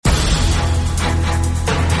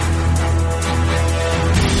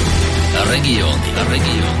Regióny.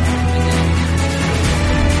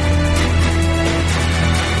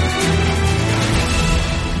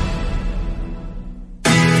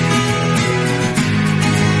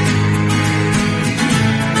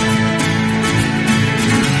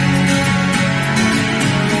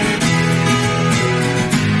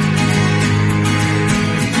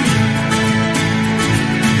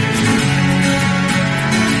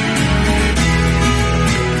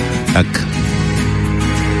 Tak.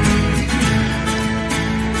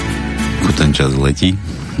 Ako ten čas letí.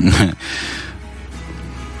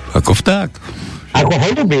 Ako vták.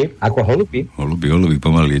 Ako holuby. Holuby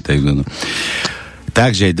pomaly lietajú. No.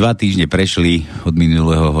 Takže 2 týždne prešli od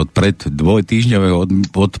minulého, od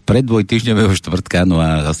preddvojtýždňového štvrtka, no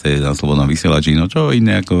a zase na Slobodnom vysielači, no čo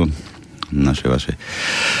iné ako naše vaše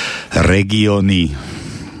regióny.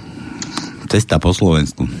 Cesta po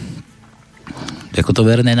Slovensku. Ako to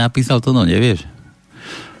Verné napísal, to no nevieš?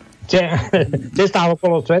 Cesta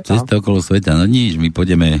okolo sveta. Cesta okolo sveta, no nič, my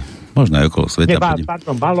pôjdeme možno aj okolo sveta.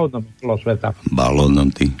 Balónom okolo sveta.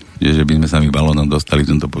 Balónom, ty. Že by sme sa mi balónom dostali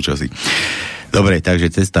v tomto počasí. Dobre,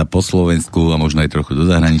 takže cesta po Slovensku a možno aj trochu do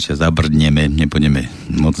zahraničia zabrdneme, nepôjdeme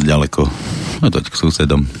moc ďaleko, no toť k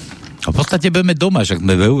susedom. A v podstate budeme doma, však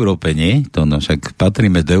sme v Európe, nie? To no, však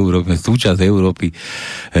patríme do Európy, súčasť Európy.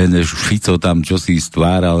 Fico tam čosi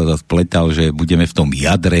stváral, spletal, že budeme v tom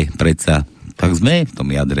jadre predsa. Tak sme v tom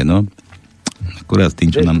jadre, no. Akurát s tým,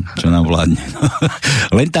 čo nám vládne. No.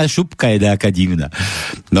 Len tá šupka je nejaká divná.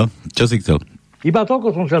 No, čo si chcel? Iba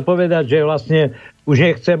toľko som chcel povedať, že vlastne už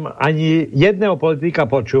nechcem ani jedného politika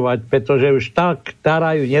počúvať, pretože už tak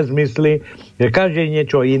tarajú nezmysly, že každý je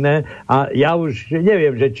niečo iné a ja už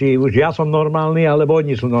neviem, že či už ja som normálny, alebo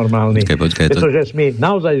oni sú normálni. Počkaj, pretože sme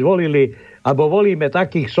naozaj zvolili, alebo volíme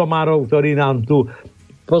takých somárov, ktorí nám tu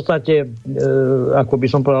v podstate, ako by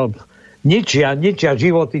som povedal, ničia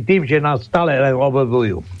životy tým, že nás stále len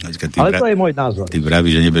obľúbujú. Ale to je môj názor. Ty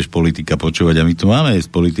vravíš, že nebudeš politika počúvať a my tu máme z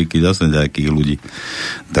politiky zase takých ľudí.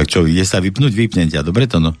 Tak čo, ide sa vypnúť? Vypnem ťa. Dobre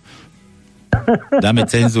to no? Dáme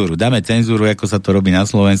cenzúru, ako sa to robí na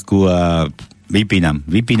Slovensku a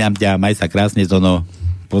vypínam ťa, maj sa krásne to no.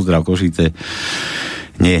 Pozdrav Košice.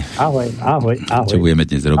 Nie. Ahoj. Čo budeme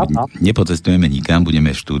dnes robiť? Nepocestujeme nikam,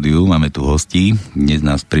 budeme v štúdiu, máme tu hostí. Dnes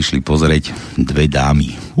nás prišli pozrieť 2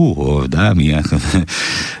 dámy. Dámy.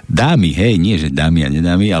 Dámy, hej, nie že dámy a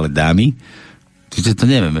nedámy, ale dámy. Čiže to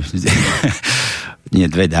neviem. Nie,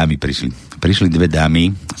 2 dámy prišli. Prišli 2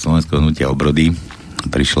 dámy Slovenského hnutia Obrody.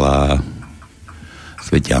 Prišla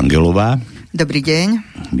Svetia Angelová. Dobrý deň.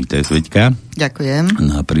 Vítaj, Sveťka. Ďakujem.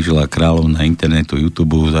 No a prišla kráľovna internetu,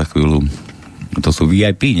 YouTube za chvíľu. To sú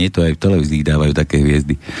VIP, nie? To aj v televízii dávajú také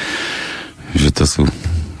hviezdy. Že to sú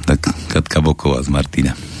tak Katka Boková z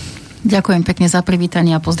Martina. Ďakujem pekne za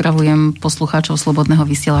privítanie a pozdravujem poslucháčov Slobodného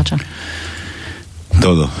vysielača.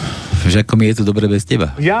 Dodo, že ako mi je to dobre bez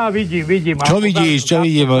teba? Ja vidím. Čo vidíš?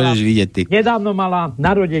 Môžeš vidieť ty? Nedávno mala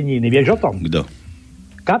narodeniny, vieš o tom? Kto?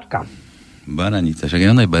 Katka. Baranica,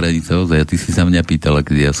 však ona je Baranica ozaj. A ty si sa mňa pýtala,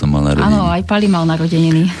 kedy ja som mal narodeniny. Áno, aj Pali mal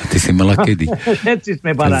narodeniny. A ty si mala kedy? Všetci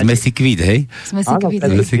sme Baráni. Sme si kvít, hej? Sme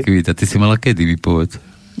si kvít. A ty si mala kedy, vypovedz?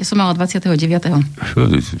 Ja som mala 29.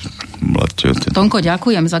 Mladčo. Tonko,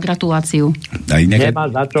 ďakujem za gratuláciu. A inak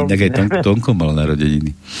aj Tonko mal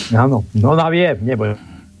narodeniny. Áno, no vie, neboj.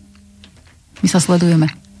 My sa sledujeme.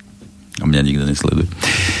 A mňa nikto nesleduje.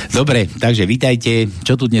 Dobre, takže vítajte.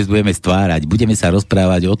 Čo tu dnes budeme stvárať? Budeme sa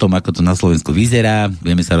rozprávať o tom, ako to na Slovensku vyzerá.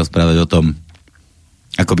 Budeme sa rozprávať o tom,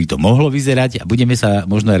 ako by to mohlo vyzerať. A budeme sa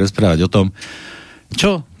možno aj rozprávať o tom,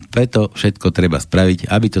 čo preto všetko treba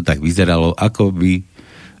spraviť, aby to tak vyzeralo, aby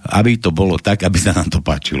to bolo tak, aby sa nám to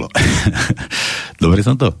páčilo. Dobre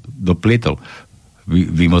som to doplietol.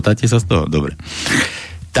 Vymotáte sa z toho? Dobre.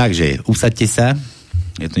 Takže, usaďte sa.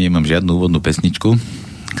 Ja tu nemám žiadnu úvodnú pesničku.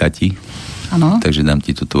 Kati. Áno. Takže dám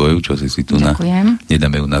ti tú tvoju, čo si tu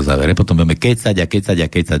nedáme ju na závere. Potom budeme kecať.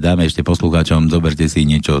 Dáme ešte poslucháčom, zoberte si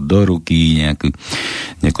niečo do ruky,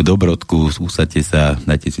 nejakú dobrodku, usaďte sa,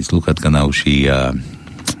 dajte si slúchatka na uši a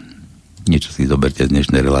niečo si zoberte z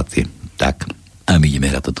dnešnej relácie. Tak. A my ideme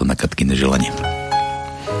hrať toto na Katkine želanie.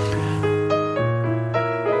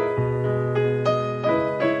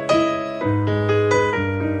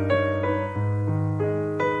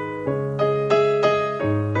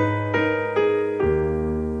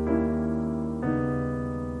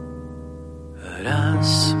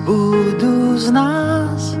 Raz budú z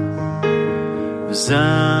nás v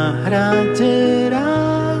záhrade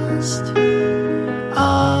rásť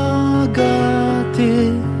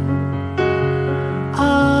agaty.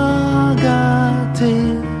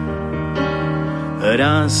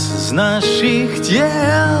 Raz z našich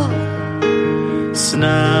tiel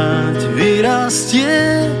snáď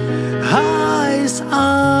vyrastie háj s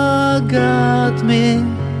agátmi,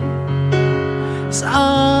 s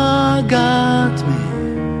agátmi.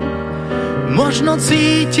 Možno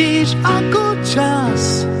cítiš, ako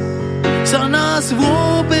čas sa nás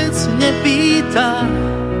vôbec nepýta,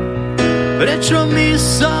 prečo my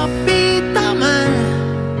sa pýtame,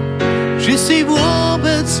 či si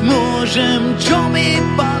vôbec môžem, čo mi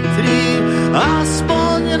patrí,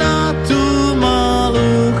 aspoň na tú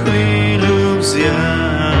malú chvíľu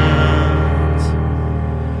vziať.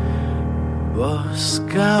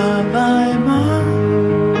 Boskávaj ma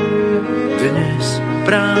dnes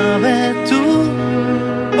práve tu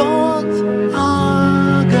pod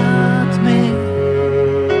agátmi,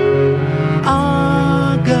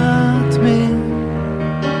 agátmi.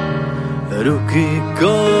 Ruky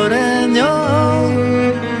koreňov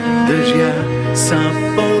držia sa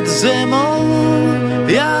pod zemou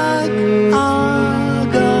jak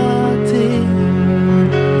agáty,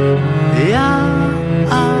 ja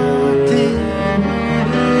a ty.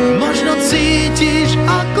 Možno cítiš,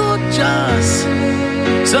 ako čas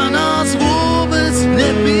sa nás vôbec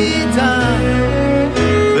nepýta,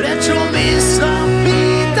 prečo my sa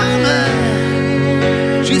pýtame,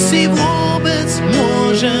 či si vôbec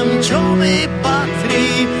môžem, čo mi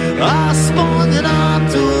patrí, aspoň na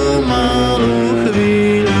tú malú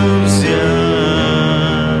chvíľu vziať.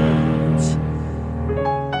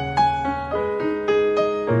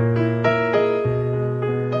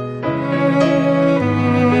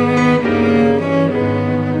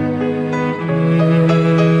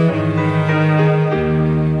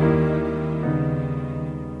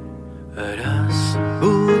 Raz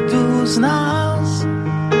budú z nás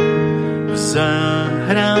v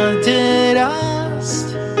záhrade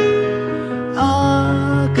rásť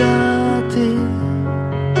agáty,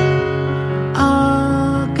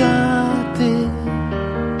 agáty.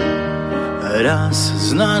 Raz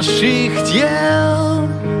z našich tiel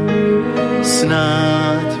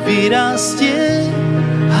snáď vyrastie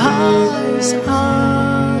háj s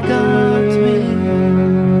agátmi,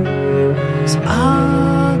 s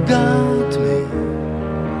agátmi.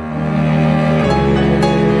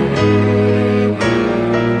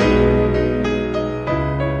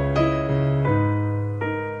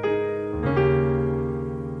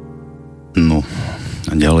 No,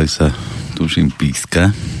 a ďalej sa tuším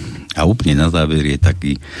píska. A úplne na záver je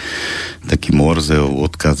taký Morzeov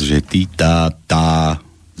odkaz, že ty, tá,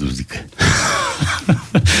 Zuzike.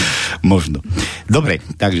 Možno. Dobre,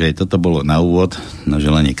 takže toto bolo na úvod, na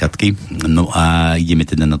želanie Katky. No a ideme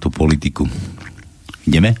teda na tú politiku.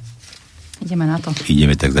 Ideme? Ideme na to.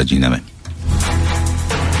 Ideme, tak začíname.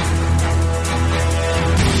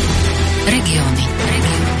 Regióny.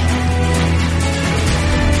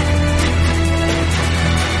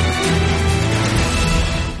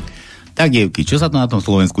 Tak, dievky, čo sa to na tom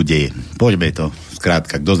Slovensku deje? Poďme to,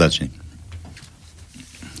 skrátka, kto začne?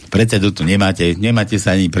 Predsedu tu nemáte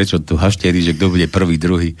sa ani prečo tu hašteri, že kto bude prvý,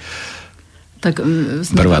 druhý. Tak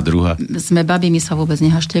prvá, druhá. Sme babi, my sa vôbec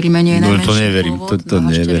nehašteríme, nie je no, najmenší to neverím, pôvod. To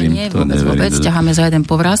neverím. Vôbec, ťaháme za jeden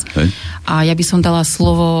povraz. Hej. A ja by som dala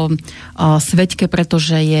slovo Sveďke,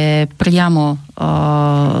 pretože je priamo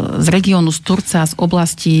z regiónu, z Turca, z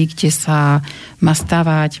oblasti, kde sa má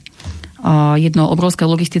stavať jedno obrovské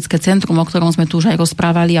logistické centrum, o ktorom sme tu už aj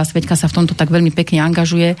rozprávali, a Sveďka sa v tomto tak veľmi pekne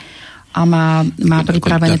angažuje a má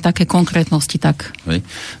pripravené také konkrétnosti. Tak.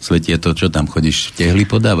 Svetie to, čo tam chodíš tehly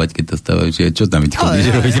podávať, keď to stávajú, čo tam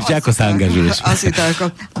chodíš robiť, ako sa angažuješ? Asi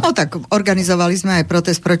tak. No tak organizovali sme aj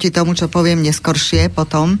protest proti tomu, čo poviem neskoršie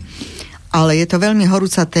potom, ale je to veľmi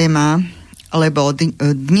horúca téma, lebo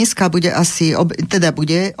dneska bude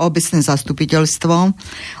bude obecné zastupiteľstvo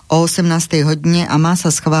o 18. hodine a má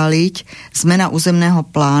sa schváliť zmena územného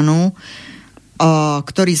plánu,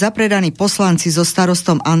 ktorý zapredaní poslanci so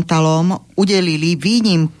starostom Antalom udelili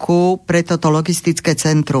výnimku pre toto logistické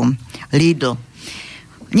centrum Lidl.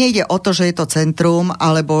 Nejde o to, že je to centrum,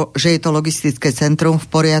 alebo že je to logistické centrum, v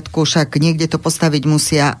poriadku, však niekde to postaviť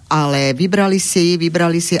musia, ale vybrali si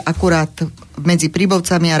akurát medzi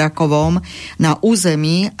Príbovcami a Rakovom, na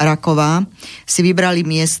území Rakova si vybrali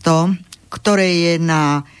miesto, ktoré je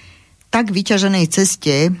na tak vyťaženej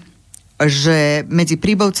ceste, že medzi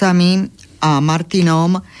Príbovcami a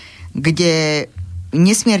Martinom, kde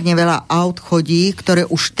nesmierne veľa aut chodí, ktoré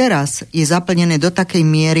už teraz je zaplnené do takej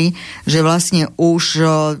miery, že vlastne už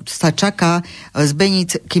sa čaká z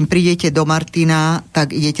Beníc, kým prídete do Martina,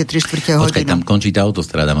 tak idete 3/4 hodinu. Počkaj, tam končí tá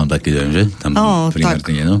autostráda, mám taký dojem, že? Tam pri tak,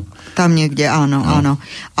 Martine, no? Tam niekde, áno.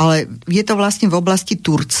 Ale je to vlastne v oblasti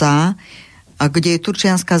Turca, kde je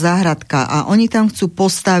Turčianska záhradka a oni tam chcú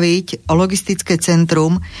postaviť logistické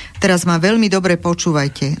centrum. Teraz ma veľmi dobre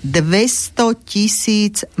počúvajte.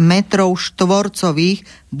 200,000 metrov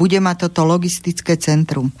štvorcových bude mať toto logistické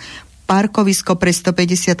centrum. Parkovisko pre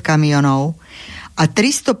 150 kamionov a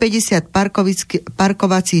 350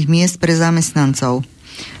 parkovacích miest pre zamestnancov.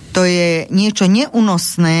 To je niečo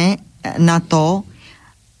neúnosné na to,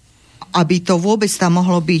 aby to vôbec tam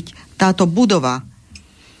mohlo byť. Táto budova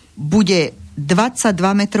bude 22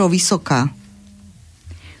 metrov vysoká.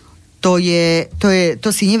 To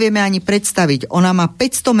si nevieme ani predstaviť. Ona má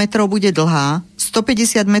 500 metrov bude dlhá,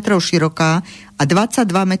 150 metrov široká a 22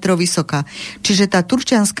 metrov vysoká. Čiže tá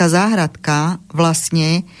turčianska záhradka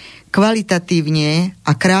vlastne kvalitatívne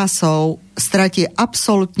a krásou stratí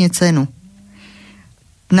absolútne cenu.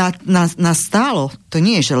 Na stálo, to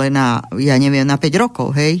nie je, že len na 5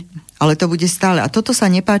 rokov, hej? Ale to bude stále. A toto sa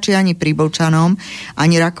nepáči ani Príbovčanom,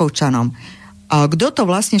 ani Rakovčanom. A kto to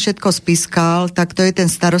vlastne všetko spiskal, tak to je ten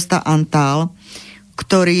starosta Antal,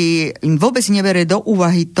 ktorý im vôbec nebere do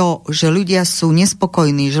úvahy to, že ľudia sú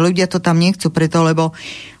nespokojní, že ľudia to tam nechcú preto, lebo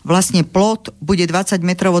vlastne plot bude 20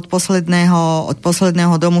 metrov od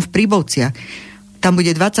posledného domu v Príbovciach. Tam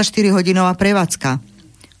bude 24-hodinová prevádzka.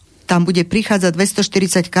 Tam bude prichádzať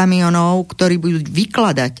 240 kamionov, ktorí budú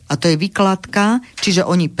vykladať. A to je vykladka, čiže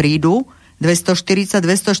oni prídu, 240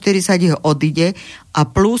 ich odíde a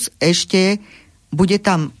plus ešte bude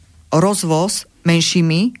tam rozvoz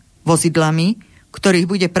menšími vozidlami, ktorých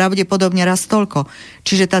bude pravdepodobne raz toľko.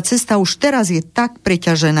 Čiže tá cesta už teraz je tak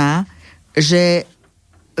preťažená, že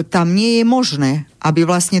tam nie je možné, aby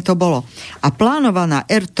vlastne to bolo. A plánovaná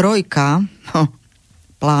R3,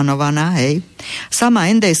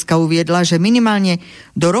 sama NDS-ka uviedla, že minimálne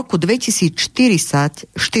do roku 2040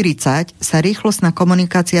 sa rýchlostná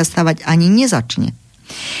komunikácia stavať ani nezačne.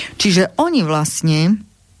 Čiže oni vlastne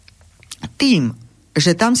tým,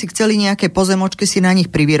 že tam si chceli nejaké pozemočky si na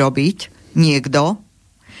nich privyrobiť niekto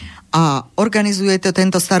a organizuje to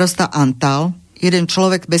tento starosta Antal, jeden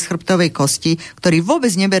človek bez chrbtovej kosti, ktorý vôbec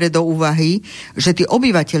nebere do úvahy, že tí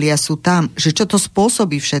obyvatelia sú tam, že čo to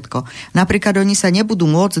spôsobí všetko. Napríklad oni sa nebudú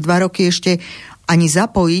môcť 2 roky ešte ani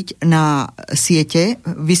zapojiť na siete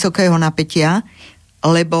vysokého napätia,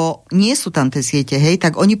 lebo nie sú tam tie siete, hej,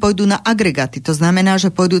 tak oni pôjdu na agregáty. To znamená, že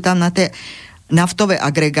pôjdu tam na tie naftové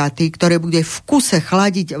agregáty, ktoré bude v kuse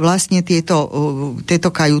chladiť vlastne tieto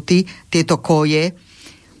kajuty, tieto koje,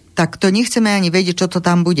 tak to nechceme ani vedieť, čo to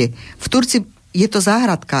tam bude. V Turci je to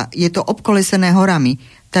záhradka, je to obkolesené horami.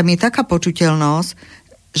 Tam je taká počuteľnosť,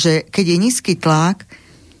 že keď je nízky tlak,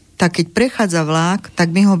 tak keď prechádza vlak,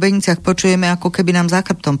 tak my ho v Beniciach počujeme, ako keby nám za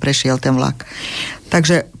chrbtom prešiel ten vlak.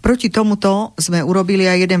 Takže proti tomuto sme urobili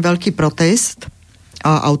aj jeden veľký protest,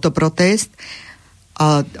 autoprotest.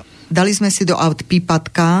 Dali sme si do aut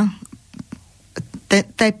pípatka,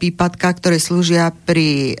 tie pípatka, ktoré slúžia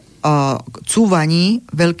pri cúvaní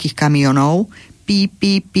veľkých kamionov, píp,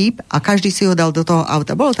 píp, píp, a každý si ho dal do toho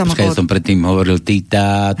auta. Bolo tam ja som predtým hovoril ty,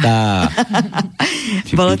 tá.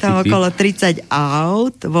 Bolo tam okolo 30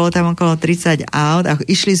 aut a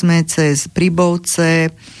išli sme cez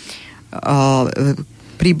Príbovce,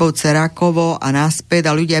 Rakovo a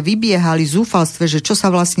naspäť a ľudia vybiehali v zúfalstve, že čo sa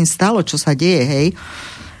vlastne stalo, čo sa deje, hej.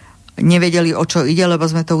 Nevedeli, o čo ide, lebo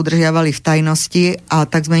sme to udržiavali v tajnosti a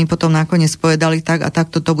tak sme im potom nakoniec povedali tak a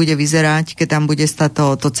takto to bude vyzerať, keď tam bude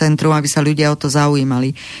stať to centrum, aby sa ľudia o to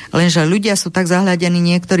zaujímali. Lenže ľudia sú tak zahľadení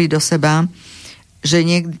niektorí do seba, že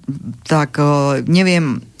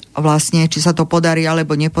neviem vlastne, či sa to podarí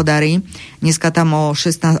alebo nepodarí. Dneska tam o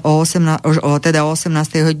 18.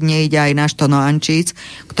 hodine ide aj náš Tono Ančíc,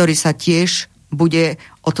 ktorý sa tiež bude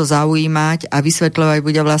o to zaujímať a vysvetľovať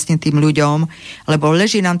bude vlastne tým ľuďom, lebo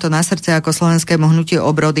leží nám to na srdce ako Slovenskému hnutiu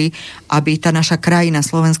obrody, aby tá naša krajina,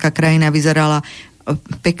 slovenská krajina vyzerala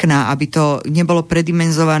pekná, aby to nebolo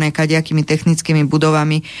predimenzované kadejakými technickými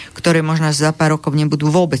budovami, ktoré možno za pár rokov nebudú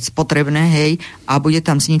vôbec potrebné, hej, a bude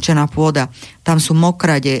tam zničená pôda. Tam sú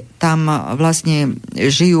mokrade, tam vlastne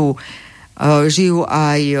žijú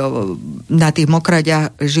aj na tých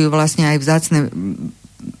mokraďach, žijú vlastne aj vzácne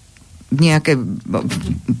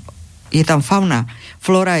je tam fauna,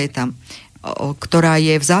 flora je tam, ktorá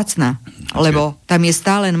je vzácna, lebo tam je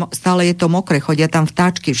stále je to mokré, chodia tam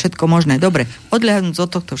vtáčky, všetko možné. Dobre, odľahnúť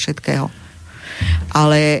od tohto všetkého.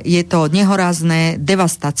 Ale je to nehorázne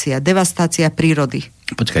devastácia prírody.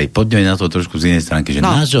 Počkaj, poďme na to trošku z inej stránky, že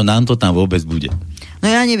nám to tam vôbec bude.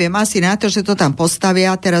 No ja neviem, asi na to, že to tam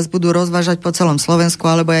postavia, teraz budú rozvážať po celom Slovensku,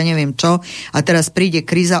 alebo ja neviem čo, a teraz príde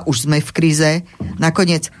kríza, už sme v kríze,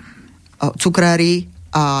 nakoniec cukrári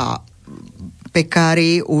a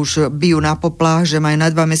pekári už bijú na poplach, že majú na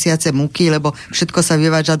 2 mesiace múky, lebo všetko sa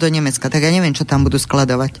vyváža do Nemecka. Tak ja neviem, čo tam budú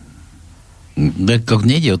skladovať.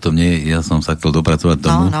 Nejde o tom, ja som sa chcel dopracovať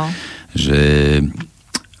tomu, že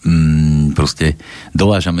proste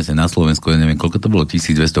dovážame sa na Slovensku, ja neviem, koľko to bolo,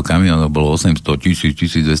 1200 kamionov, bolo 800,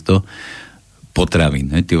 1200 potravín.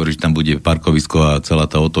 Ty hovoríš, tam bude parkovisko a celá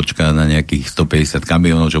tá otočka na nejakých 150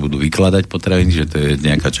 kamionov, čo budú vykladať potraviny, že to je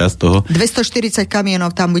nejaká časť toho. 240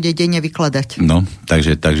 kamionov tam bude denne vykladať. No,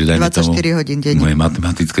 takže dajme 24 tomu hodín denne. Moje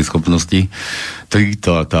matematické schopnosti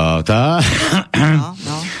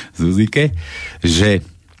Zuzike, že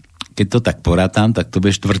keď to tak porátam, tak to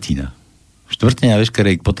bude štvrtina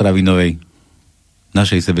veškerej potravinovej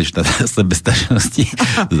našej sebestačnosti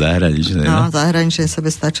zahraničnej. No, zahraničnej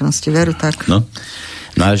sebestačnosti, veru tak. No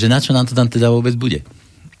a že na čo nám to tam teda vôbec bude?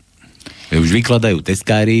 Už vykladajú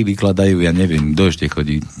teskári, ja neviem, kto ešte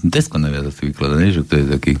chodí. Tesko najviac asi vykladá, nie? Že to je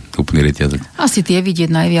taký úplný reťazec. Asi tie vidieť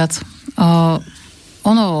najviac.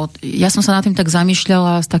 Ja som sa nad tým tak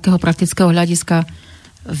zamýšľala z takého praktického hľadiska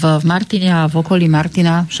v Martine a v okolí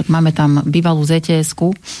Martina, však máme tam bývalú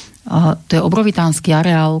ZTS-ku. To je obrovitánsky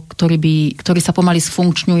areál, ktorý sa pomaly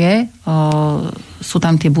sfunkčňuje. Sú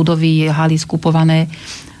tam tie budovy, haly skupované,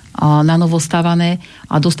 na novo stavané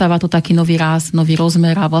a dostáva to taký nový ráz, nový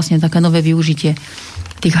rozmer a vlastne také nové využitie.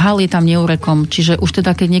 Tých hal je tam neurekom, čiže už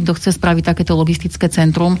teda, keď niekto chce spraviť takéto logistické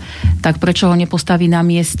centrum, tak prečo ho nepostaví na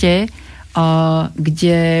mieste,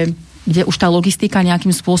 kde už tá logistika nejakým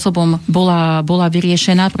spôsobom bola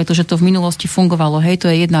vyriešená, pretože to v minulosti fungovalo. Hej, to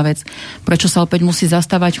je jedna vec. Prečo sa opäť musí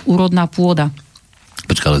zastávať úrodná pôda?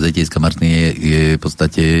 Počkaj, ale ZTS Martin je v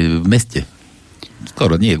podstate v meste.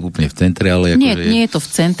 Skoro nie je úplne v centre, ale nie je to v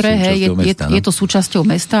centre, je to súčasťou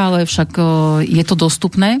mesta, ale však je to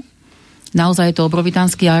dostupné. Naozaj je to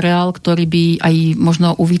obrovitánsky areál, ktorý by aj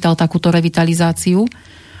možno uvítal takúto revitalizáciu.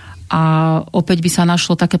 A opäť by sa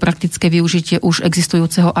našlo také praktické využitie už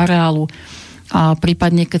existujúceho areálu. A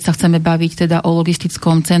prípadne, keď sa chceme baviť teda o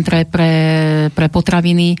logistickom centre pre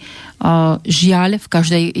potraviny, žiaľ, v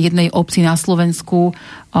každej jednej obci na Slovensku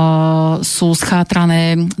sú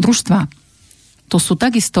schátrané družstvá. To sú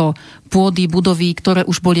takisto pôdy, budovy, ktoré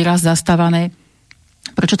už boli raz zastávané.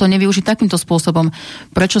 Prečo to nevyužiť takýmto spôsobom?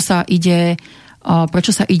 Prečo sa ide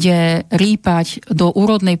rýpať do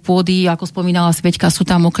úrodnej pôdy, ako spomínala Sveťka, sú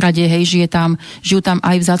tam okrade, hej, žijú tam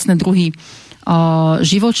aj vzácne druhy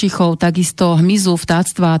živočíchov, takisto hmyzu,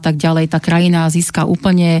 vtáctva a tak ďalej. Tá krajina získa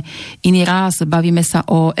úplne iný ráz. Bavíme sa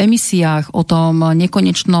o emisiách, o tom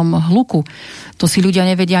nekonečnom hluku. To si ľudia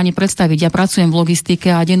nevedia ani predstaviť. Ja pracujem v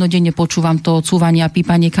logistike a dennodenne počúvam to cúvanie a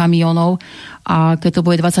pípanie kamionov a keď to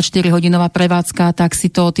bude 24-hodinová prevádzka, tak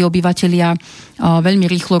si to tí obyvatelia veľmi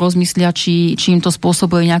rýchlo rozmyslia, či im to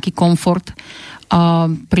spôsobuje nejaký komfort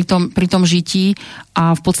pri tom žití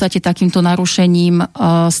a v podstate takýmto narušením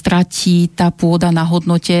stratí tá pôda na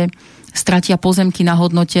hodnote, stratia pozemky na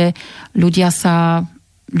hodnote, ľudia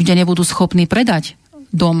nebudú schopní predať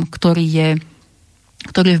dom, ktorý je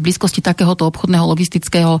v blízkosti takéhoto obchodného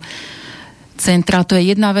logistického centra. To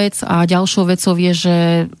je jedna vec a ďalšou vecou je, že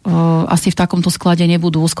asi v takomto sklade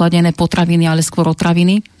nebudú uskladené potraviny, ale skôr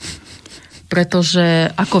otraviny.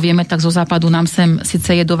 Pretože, ako vieme, tak zo západu nám sem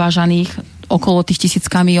síce je dovážaných okolo tých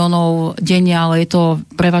 1000 kamionov denne, ale je to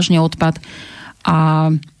prevažne odpad.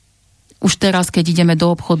 A už teraz, keď ideme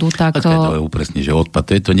do obchodu, tak... To je upresne, že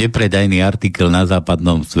odpad. To je to nepredajný artikel na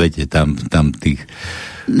západnom svete, tam tých...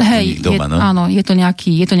 Hej, doma, no? Áno, je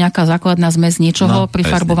to nejaká základná zmes niečoho,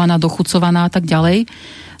 prifarbovaná, dochucovaná a tak ďalej.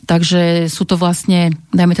 Takže sú to vlastne,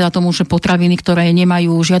 dajme teda tomu, že potraviny, ktoré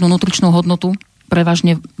nemajú žiadnu nutričnú hodnotu,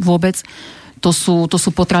 prevažne vôbec. To sú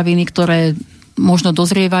potraviny, ktoré možno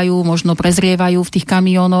dozrievajú, možno prezrievajú v tých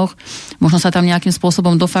kamionoch, možno sa tam nejakým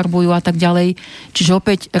spôsobom dofarbujú a tak ďalej. Čiže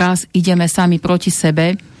opäť raz ideme sami proti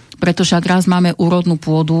sebe, pretože ak raz máme úrodnú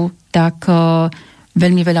pôdu, tak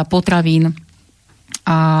veľmi veľa potravín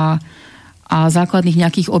a základných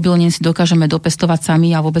nejakých obilnín si dokážeme dopestovať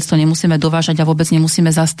sami a vôbec to nemusíme dovážať a vôbec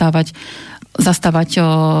nemusíme zastávať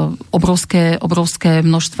obrovské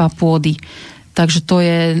množstva pôdy. Takže to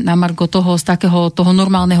je na margo toho, z takého toho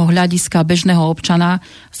normálneho hľadiska bežného občana.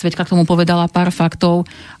 Svetka k tomu povedala pár faktov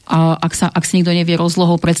a ak si nikto nevie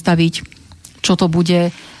rozlohou predstaviť, čo to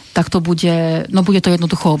bude, tak to bude, bude to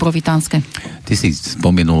jednoducho obrovitánske. Ty si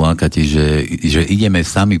spomenula, Kati, že ideme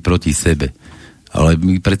sami proti sebe. Ale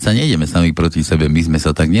my predsa nejdeme sami proti sebe, my sme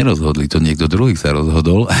sa tak nerozhodli, to niekto druhý sa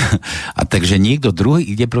rozhodol a takže niekto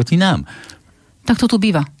druhý ide proti nám. Tak to tu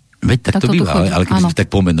býva. Veď tak to býva, ale keď ste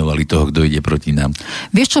tak pomenovali toho, kto ide proti nám.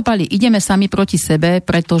 Vieš čo, Pali, ideme sami proti sebe,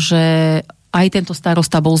 pretože aj tento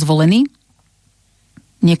starosta bol zvolený.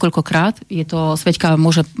 niekoľkokrát, je to, Sveďka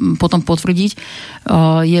môže potom potvrdiť,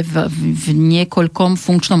 je v niekoľkom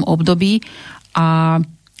funkčnom období a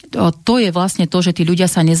to je vlastne to, že tí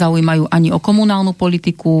ľudia sa nezaujímajú ani o komunálnu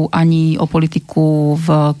politiku, ani o politiku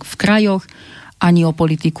v krajoch, ani o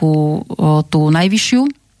politiku tú najvyššiu.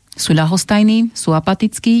 Sú ľahostajní, sú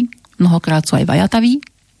apatickí, mnohokrát sú aj vajataví.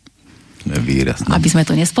 Výrazné. Aby sme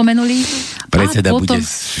to nespomenuli. Predseda bude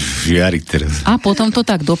žiariť teraz. A potom to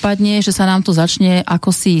tak dopadne, že sa nám to začne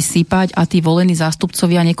ako si sypať a tí volení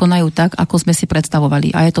zástupcovia nekonajú tak, ako sme si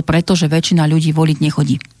predstavovali. A je to preto, že väčšina ľudí voliť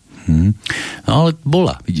nechodí. No ale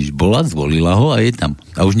bola, zvolila ho a je tam.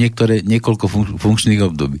 A už niekoľko funkčných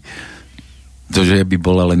období. To, že by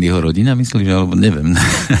bola len jeho rodina, myslíš, alebo neviem.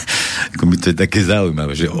 Ako mi to je také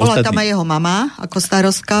zaujímavé. Že bola tam aj jeho mama ako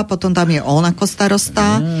starostka, potom tam je on ako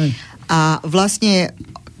starosta. A vlastne,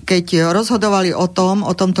 keď rozhodovali o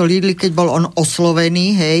tomto Lidli, keď bol on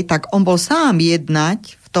oslovený, hej, tak on bol sám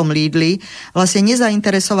jednať v tom Lidli. Vlastne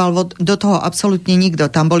nezainteresoval do toho absolútne nikto.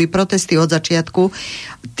 Tam boli protesty od začiatku.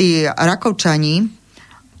 Tí Rakovčani,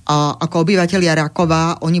 ako obyvatelia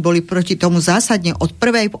Rakova, oni boli proti tomu zásadne od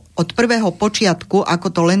prvého počiatku, ako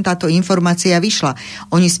to len táto informácia vyšla.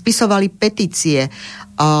 Oni spisovali petície,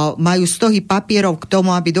 majú stohy papierov k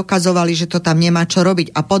tomu, aby dokazovali, že to tam nemá čo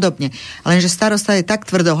robiť a podobne. Lenže starosta je tak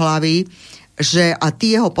tvrdohlavý, že a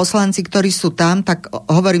tí jeho poslanci, ktorí sú tam, tak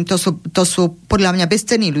hovorím, to sú podľa mňa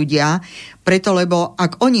bezcenní ľudia, preto, lebo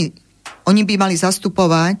ak oni by mali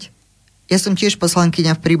zastupovať, ja som tiež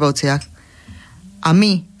poslankyňa v Príbovciach, a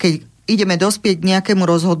my, keď ideme dospieť k nejakému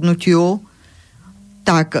rozhodnutiu,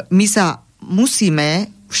 tak my sa musíme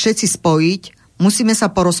všetci spojiť, musíme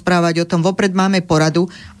sa porozprávať o tom, vopred máme poradu,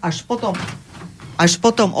 až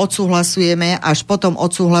potom odsúhlasujeme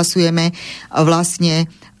vlastne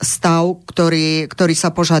stav, ktorý sa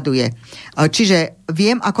požaduje. Čiže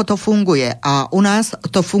viem, ako to funguje a u nás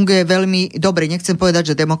to funguje veľmi dobre, nechcem povedať,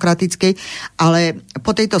 že demokraticky, ale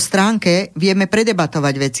po tejto stránke vieme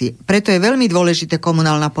predebatovať veci. Preto je veľmi dôležité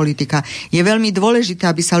komunálna politika. Je veľmi dôležité,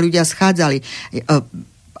 aby sa ľudia schádzali,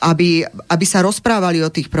 aby sa rozprávali o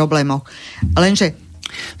tých problémoch. Lenže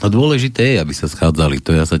no dôležité je, aby sa schádzali.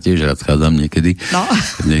 To ja sa tiež rád schádzam niekedy. No.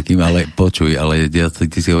 Niekým, ale počuj, ale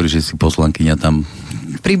ty si hovoríš, že si poslankyňa tam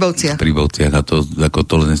v Príbovciach. A to, ako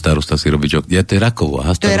to len starosta si robí, čo? Ja, to je Rakovo.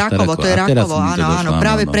 Aha, to je Rakovo, áno.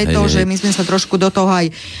 Práve preto, že my sme sa trošku do toho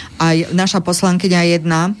aj naša poslankyňa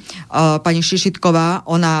jedna, pani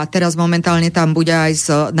Šišitková, ona teraz momentálne tam bude aj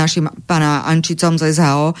s našim pána Ančicom z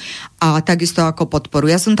SHO a takisto ako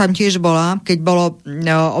podporu. Ja som tam tiež bola, keď bolo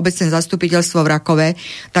obecné zastupiteľstvo v Rakove,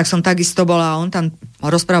 tak som takisto bola, on tam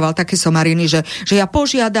rozprával také somariny, že ja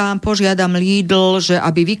požiadam Lidl, že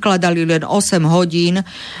aby vykladali len 8 hodín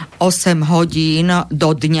do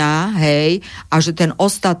dňa, hej, a že ten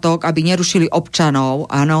ostatok, aby nerušili občanov,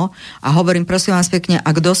 áno. A hovorím, prosím vás pekne, a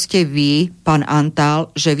kto ste vy, pán Antal,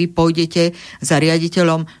 že vy pôjdete za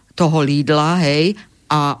riaditeľom toho Lidla, hej,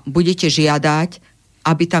 a budete žiadať,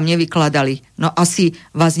 aby tam nevykladali. No asi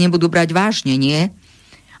vás nebudú brať vážne, nie?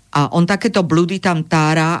 A on takéto blúdy tam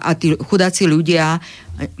tára a tí chudáci ľudia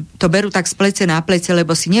to berú tak z plece na plece,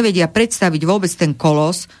 lebo si nevedia predstaviť vôbec ten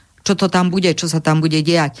kolos, čo to tam bude, čo sa tam bude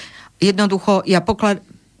diať. Jednoducho,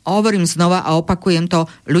 hovorím znova a opakujem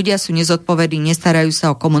to, ľudia sú nezodpovední, nestarajú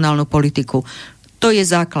sa o komunálnu politiku. To je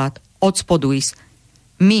základ, od spodu ísť.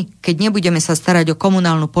 My, keď nebudeme sa starať o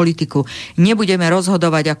komunálnu politiku, nebudeme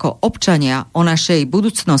rozhodovať ako občania o našej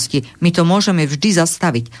budúcnosti, my to môžeme vždy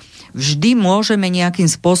zastaviť. Vždy môžeme nejakým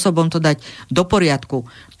spôsobom to dať do poriadku.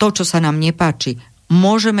 To, čo sa nám nepáči.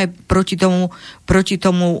 Môžeme proti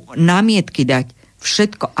tomu námietky dať.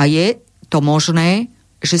 Všetko. A je to možné,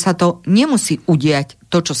 že sa to nemusí udiať,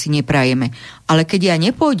 to, čo si neprajeme. Ale keď ja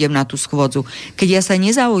nepôjdem na tú schôdzu, keď ja sa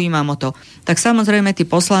nezaujímam o to, tak samozrejme tí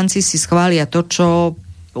poslanci si schvália to, čo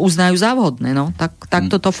uznajú za vhodné. No. Tak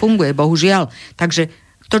toto funguje, bohužiaľ. Takže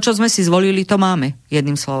to, čo sme si zvolili, to máme,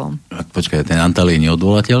 jedným slovom. Počkaj, ten Antal je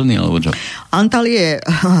neodvolateľný, alebo čo? Antal je...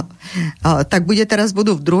 tak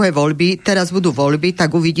budú v druhé voľby, teraz budú voľby,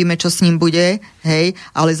 tak uvidíme, čo s ním bude, hej,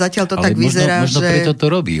 ale zatiaľ to ale tak vyzerá, možno že... preto to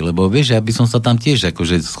robí, lebo vieš, ja by som sa tam tiež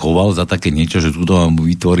akože schoval za také niečo, že tuto vám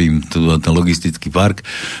vytvorím ten logistický park,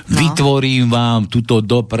 vytvorím vám tuto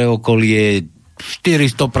pre okolie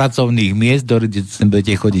 400 pracovných miest, kde sem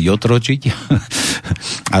budete chodiť otročiť.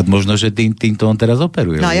 A možno, že týmto on teraz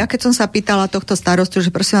operuje. No a ja keď som sa pýtala tohto starostu, že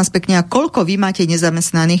prosím vás pekne, a koľko vy máte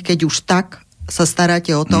nezamestnaných, keď už tak sa staráte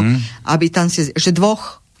o to, aby tam si, že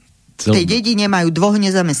 2 V tej dedine majú 2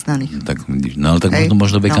 nezamestnaných. Tak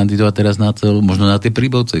možno by kandidovať teraz na celú, možno na tie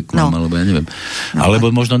Príbovce, alebo ja neviem. Alebo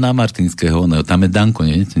možno na Martinského, tam je Danko,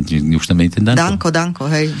 nie? Už tam je ten Danko. Danko,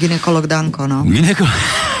 hej, gynekolog Danko, no.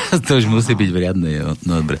 To už musí byť v riadnej,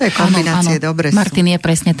 no dobre. To je kombinácie, dobre. Martin je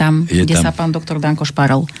presne tam, kde sa pán doktor Danko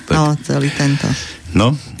šparal. Tak. No, celý tento.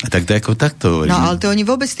 No, tak to ako takto hovorím. No, ale to oni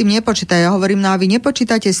vôbec s tým nepočítajú. Ja hovorím, no a vy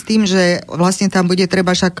nepočítate s tým, že vlastne tam bude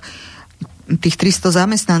treba však tých 300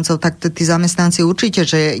 zamestnancov, tak tí zamestnanci určite,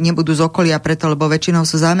 že nebudú z okolia preto, lebo väčšinou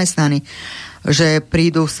sú zamestnaní. Že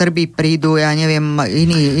prídu Srbi, prídu, ja neviem,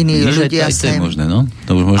 iní ľudia sem. To je možné, no?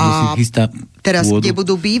 To už možno si chystá teraz, pôdu. kde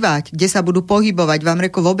budú bývať, kde sa budú pohybovať, vám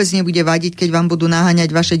vôbec nebude vadiť, keď vám budú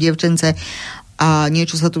naháňať vaše dievčence a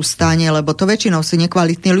niečo sa tu stane, lebo to väčšinou sú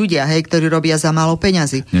nekvalitní ľudia, hej, ktorí robia za málo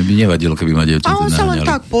peňazí. Mne by nevadilo, keby ma dievčence naháňali. A on sa len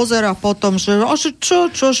tak pozerá potom, že čo,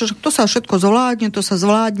 to sa všetko zvládne, to sa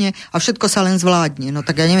zvládne a všetko sa len zvládne. No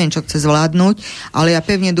tak ja neviem, čo chce zvládnuť, ale ja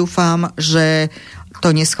pevne dúfam, že to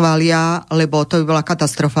neschvália, lebo to by bola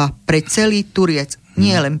katastrofa pre celý Turiec.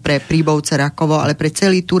 Nie len pre Príbovce, Rakovo, ale pre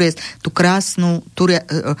celý Turiec. Tú krásnu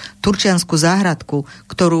turčiansku záhradku,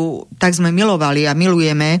 ktorú tak sme milovali a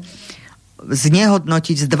milujeme,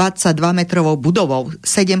 znehodnotiť s 22-metrovou budovou,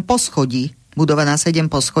 7 poschodí, budova na 7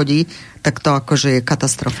 poschodí, tak to akože je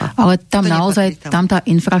katastrofa. Ale tam naozaj, tam tá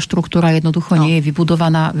infraštruktúra jednoducho nie je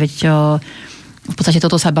vybudovaná, veď v podstate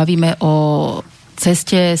toto sa bavíme o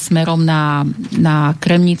ceste smerom na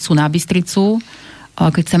Kremnicu, na Bystricu.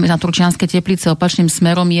 Keď chceme na Turčianske Teplice, opačným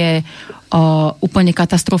smerom je úplne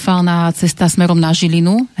katastrofálna cesta smerom na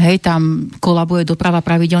Žilinu. Hej, tam kolabuje doprava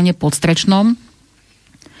pravidelne pod Strečnom.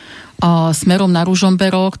 Smerom na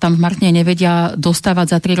Ružomberok, tam v Martine nevedia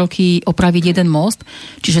dostávať za 3 roky opraviť jeden most,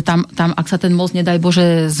 čiže tam ak sa ten most, nedaj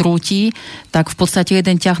Bože, zrúti, tak v podstate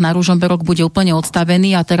jeden ťah na Ružomberok bude úplne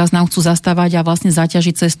odstavený a teraz nám chcú zastávať a vlastne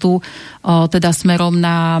zaťažiť cestu teda smerom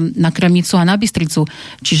na Kremnicu a na Bystricu.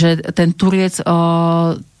 Čiže ten Turiec,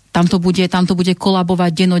 tam to bude kolabovať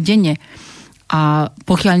dennodenne. A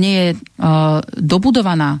pokiaľ nie je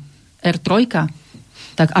dobudovaná R3,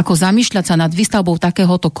 tak ako zamýšľať sa nad výstavbou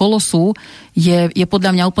takéhoto kolosu je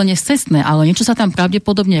podľa mňa úplne scestné, ale niečo sa tam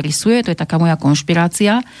pravdepodobne rysuje, to je taká moja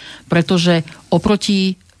konšpirácia, pretože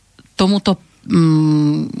oproti tomuto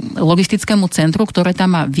logistickému centru, ktoré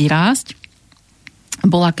tam má vyrásť,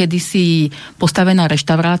 bola kedysi postavená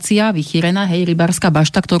reštaurácia, vychýrená, hej, rybárska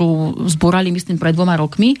bašta, ktorú zborali, myslím, pred 2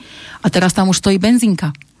 rokmi a teraz tam už stojí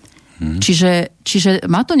benzínka. Čiže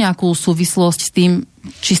má to nejakú súvislosť s tým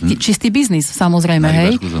čistý biznis, samozrejme,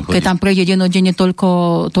 hej? Keď tam prejde dennodenne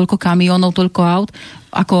toľko kamionov, toľko aut,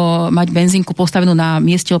 ako mať benzínku postavenú na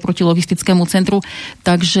mieste oproti logistickému centru.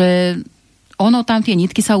 Takže tam tie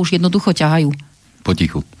nitky sa už jednoducho ťahajú.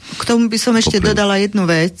 Potichu. K tomu by som ešte dodala jednu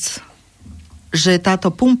vec, že táto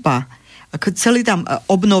pumpa, chceli tam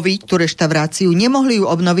obnoviť tú reštauráciu, nemohli ju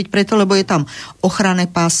obnoviť preto, lebo je tam ochranné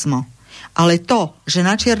pásmo. Ale to, že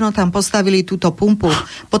na čierno tam postavili túto pumpu,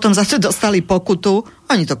 potom za to dostali pokutu,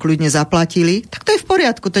 oni to kľudne zaplatili, tak to je v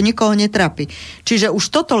poriadku, to nikoho netrapí. Čiže už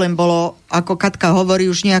toto len bolo, ako Katka hovorí,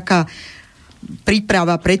 už nejaká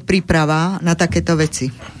predpríprava na takéto veci.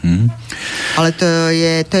 Ale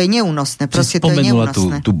to je neúnosné, proste to je neúnosné.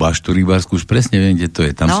 Spomenula tú baštu rybársku, už presne viem, kde to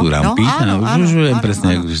je. Tam sú rampy. Áno,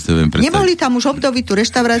 Nemohli tam už obnoviť tú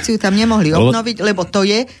reštauráciu, tam nemohli obnoviť, lebo to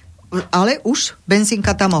je, ale už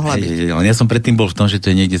benzínka tam mohla byť. Ja som predtým bol v tom, že to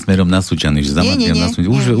je niekde smerom na Sučany, že za Martina na Sučany.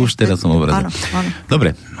 Už teraz som obrazil.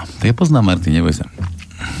 Dobre, tak ja poznám Martin, neboj sa.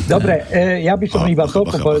 Dobre, ja by som iba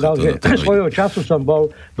toľko povedal, že svojho času som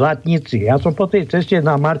bol v Latnici. Ja som po tej ceste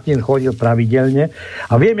na Martin chodil pravidelne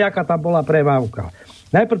a viem, aká tam bola premávka.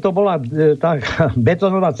 Najprv to bola tá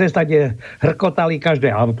betónová cesta, kde hrkotali každé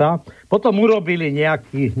auta, potom urobili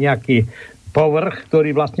nejaký povrch,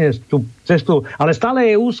 ktorý vlastne tú cestu, ale stále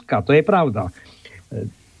je úzka, to je pravda.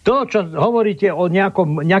 To, čo hovoríte o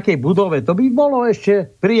nejakej budove, to by bolo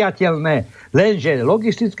ešte priateľné. Lenže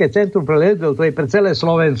logistické centrum pre Lidl, to je pre celé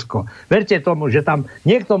Slovensko. Verte tomu, že tam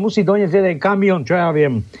niekto musí doniesť jeden kamión, čo ja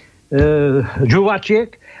viem,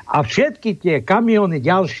 žuvačiek a všetky tie kamióny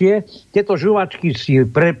ďalšie, tieto žuvačky si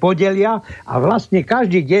podelia a vlastne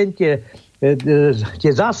každý deň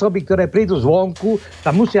tie zásoby, ktoré prídu zvonku,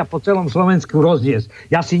 tam musia po celom Slovensku rozniesť.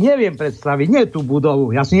 Ja si neviem predstaviť, nie tú budovu,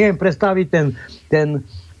 ja si neviem predstaviť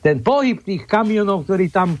ten pohyb tých kamionov, ktorí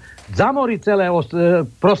tam zamorí celé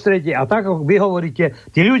prostredie. A tak, ako vy hovoríte,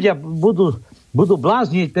 tí ľudia budú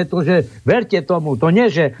blázniť, pretože verte tomu, to nie,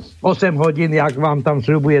 že 8 hodín, jak vám tam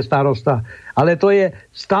sľubuje starosta, ale to je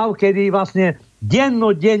stav, kedy vlastne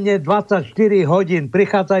dennodenne 24 hodín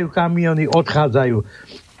prichádzajú kamiony, odchádzajú.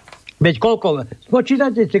 Veď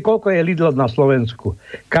spočítajte si, koľko je Lidl na Slovensku.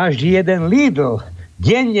 Každý jeden Lidl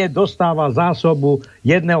denne dostáva zásobu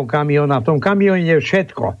jedného kamióna. V tom kamióne je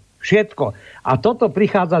všetko. A toto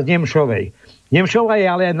prichádza z Nemšovej. Nemšova je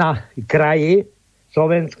ale na kraji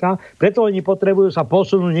Slovenska, preto oni potrebujú sa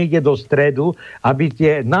posunúť niekde do stredu, aby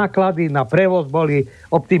tie náklady na prevoz boli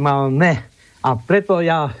optimálne. A preto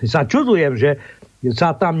ja sa čudujem, že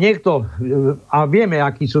sa tam niekto, a vieme,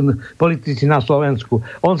 akí sú politici na Slovensku,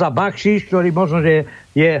 on za bakšiš, ktorý možno, že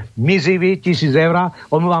je mizivý, 1,000 eur,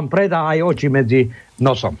 on vám predá aj oči medzi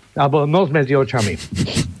nosom. Alebo nos medzi očami.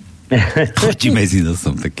 Oči medzi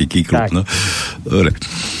nosom, taký kýklup, no. Dobre.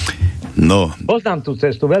 No. Poznám tú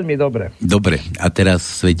cestu veľmi dobre. Dobre, a teraz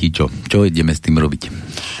Svetí, čo? Čo ideme s tým robiť?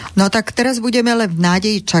 No tak teraz budeme len v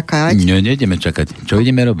nádeji čakať. Nie, nejdeme čakať. Čo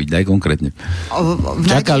ideme robiť? Daj konkrétne.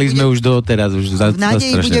 Čakali sme už doteraz. V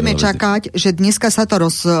nádeji budeme čakať, že dneska sa to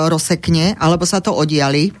rozsekne, alebo sa to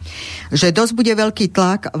oddiali, že dosť bude veľký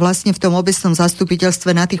tlak vlastne v tom obecnom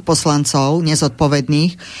zastupiteľstve na tých poslancov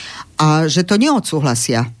nezodpovedných a že to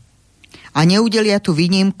neodsúhlasia. A neudelia tú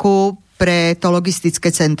výnimku pre to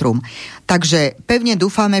logistické centrum. Takže pevne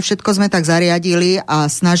dúfame, všetko sme tak zariadili a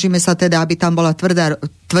snažíme sa teda, aby tam bola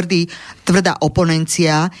tvrdá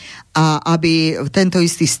oponencia a aby tento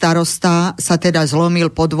istý starosta sa teda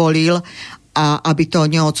zlomil, podvolil a aby to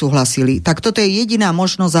neodsúhlasili. Tak toto je jediná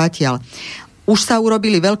možnosť zatiaľ. Už sa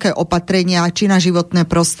urobili veľké opatrenia, či na životné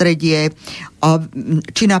prostredie,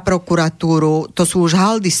 či na prokuratúru. To sú už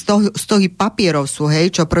haldy, stohy papierov sú,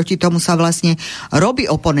 hej, čo proti tomu sa vlastne robí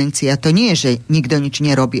oponencia. To nie je, že nikto nič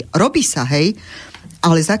nerobí. Robí sa, hej,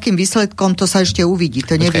 ale za akým výsledkom to sa ešte uvidí,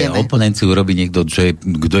 to nevieme. Oponenciu robí niekto,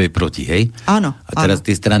 kto je proti, hej? Áno. A teraz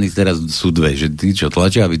tie strany sú dve, že tí, čo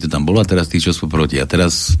tlačia, aby to tam bolo, a teraz tí, čo sú proti. A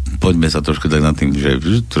teraz poďme sa trošku tak nad tým, že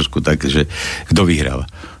trošku tak, že kto vyhráva.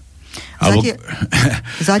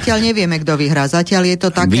 Zatiaľ nevieme, kto vyhrá. Zatiaľ je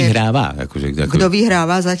to také... Vyhráva? Kto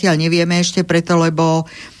vyhráva, zatiaľ nevieme ešte preto, lebo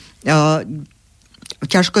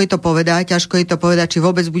ťažko je to povedať, či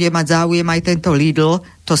vôbec bude mať záujem aj tento Lidl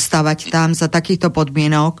to stavať tam za takýchto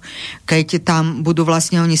podmienok, keď tam budú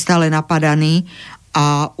vlastne oni stále napadaní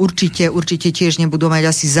a určite tiež nebudú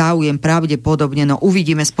mať asi záujem, pravdepodobne, no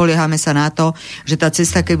uvidíme, spoliehame sa na to, že tá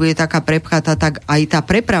cesta, keď bude taká prepchatá, tak aj tá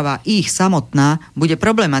preprava ich samotná bude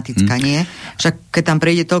problematická, nie? Však keď tam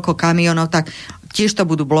prejde toľko kamionov, tak tiež to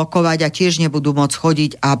budú blokovať a tiež nebudú môcť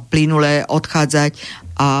chodiť a plynule odchádzať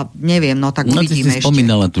a neviem, no tak uvidíme ešte. Ty si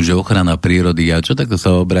spomínala tu, že ochrana prírody a čo takto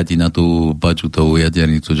sa obratí na tú Pačutovú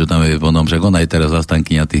jadernicu, čo tam je vonom, však ona je teraz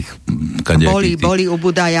zastankyňa tých kadejakých. Boli u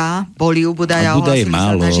Budaja, ohlasili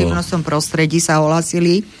sa na živnostnom prostredí, sa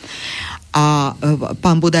ohlasili a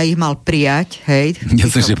pán Budaj ich mal prijať, hej.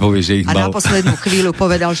 Ja som, že povie, že ich mal. A na poslednú chvíľu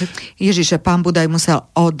povedal, že Ježiše, pán Budaj musel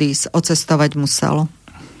odísť, odcestovať musel.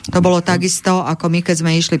 To bolo takisto, ako my, keď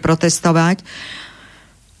sme išli protestovať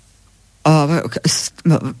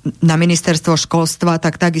na ministerstvo školstva,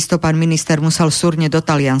 tak takisto pán minister musel súrne do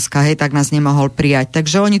Talianska, hej, tak nás nemohol prijať.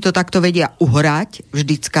 Takže oni to takto vedia uhrať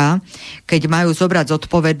vždycká. Keď majú zobrať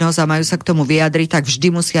zodpovednosť a majú sa k tomu vyjadriť, tak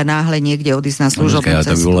vždy musia náhle niekde odísť na služobnú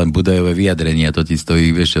cestu. To by bolo len Budajové vyjadrenie, a to ti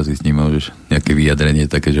stojí, vieš, čo si s ním môžeš. Nejaké vyjadrenie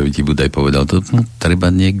také, že by ti Budaj povedal, to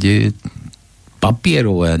treba niekde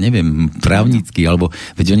papierov, ja neviem, právnický, alebo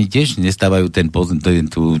veď oni tiež nestávajú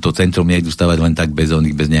to centrum, nejdu stavať len tak bez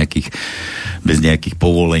nejakých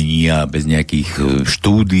povolení a bez nejakých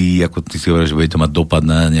štúdií, ako ty si hovoríš, že bude to mať dopad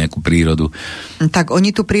na nejakú prírodu. Tak oni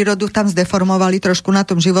tú prírodu tam zdeformovali trošku na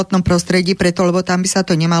tom životnom prostredí, preto, lebo tam by sa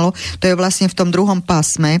to nemalo. To je vlastne v tom druhom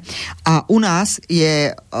pásme a u nás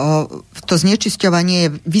je to znečisťovanie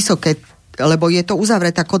je vysoké, lebo je to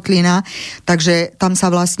uzavretá kotlina, takže tam sa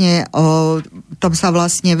vlastne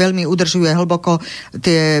veľmi udržuje hlboko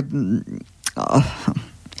tie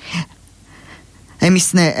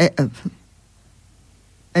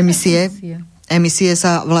emisie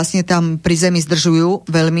sa vlastne tam pri zemi zdržujú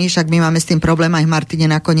veľmi, však my máme s tým problém aj v Martine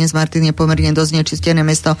nakoniec. Martin je pomerne dosť nečistené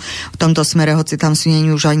mesto v tomto smere, hoci tam sú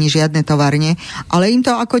nie už ani žiadne továrne, ale im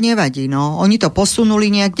to ako nevadí, no. Oni to posunuli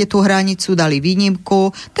niekde tú hranicu, dali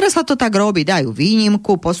výnimku, teraz sa to tak robí, dajú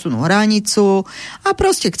výnimku, posunú hranicu a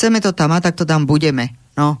proste chceme to tam a tak to tam budeme.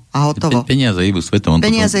 No, a hotovo. Peniaze hýbu svetom.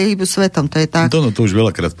 To je tak. To už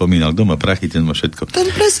veľakrát spomínal. Kto má prachy, ten má všetko. To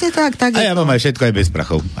je presne tak. A ja mám aj všetko aj bez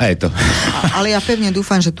prachov. A je to. Ale ja pevne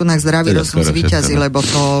dúfam, že tu na zdravý rozum zvíťazí, lebo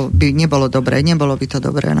to by nebolo dobré. Nebolo by to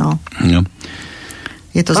dobré, no.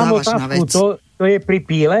 Je to závažná vec. To je pri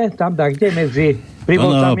Píle, tam kde medzi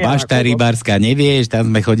Privolcami bašta rybárska, nevieš,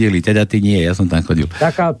 tam sme chodili, teda ty nie, ja som tam chodil.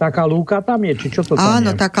 Taká lúka tam je, či čo to tam je?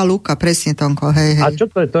 Áno, taká lúka, presne, Tonko, hej. A čo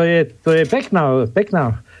to je? To je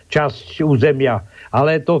pekná časť územia.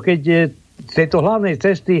 ale to keď je z tejto hlavnej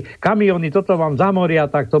cesty kamiony toto vám zamoria,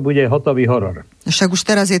 tak to bude hotový horor. Však už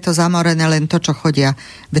teraz je to zamorené len to, čo chodia.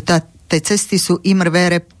 Tie cesty sú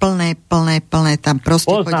imrvére plné, tam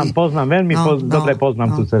proste chodí. Poznám, veľmi dobre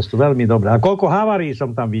poznám tú cestu, veľmi dobre. A koľko havárií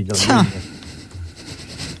som tam videl.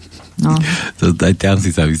 No. Aj tam si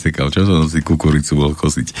sa vysekal, čo som si kukuricu bol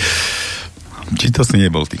kosiť. Či to si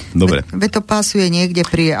nebol ty? Dobre. Veď to pasuje niekde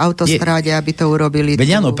pri autostráde, aby to urobili.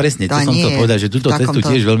 Veď áno, presne, to som chcel povedať, že túto cestu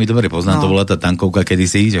tiež veľmi dobre poznám. To bola tá tankovka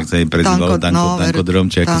kedysi, že sa jej prezývalo tankodrom,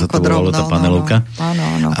 či ako sa to volalo, tá panelovka.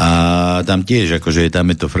 Áno. A tam tiež, akože tam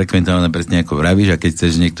je to frekventované presne ako vravíš, a keď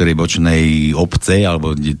chceš z niektorej bočnej obce,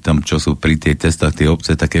 alebo tam, čo sú pri tej cestách tie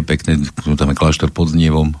obce, také pekné, tam je kláštor pod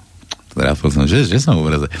Znievom. Trafil som, že som v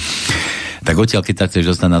obraze. Tak odtiaľ, keď sa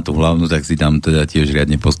chceš dostať na tú hlavnú, tak si tam teda tiež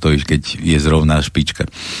riadne postojíš, keď je zrovná špička.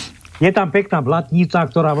 Je tam pekná blatnica,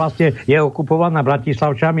 ktorá vlastne je okupovaná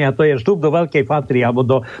Bratislavčami a to je vstup do Veľkej Fatry, alebo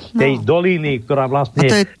do tej doliny, ktorá vlastne... A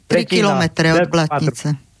to je 3 kilometre od Blatnice.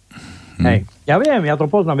 Hej. Ja viem, ja to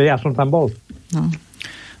poznám, ja som tam bol.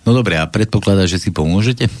 No dobre, a predpokladáš, že si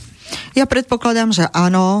pomôžete? Ja predpokladám, že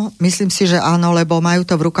áno, myslím si, že áno, lebo majú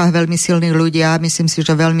to v rukách veľmi silní ľudia, myslím si,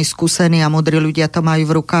 že veľmi skúsení a múdri ľudia to majú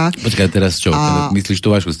v rukách. Počkaj, teraz čo? Myslíš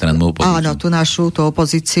tú vašu stranu, opozíciu? Áno, tú našu, tú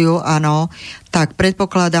opozíciu, áno. Tak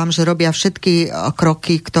predpokladám, že robia všetky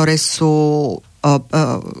kroky, ktoré sú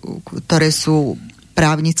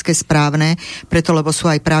právnické, správne, preto, lebo sú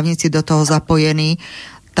aj právnici do toho zapojení.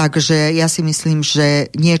 Takže ja si myslím, že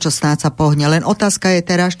niečo snáď sa pohne. Len otázka je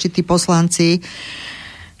teraz, či tí poslanci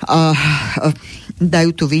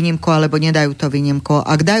dajú tú výnimku, alebo nedajú tú výnimku.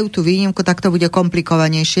 Ak dajú tú výnimku, tak to bude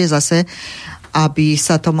komplikovanejšie zase, aby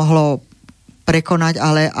sa to mohlo prekonať,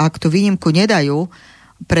 ale ak tú výnimku nedajú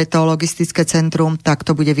pre to logistické centrum, tak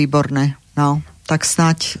to bude výborné. No, tak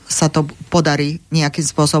snáď sa to podarí nejakým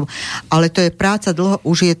spôsobom. Ale to je práca,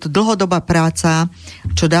 už je to dlhodobá práca,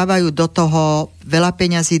 čo dávajú do toho veľa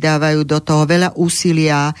peňazí, dávajú do toho veľa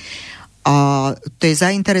úsilia. To je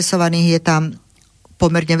zainteresovaných, je tam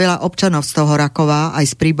pomerne veľa občanov z toho Rakova, aj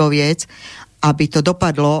z Príboviec, aby to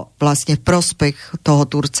dopadlo vlastne v prospech toho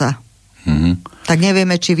Turca. Mm-hmm. Tak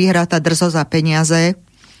nevieme, či vyhrá tá drzosť a peniaze,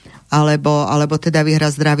 alebo teda vyhrá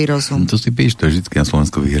zdravý rozum. To si píš, to vždycky na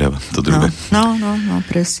Slovensku vyhráva, to druhé. No,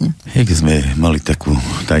 presne. Keď sme mali takú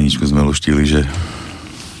tajničku, sme luštili, že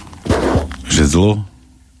zlo,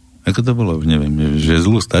 ako to bolo, už neviem, že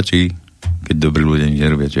zlu stačí, keď dobrí ľudia nič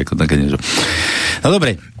nerobia, či ako také niečo. No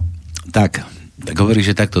dobre, tak hovorí,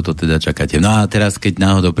 že takto to teda čakáte. No a teraz, keď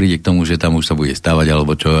náhodou príde k tomu, že tam už sa bude stávať,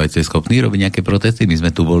 alebo čo, aj ste schopní robiť nejaké protesty. My sme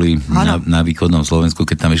tu boli na východnom Slovensku,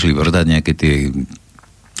 keď tam išli vrtať nejaké tie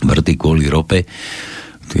vrty kvôli rope,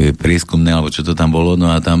 tie prieskumné, alebo čo to tam bolo, no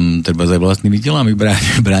a tam treba aj vlastnými telami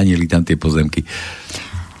bránili tam tie pozemky.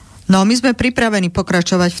 No, my sme pripravení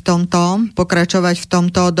pokračovať v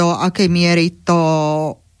tomto, do akej miery to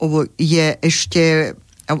je ešte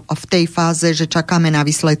v tej fáze, že čakáme na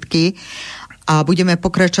výsledky. A budeme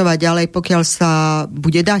pokračovať ďalej, pokiaľ sa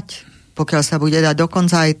bude dať.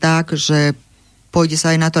 Dokonca aj tak, že pôjde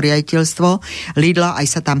sa aj na to riaditeľstvo Lidla, aj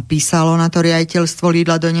sa tam písalo na to riaditeľstvo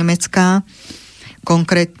Lidla do Nemecka.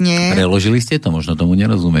 Konkrétne... Preložili ste to? Možno tomu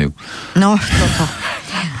nerozumejú. No, toto.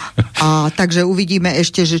 Takže uvidíme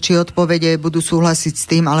ešte, že či odpovede budú súhlasiť s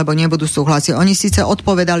tým, alebo nebudú súhlasiť. Oni síce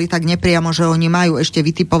odpovedali tak nepriamo, že oni majú ešte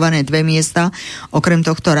vytipované 2 miesta, okrem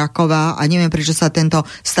tohto Rakova, a neviem, prečo sa tento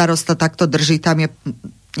starosta takto drží. Tam je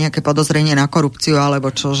nejaké podozrenie na korupciu,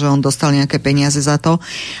 alebo čo, že on dostal nejaké peniaze za to.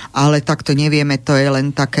 Ale takto nevieme, to je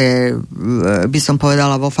len také, by som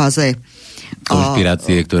povedala, vo fáze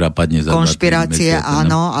konšpirácie, ktorá padne za konšpirácie,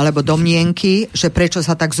 áno, alebo domnienky, že prečo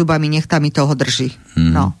sa tak zubami nechtami toho drží.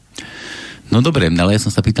 No dobre, ale ja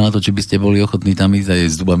som sa pýtal na to, či by ste boli ochotní tam ísť aj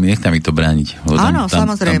s zubami nechtami to brániť. Áno,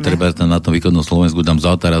 samozrejme. Tam treba na tom východnom Slovensku, tam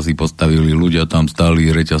zátarasy postavili, ľudia tam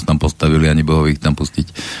stáli, reťaz tam postavili a neboho ich tam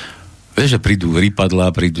pustiť. Vieš, že prídu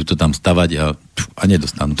rýpadlá, prídu to tam stavať a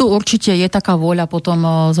nedostanú. Tu určite je taká vôľa potom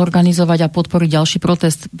zorganizovať a podporiť ďalší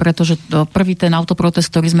protest, pretože prvý ten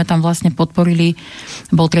autoprotest, ktorý sme tam vlastne podporili,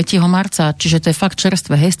 bol 3. marca, čiže to je fakt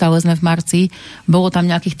čerstvé, stále sme v marci, bolo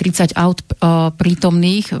tam nejakých 30 aut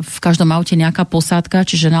prítomných, v každom aute nejaká posádka,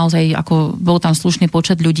 čiže naozaj bol tam slušný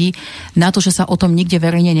počet ľudí, na to, že sa o tom nikde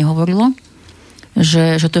verejne nehovorilo,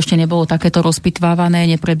 že to ešte nebolo takéto rozpitvávané,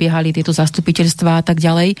 neprebiehali tieto zastupiteľstvá a tak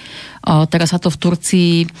ďalej. Teraz sa to v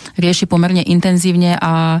Turcii rieši pomerne intenzívne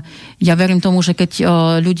a ja verím tomu, že keď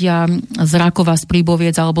ľudia z Rakova, z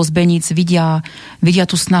Príboviec alebo z Beníc vidia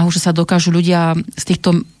tú snahu, že sa dokážu ľudia z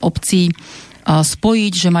týchto obcí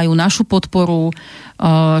spojiť, že majú našu podporu,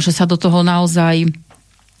 že sa do toho naozaj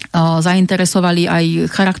zainteresovali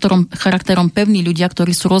aj charakterom pevní ľudia,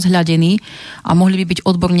 ktorí sú rozhľadení a mohli by byť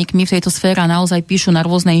odborníkmi v tejto sfére a naozaj píšu na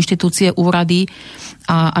rôzne inštitúcie, úrady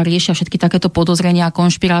a riešia všetky takéto podozrenia a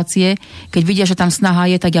konšpirácie. Keď vidia, že tam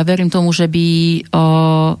snaha je, tak ja verím tomu, že by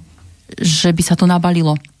sa to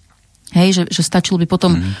nabalilo. Hej, že stačilo by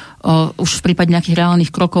potom už v prípade nejakých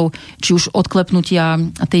reálnych krokov, či už odklepnutia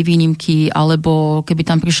tej výnimky, alebo keby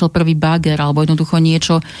tam prišiel prvý bager, alebo jednoducho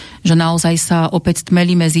niečo, že naozaj sa opäť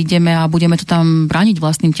stmelíme, zídeme a budeme to tam brániť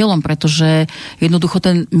vlastným telom, pretože jednoducho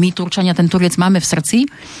my Turčania, ten Turec máme v srdci.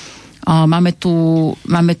 Máme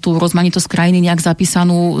tu rozmanitosť krajiny nejak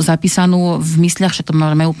zapísanú v mysliach, že to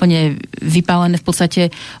máme úplne vypálené v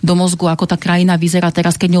podstate do mozgu, ako tá krajina vyzerá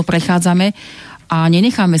teraz, keď ňou prechádzame. A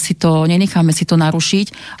nenecháme si to narušiť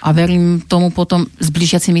a verím tomu potom s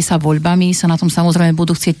blížiacimi sa voľbami sa na tom samozrejme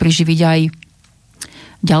budú chcieť priživiť aj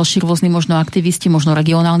ďalší rôzni možno aktivisti, možno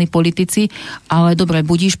regionálni politici, ale dobre,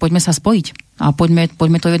 budíš, poďme sa spojiť a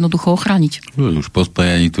poďme to jednoducho ochrániť. Už po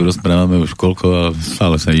spájaní tu rozprávame už koľko a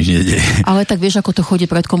stále sa nič nedieje. Ale tak vieš, ako to chodí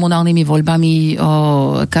pred komunálnymi voľbami,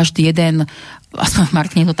 každý jeden, aspoň v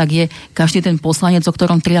Martine to tak je, každý ten poslanec, o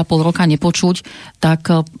ktorom 3,5 roka nepočuť,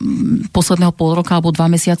 tak posledného pol roka alebo 2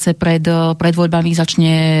 mesiace pred voľbami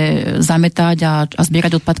začne zametať a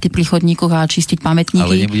zbierať odpadky pri chodníkoch a čistiť pamätníky.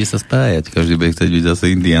 Ale nebude sa spájať, každý bude chcieť byť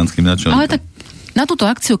zase indiánskym načelníkom. Ale tak na túto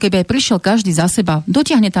akciu, keby aj prišiel každý za seba,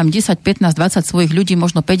 dotiahne tam 10, 15, 20 svojich ľudí,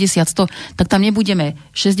 možno 50, 100, tak tam nebudeme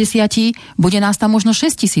 60, bude nás tam možno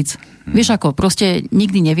 6 000. Vieš ako, proste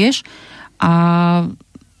nikdy nevieš. A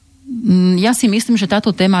ja si myslím, že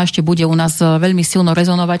táto téma ešte bude u nás veľmi silno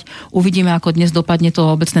rezonovať. Uvidíme, ako dnes dopadne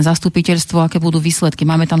to obecné zastupiteľstvo, aké budú výsledky.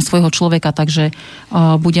 Máme tam svojho človeka, takže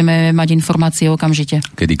budeme mať informácie okamžite.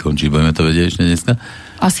 Kedy končí? Budeme to vedieť ešte dneska?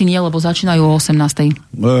 Asi nie, lebo začínajú o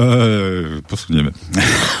 18:00. Posunieme.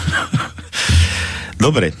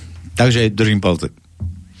 Dobre, takže držím palce.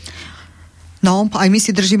 No, aj my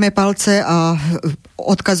si držíme palce a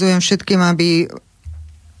odkazujem všetkým, aby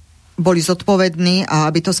boli zodpovední a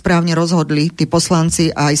aby to správne rozhodli, tí poslanci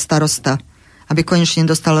a aj starosta. Aby konečne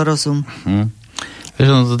dostal rozum. Vieš,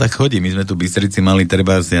 no to tak chodí. My sme tu v Bystrici mali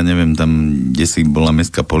trebárs, ja neviem, tam, kde si bola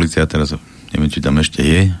mestská polícia, teraz neviem, či tam ešte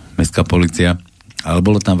je mestská polícia, ale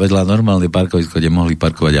bolo tam vedľa normálne parkovisko, kde mohli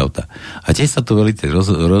parkovať auta. A tiež sa tu veľmi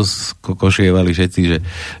rozkokošievali všetci,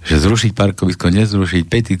 že zrušiť parkovisko, nezrušiť,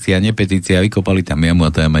 petícia, nepetícia, vykopali tam jamu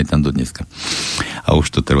a to aj tam do dneska. A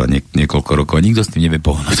už to trvá niekoľko rokov. Nikto s tým nevie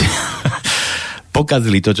pohnúť.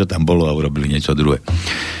 Pokazili to, čo tam bolo a urobili niečo druhé.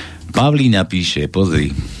 Pavlína píše,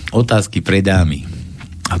 pozri, otázky pre dámy.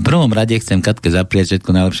 A v prvom rade chcem Katke zapriať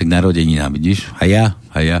všetko najlepšie k narodeninám, vidíš? A ja.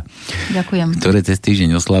 Ďakujem. Ktoré cez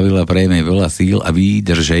týždeň oslavila, prejme veľa síl a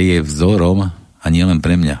výdrže je vzorom a nielen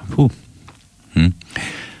pre mňa.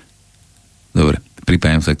 Dobre,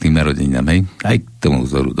 pripájam sa k tým narodeninám, hej? Aj k tomu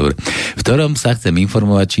vzoru, dobre. V druhom sa chcem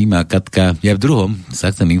informovať, či má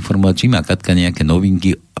Katka nejaké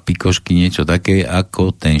novinky a pikošky, niečo také,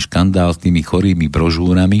 ako ten škandál s tými chorými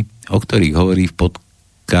brožúrami, o ktorých hovorí v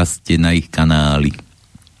podcaste na ich kanáli.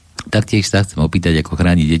 Taktiež sa chcem opýtať, ako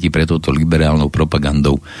chrániť deti pred touto liberálnou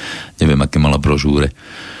propagandou. Neviem, aké mala brožúry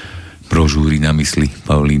na mysli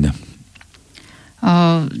Pavlína.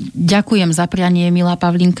 Ďakujem za prianie, milá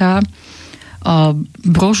Pavlinka.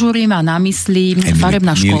 Brožúry má na mysli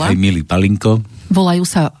farebná škola. Milý Palinko. Volajú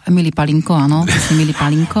sa Milý Palinko, áno. Milý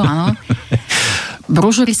Palinko, áno.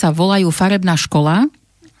 Brožúry sa volajú farebná škola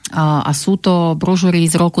a sú to brožúry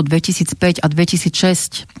z roku 2005 a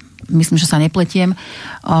 2006. Myslím, že sa nepletiem,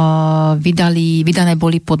 vydané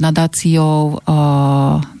boli pod nadáciou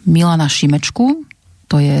Milana Šimečku,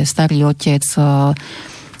 to je starý otec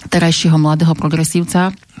terajšieho mladého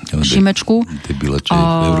progresívca Šimečku.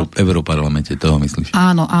 V Europarlamente, toho myslíš?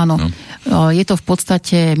 Áno. No. Je to v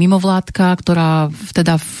podstate mimovládka, ktorá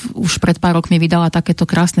teda už pred pár rokmi vydala takéto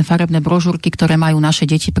krásne farebné brožúrky, ktoré majú naše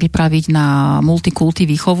deti pripraviť na multikulty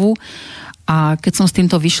výchovu. A keď som s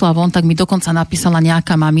týmto vyšla von, tak mi dokonca napísala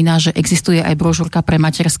nejaká mamina, že existuje aj brožúrka pre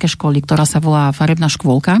materské školy, ktorá sa volá Farebná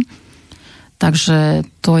škôlka. Takže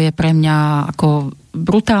to je pre mňa ako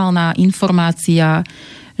brutálna informácia,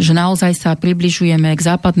 že naozaj sa približujeme k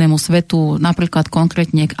západnému svetu, napríklad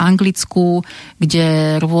konkrétne k Anglicku,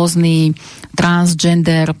 kde rôzni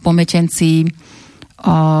transgender pometenci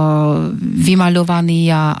vymaľovaní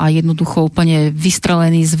a jednoducho úplne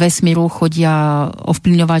vystrelení z vesmíru chodia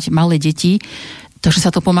ovplyvňovať malé deti. Takže sa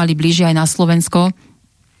to pomaly blíži aj na Slovensko.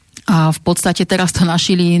 A v podstate teraz to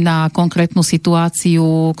našili na konkrétnu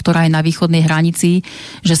situáciu, ktorá je na východnej hranici,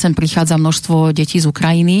 že sem prichádza množstvo detí z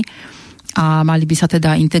Ukrajiny a mali by sa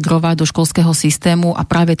teda integrovať do školského systému a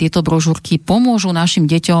práve tieto brožúrky pomôžu našim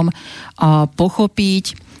deťom pochopiť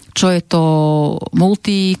čo je to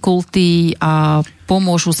multikulty a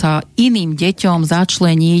pomôžu sa iným deťom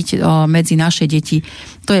začleniť medzi naše deti.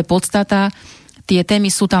 To je podstata. Tie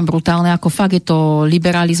témy sú tam brutálne, ako fakt je to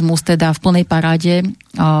liberalizmus teda v plnej paráde,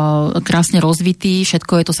 krásne rozvitý,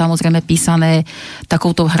 všetko je to samozrejme písané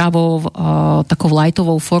takouto hravou, takou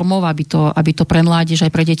lightovou formou, aby to pre mládež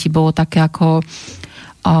aj pre deti bolo také ako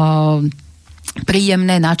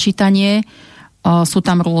príjemné načítanie. Sú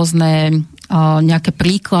tam rôzne nejaké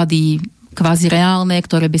príklady kvázi reálne,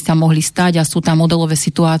 ktoré by sa mohli stať a sú tam modelové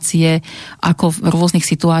situácie, ako v rôznych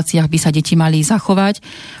situáciách by sa deti mali zachovať.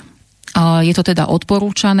 Je to teda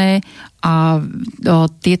odporúčané a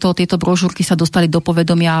tieto brožúrky sa dostali do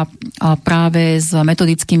povedomia práve s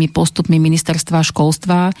metodickými postupmi ministerstva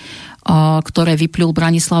školstva, ktoré vyplul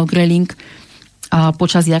Branislav Greling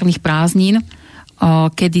počas jarných prázdnin,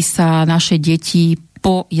 kedy sa naše deti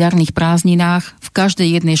po jarných prázdninách v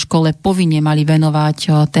každej jednej škole povinne mali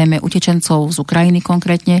venovať téme utečencov z Ukrajiny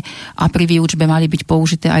konkrétne a pri výučbe mali byť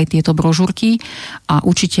použité aj tieto brožúrky a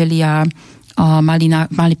učitelia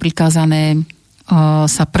mali prikázané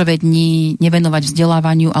sa prvé dni nevenovať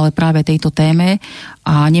vzdelávaniu, ale práve tejto téme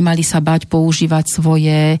a nemali sa bať používať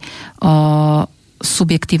svoje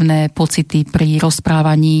subjektívne pocity pri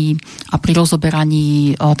rozprávaní a pri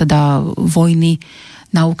rozoberaní teda vojny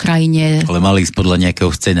na Ukrajine. Ale mali ísť podľa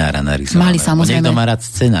nejakého scenára narysovaného. Niekto má rád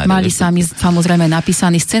scenár. Mali sami samozrejme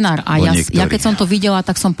napísaný scenár a ja keď som to videla,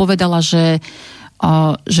 tak som povedala, že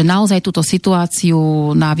naozaj túto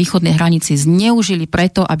situáciu na východnej hranici zneužili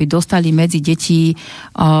preto, aby dostali medzi deti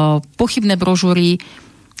pochybné brožúry,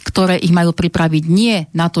 ktoré ich majú pripraviť nie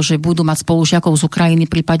na to, že budú mať spolužiakov z Ukrajiny,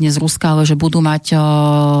 prípadne z Ruska, ale že budú mať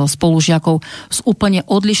spolužiakov z úplne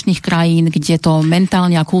odlišných krajín, kde to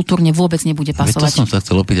mentálne a kultúrne vôbec nebude pasovať. To som sa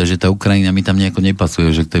chcel opýtať, že tá Ukrajina mi tam nejako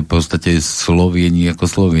nepasuje, že to je v podstate Slovieni ako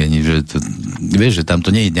Slovieni, že to, vieš, že tam to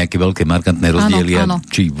nie je nejaké veľké markantné rozdiely, áno.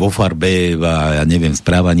 Či vo farbe a ja neviem,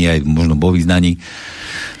 správaní aj možno vo vyznaní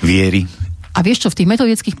viery. A vieš čo, v tých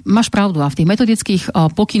metodických, máš pravdu, a v tých metodických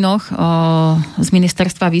pokynoch z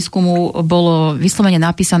ministerstva výskumu bolo vyslovene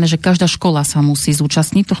napísané, že každá škola sa musí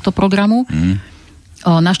zúčastniť tohto programu.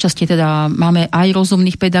 Našťastie teda máme aj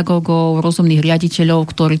rozumných pedagógov, rozumných riaditeľov,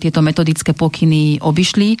 ktorí tieto metodické pokyny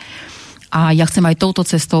obišli. A ja chcem aj touto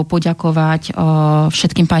cestou poďakovať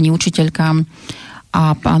všetkým pani učiteľkám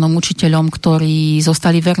a pánom učiteľom, ktorí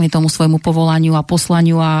zostali verní tomu svojmu povolaniu a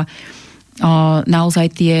poslaniu a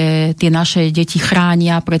naozaj tie naše deti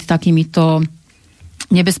chránia pred takýmito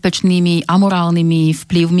nebezpečnými amorálnymi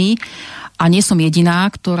vplyvmi a nie som jediná,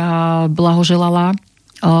 ktorá blahoželala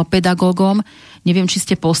pedagógom. Neviem, či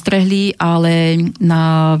ste postrehli, ale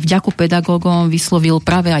na vďaku pedagógom vyslovil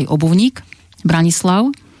práve aj obuvník Branislav.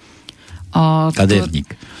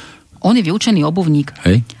 Kadevník. On je vyučený obuvník.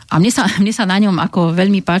 Hej. A mne sa na ňom ako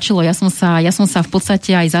veľmi páčilo, ja som sa v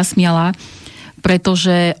podstate aj zasmiala,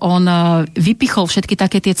 pretože on vypichol všetky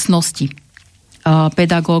také tie cnosti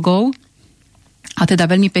pedagógov a teda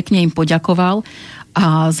veľmi pekne im poďakoval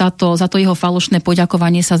a za to jeho falošné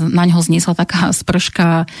poďakovanie sa na ňo zniesla taká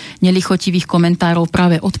sprška nelichotivých komentárov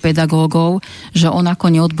práve od pedagógov, že on ako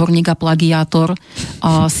neodborník a plagiátor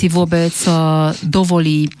si vôbec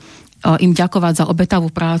dovolí im ďakovať za obetavú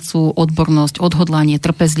prácu, odbornosť, odhodlanie,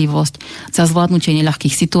 trpezlivosť, za zvládnutie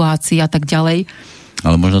neľahkých situácií a tak ďalej.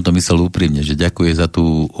 Ale možno to myslel úprimne, že ďakuje za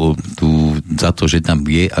za to, že tam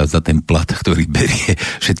je a za ten plat, ktorý berie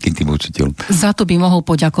všetkým tým učiteľom. Za to by mohol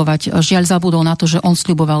poďakovať. Žiaľ zabudol na to, že on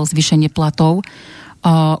sľuboval zvýšenie platov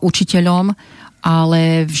učiteľom,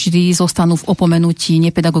 ale vždy zostanú v opomenutí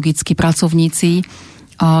nepedagogickí pracovníci,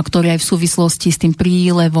 ktorí aj v súvislosti s tým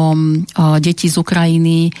prílevom detí z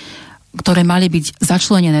Ukrajiny, ktoré mali byť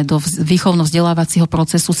začlenené do výchovno-vzdelávacieho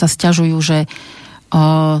procesu, sa sťažujú, že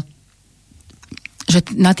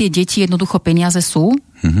na tie deti jednoducho peniaze sú.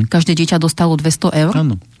 Každé dieťa dostalo 200 eur.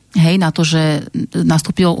 Áno. Hej, na to, že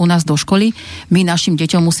nastúpilo u nás do školy. My našim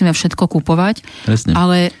deťom musíme všetko kupovať. Presne.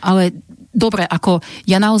 Ale dobre, ako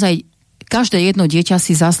ja naozaj, každé jedno dieťa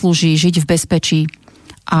si zaslúži žiť v bezpečí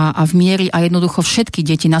a v miery a jednoducho všetky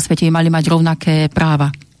deti na svete mali mať rovnaké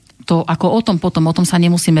práva. To ako o tom sa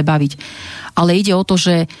nemusíme baviť. Ale ide o to,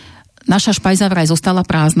 že naša špajza vraj zostala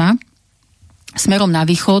prázdna. Smerom na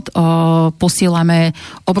východ posielame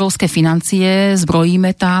obrovské financie,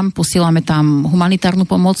 zbrojíme tam, posielame tam humanitárnu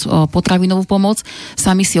pomoc, potravinovú pomoc,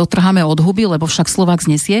 sami si odtrháme od huby, lebo však Slovák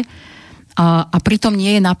znesie. A pritom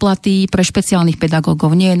nie je na platy pre špeciálnych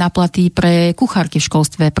pedagógov, nie je na platy pre kuchárky v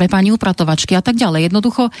školstve, pre pani upratovačky a tak ďalej.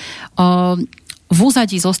 Jednoducho v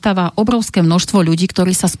úzadí zostáva obrovské množstvo ľudí,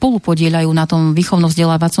 ktorí sa spolu podieľajú na tom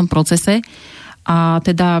výchovno-vzdelávacom procese a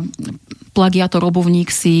teda plagiátor, obuvník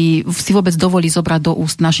si vôbec dovolí zobrať do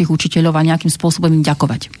úst našich učiteľov a nejakým spôsobom im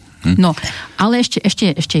ďakovať. No, ale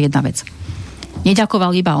ešte jedna vec.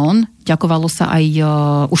 Neďakoval iba on, ďakovalo sa aj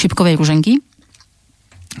u Šipkovej Ruženky,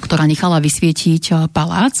 ktorá nechala vysvietiť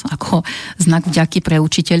palác ako znak vďaky pre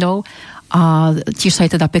učiteľov a tiež sa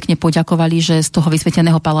jej teda pekne poďakovali, že z toho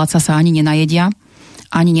vysvieteného paláca sa ani nenajedia,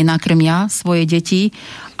 ani nenakrmia svoje deti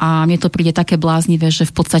a mne to príde také bláznivé, že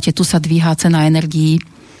v podstate tu sa dvíha cena energií,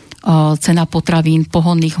 cena potravín,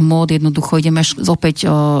 pohonných hmôt, jednoducho ideme opäť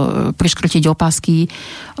priškrtiť opasky.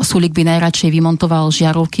 Sulík by najradšej vymontoval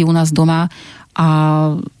žiarovky u nás doma a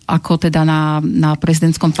ako teda na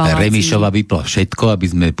prezidentskom paláci. Remišova vypla všetko, aby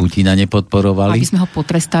sme Putina nepodporovali. Aby sme ho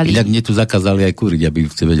potrestali. Inak mne tu zakázali aj kúriť, aby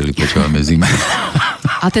ste vedeli, počúvame zima.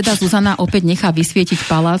 A teda Zuzana opäť nechá vysvietiť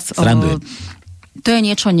palác. To je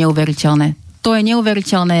niečo neuveriteľné. To je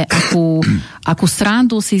neuveriteľné, akú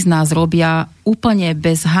srandu si z nás robia, úplne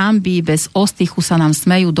bez hanby, bez ostychu sa nám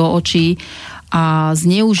smejú do očí a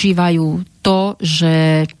zneužívajú to,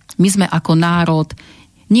 že my sme ako národ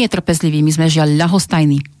nie trpezliví, my sme žiaľ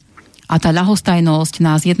ľahostajní. A tá ľahostajnosť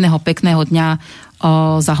nás jedného pekného dňa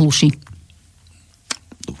zahluší.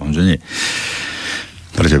 Dúfam, že nie.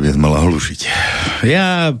 Prečo by sme mala hlušiť?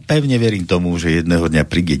 Ja pevne verím tomu, že jedného dňa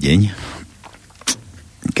príde deň,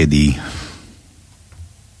 kedy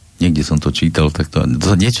niekde som to čítal, tak to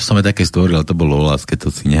niečo som aj také stvoril, ale to bolo o láske,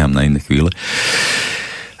 to si nechám na iné chvíle,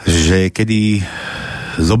 že kedy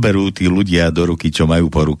zoberú tí ľudia do ruky, čo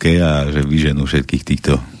majú po ruke a že vyženú všetkých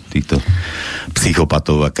týchto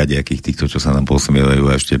psychopatov a kadejakých týchto, čo sa nám posmievajú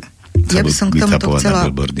a ešte ja by som k tomuto chcela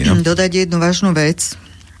dodať jednu vážnu vec.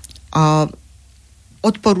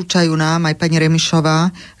 Odporúčajú nám aj pani Remišová,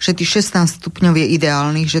 že tých 16 stupňov je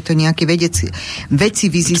ideálnych, že to nejaké vedci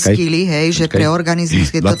vyzistili, že pre organizmus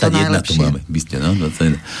je toto najlepšie. Tu máme. Byste, no?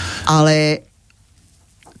 21. Ale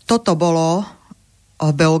toto bolo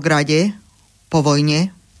v Beograde po vojne,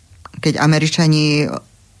 keď Američani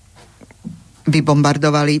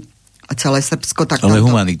vybombardovali celé Srbsko. Tak ale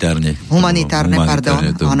humanitárne,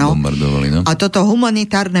 pardon. Áno. No? A toto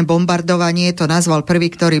humanitárne bombardovanie to nazval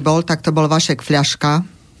prvý, ktorý bol, tak to bol Vašek Fľaška.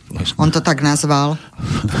 On to tak nazval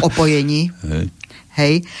v opojení.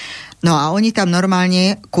 Hej. No a oni tam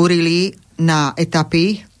normálne kúrili na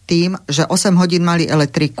etapy tým, že 8 hodín mali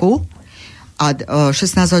elektriku a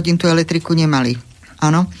 16 hodín tú elektriku nemali.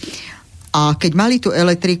 Áno. A keď mali tú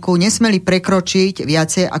elektriku, nesmeli prekročiť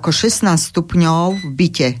viacej ako 16 stupňov v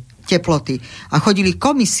byte teploty. A chodili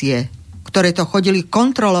komisie, ktoré to chodili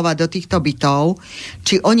kontrolovať do týchto bytov,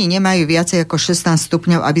 či oni nemajú viacej ako 16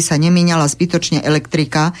 stupňov, aby sa nemínala zbytočne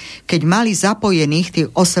elektrika, keď mali zapojených tých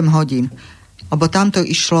 8 hodín. Lebo tam to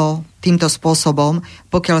išlo týmto spôsobom,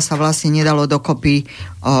 pokiaľ sa vlastne nedalo dokopy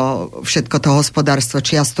všetko to hospodárstvo,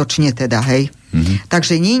 čiastočne teda, hej. Mm-hmm.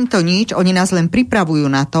 Takže nie je to nič, oni nás len pripravujú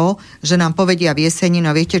na to, že nám povedia v jeseni,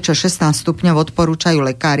 no viete čo, 16 stupňov odporúčajú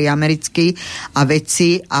lekári americkí a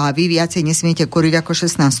vedci a vy viacej nesmiete kúriť ako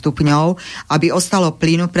 16 stupňov, aby ostalo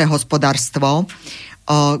plynu pre hospodárstvo,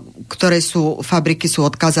 ktoré fabriky sú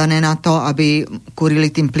odkazané na to, aby kúrili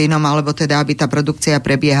tým plynom, alebo teda, aby tá produkcia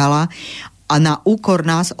prebiehala a na úkor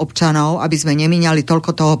nás, občanov, aby sme nemíňali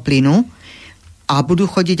toľko toho plynu a budú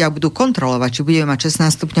chodiť a budú kontrolovať, či budeme mať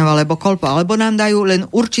 16 stupňov alebo koľko. Alebo nám dajú len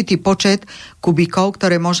určitý počet kubíkov,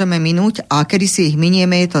 ktoré môžeme minúť a kedy si ich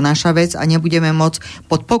minieme, je to naša vec a nebudeme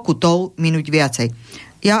môcť pod pokutou minúť viacej.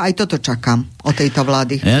 Ja aj toto čakám od tejto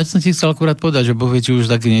vlády. Ja som si chcel akurát povedať, že Boh vie, či už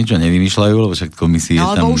také niečo nevymýšľajú, lebo však komisie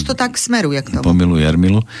no, tam... alebo už to tak smeruje k tomu. Pomilu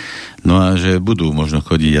Jarmilu. No a že budú možno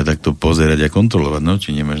chodiť a takto pozerať a kontrolovať, no,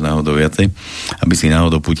 či nemáš náhodou viacej, aby si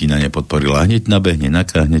náhodou Putina nepodporila. Hneď nabehne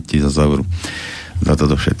NAKA, hneď ti zavrú za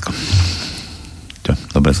toto všetko. Čo,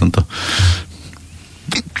 dobre som to...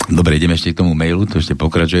 Dobre, ideme ešte k tomu mailu, to ešte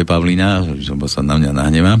pokračuje Pavlína, lebo sa na mňa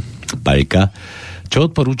nahnevá. Paľka.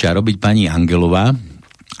 Čo odporúča robiť pani Angelová,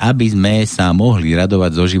 aby sme sa mohli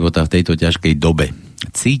radovať zo života v tejto ťažkej dobe?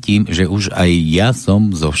 Cítim, že už aj ja som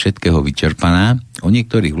zo všetkého vyčerpaná. O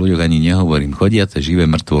niektorých ľuďoch ani nehovorím. Chodiace živé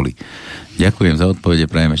mŕtvoly. Ďakujem za odpovede,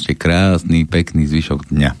 prajem ešte krásny, pekný zvyšok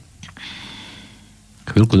dňa.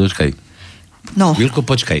 Chvíľku dočkaj. No. Chvíľku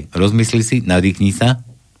počkaj. Rozmysli si, nadýchni sa.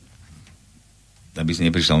 Aby si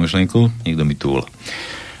neprišla o myšlenku, niekto mi tu volá.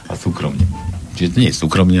 A súkromne. Čiže to nie je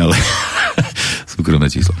súkromne, ale súkromné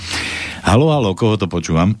číslo. Haló, koho to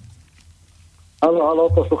počúvam? Haló,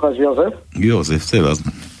 poslúchač Jozef? Jozef, chce vás.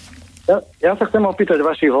 Ja sa chcem opýtať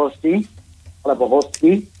vašich hostí, alebo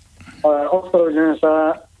hostí. Ospravedlňujem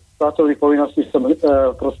sa, pracovných povinností som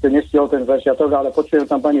proste nestihol ten začiatok, ale počujem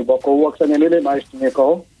tam pani Bokovú, ak sa nemýlim, a ešte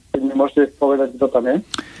niekoho. Keď mi môžete povedať, kto tam je?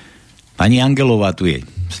 Pani Angelová tu je,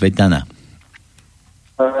 Svetana.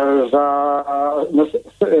 za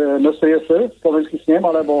NSS, Slovenský snem,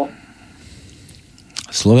 alebo...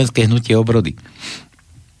 Slovenské hnutie obrody.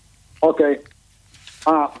 OK.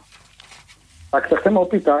 A tak sa chcem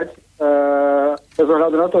opýtať, bez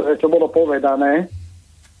ohľadu na to, že čo bolo povedané,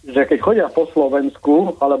 že keď chodia po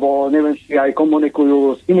Slovensku, alebo neviem, či aj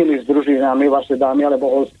komunikujú s inými združeniami, vaše dámy alebo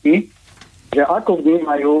hostky, že ako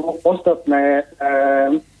vnímajú ostatné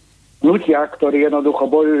hnutia, ktorí jednoducho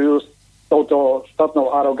bojujú s touto štátnou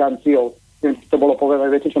aroganciou. To bolo povedané,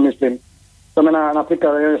 viete, čo myslím? To znamená,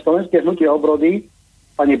 napríklad slovenské hnutie obrody,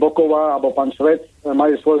 pani Boková alebo pán Švec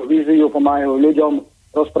majú svoju víziu, pomáhajú ľuďom,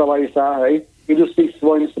 rozprávajú sa, hej, idú si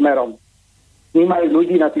svojím smerom. Vnímajú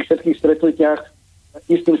ľudí na tých všetkých stretnutiach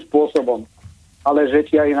istým spôsobom. Ale že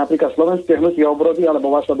či aj napríklad slovenské hnutie obrody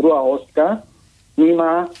alebo vaša druhá hostka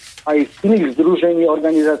vníma aj z iných združení,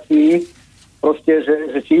 organizácií, proste,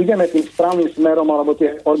 že či ideme tým správnym smerom, alebo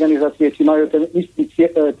tie organizácie, či majú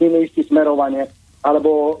tým istý smerovanie,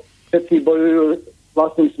 alebo všetci bojujú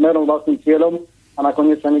vlastným smerom, vlastným cieľom a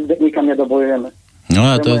nakoniec sa nikam nedobojujeme. No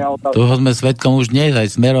a toho sme svedkom už dnes,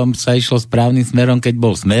 aj smerom sa išlo správnym smerom, keď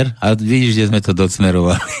bol smer, a vidíš, kde sme to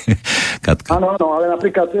docmerovali. Katka. Áno, ale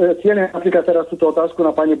napríklad cieľe teraz túto otázku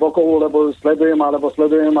na pani Bokovú, lebo sledujem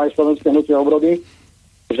aj slovenské hnutie obrody,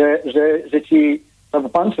 že či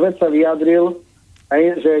pán Švec sa vyjadril,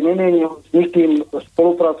 aj, že nemieni s nikým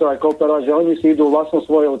spolupracovať, kooperovať, že oni si idú vlastnou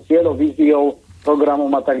svojou cieľou, víziou, programom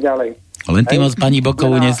a tak ďalej. Len ty moc pani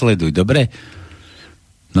Bokovú nesleduj, dobre?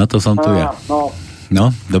 No to som tu ja. No,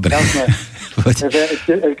 dobre. Jasné.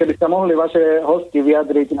 Keby sa mohli vaše hosti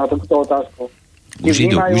vyjadriť na túto otázku. Už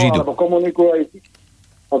idú. Alebo komunikujú aj...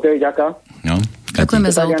 OK, ďakujem. No, ďakujeme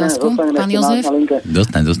za otázku, pán Jozef.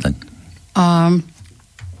 Dostaň.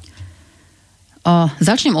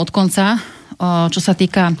 Začnem od konca, čo sa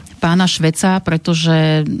týka pána Šveca,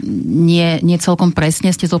 pretože nie celkom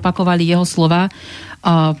presne ste zopakovali jeho slova.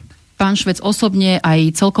 Pán Švec osobne,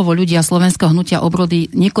 aj celkovo ľudia Slovenského hnutia obrody,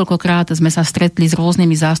 niekoľkokrát sme sa stretli s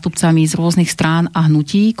rôznymi zástupcami z rôznych strán a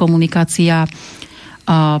hnutí. Komunikácia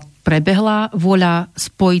prebehla, vôľa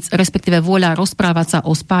spojiť, respektíve vôľa rozprávať sa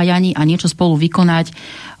o spájaní a niečo spolu vykonať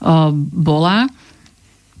bola.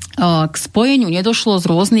 K spojeniu nedošlo z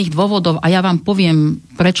rôznych dôvodov a ja vám poviem,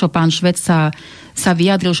 prečo pán Švec sa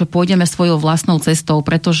vyjadril, že pôjdeme svojou vlastnou cestou,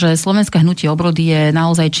 pretože Slovenské hnutie obrody je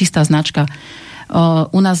naozaj čistá značka.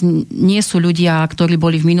 U nás nie sú ľudia, ktorí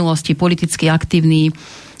boli v minulosti politicky aktívni.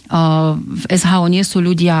 V SHO nie sú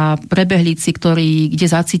ľudia prebehlíci, ktorí kde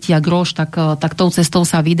zacítia groš, tak tou cestou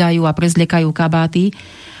sa vydajú a prezliekajú kabáty.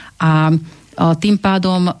 A tým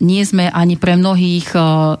pádom nie sme ani pre mnohých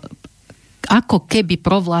ako keby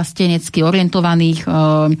provlastenecky orientovaných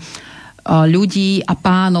ľudí a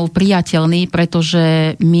pánov priateľní,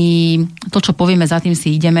 pretože my to, čo povieme, za tým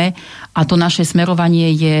si ideme a to naše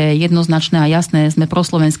smerovanie je jednoznačné a jasné, sme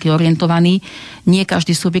proslovensky orientovaní. Nie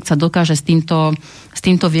každý subjekt sa dokáže s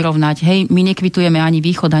týmto vyrovnať. Hej, my nekvitujeme ani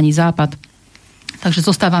východ, ani západ. Takže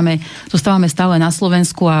zostávame stále na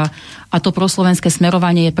Slovensku a to proslovenské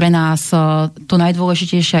smerovanie je pre nás to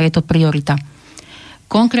najdôležitejšie a je to priorita.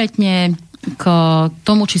 Konkrétne k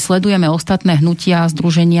tomu, či sledujeme ostatné hnutia,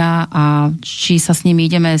 združenia a či sa s nimi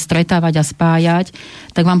ideme stretávať a spájať,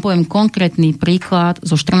 tak vám poviem konkrétny príklad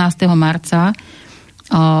zo 14. marca.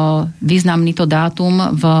 Významný to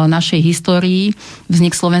dátum v našej histórii,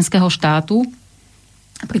 vznik slovenského štátu.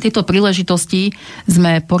 Pri tejto príležitosti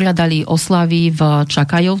sme poriadali oslavy v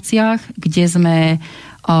Čakajovciach, kde sme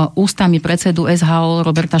ústami predsedu SHO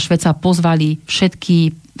Roberta Šveca pozvali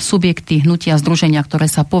všetky subjekty hnutia združenia, ktoré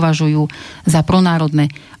sa považujú za pronárodné,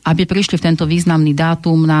 aby prišli v tento významný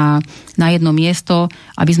dátum na jedno miesto,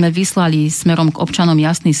 aby sme vyslali smerom k občanom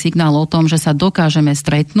jasný signál o tom, že sa dokážeme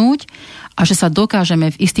stretnúť a že sa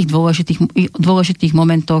dokážeme v istých dôležitých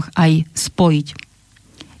momentoch aj spojiť.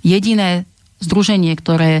 Jediné združenie,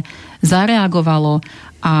 ktoré zareagovalo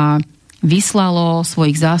a vyslalo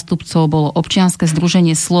svojich zástupcov, bolo občianske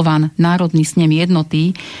združenie Slovan, Národný snem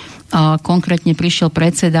jednoty. Konkrétne prišiel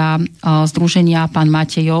predseda združenia pán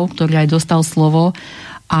Matejov, ktorý aj dostal slovo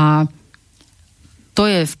a to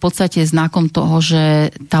je v podstate znakom toho,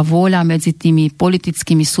 že tá vôľa medzi tými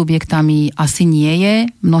politickými subjektami asi nie je.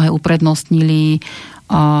 Mnohé uprednostnili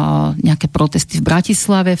nejaké protesty v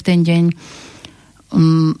Bratislave v ten deň.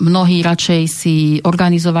 Mnohí radšej si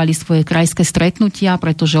organizovali svoje krajské stretnutia,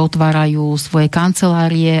 pretože otvárajú svoje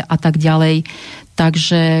kancelárie a tak ďalej.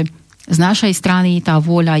 Takže z našej strany tá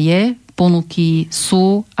vôľa je, ponuky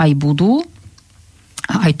sú aj budú.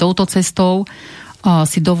 A aj touto cestou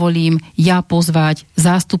si dovolím ja pozvať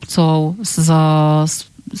zástupcov z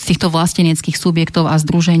týchto vlasteneckých subjektov a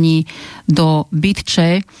združení do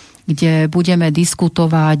Bytče, kde budeme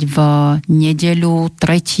diskutovať v nedeľu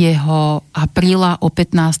 3. apríla o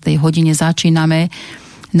 15. hodine. Začíname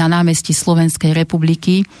na námestí Slovenskej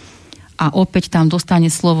republiky a opäť tam dostane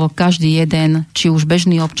slovo každý jeden, či už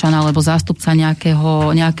bežný občan alebo zástupca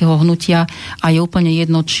nejakého hnutia a je úplne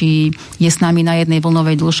jedno, či je s nami na jednej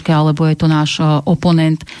vlnovej dĺžke alebo je to náš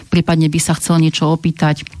oponent, prípadne by sa chcel niečo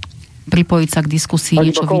opýtať, pripojiť sa k diskusii,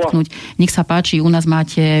 niečo vytknúť. Nech sa páči, u nás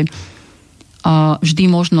máte vždy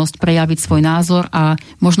možnosť prejaviť svoj názor a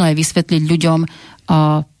možno aj vysvetliť ľuďom,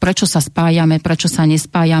 prečo sa spájame, prečo sa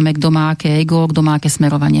nespájame, kto má aké ego, kto má aké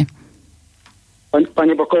smerovanie.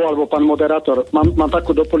 Pani Boková alebo pán moderátor, mám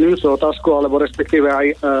takú doplňujúcu otázku, alebo respektíve aj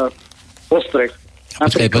postreh.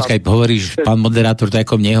 Počkaj, hovoríš, pán moderátor, to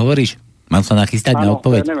ako mne hovoríš? Mám sa nachystať na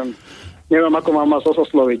odpoveď? Ja neviem, ako mám vás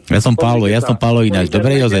osloviť. Ja som Pálo ináč.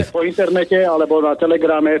 Dobre, Jozef. Po internete alebo na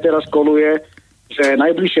Telegrame teraz koluje, že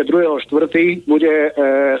najbližšie 2.4. bude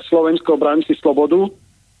Slovensko brániť slobodu.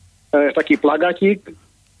 Taký plagatík.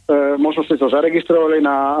 Možno ste to zaregistrovali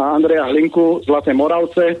na Andreja Hlinku, Zlaté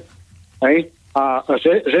Moravce. Hej? A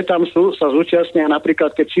že tam sa zúčastnia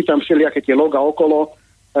napríklad, keď čítam všelijaké tie loga okolo,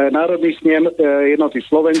 Národný snem jednoty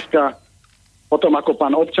Slovenska, potom ako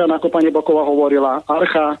pán občan, ako pani Boková hovorila,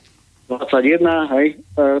 Archa 21, hej?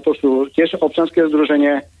 To sú tiež občanské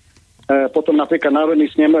združenie, potom napríklad Národný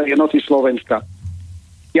snem jednoty Slovenska.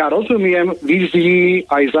 Ja rozumiem vízii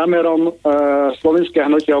aj zámerom Slovenského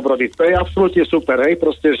hnutia obrody. To je absolútne super, hej?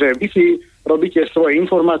 Proste, že vy si robíte svoje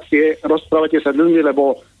informácie, rozprávate sa ľuďmi,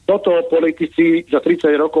 lebo toto politici za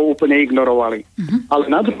 30 rokov úplne ignorovali. Ale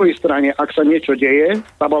na druhej strane, ak sa niečo deje,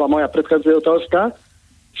 tá bola moja predchádzajúca otázka,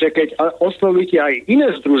 že keď oslovíte aj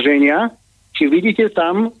iné združenia, či vidíte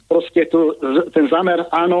tam proste ten zámer,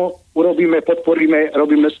 áno, urobíme, podporíme,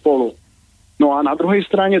 robíme spolu. No a na druhej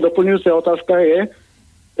strane doplňujúca otázka je,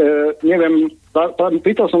 neviem,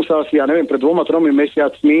 pýtal som sa asi, pred 2-3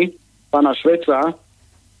 mesiacmi pána Šveca,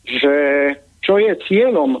 že čo je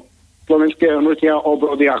cieľom Slovenského hnutia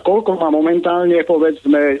obrody a koľko má momentálne,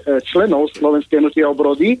 povedzme, členov Slovenského hnutia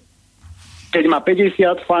obrody. Keď má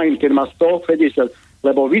 50, fajn, keď má 100, 50.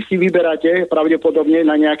 Lebo vy si vyberáte pravdepodobne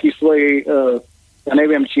na nejaký svojej, ja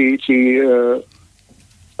neviem, či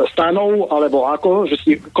stanov, alebo ako, že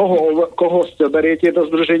si koho zoberiete do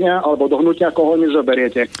združenia, alebo do hnutia, koho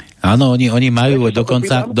nezoberiete. Áno, oni majú,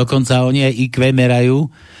 dokonca oni aj IQ merajú,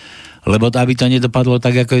 lebo aby to nedopadlo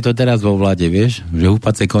tak, ako je to teraz vo vláde, vieš? Že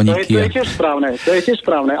húpace koníky. To je tiež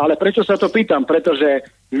správne, ale prečo sa to pýtam? Pretože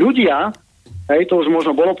ľudia, to už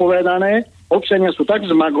možno bolo povedané, občania sú tak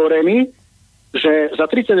zmagorení, že za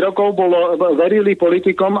 30 rokov verili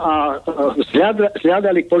politikom a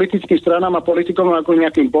zhľadali k politickým stranám a politikom ako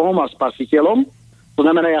nejakým bohom a spasiteľom. To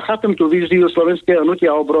znamená, ja chápem tú víziu Slovenského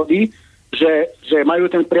hnutia obrody, že majú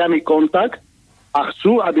ten priamy kontakt a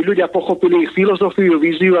chcú, aby ľudia pochopili ich filozofiu,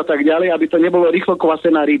 víziu a tak ďalej, aby to nebolo rýchlo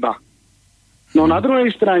kvasená ryba. No na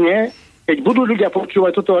druhej strane, keď budú ľudia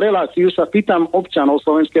počúvať túto reláciu, sa pýtam občanov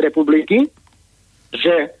Slovenskej republiky,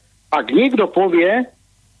 že ak niekto povie,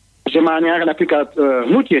 že má nejak napríklad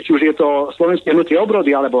hnutie, či už je to Slovenské hnutie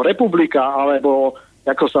obrody, alebo Republika, alebo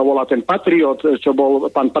ako sa volá ten Patriot, čo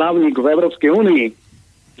bol pán právnik v Európskej únii,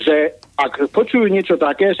 že ak počujú niečo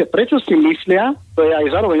také, že prečo si myslia, to je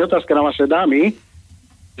aj zároveň otázka na vaše dámy,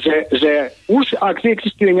 že už ak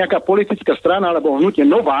existuje nejaká politická strana alebo hnutie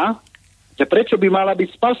nová, že prečo by mala byť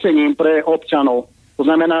spasením pre občanov. To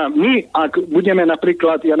znamená, my, ak budeme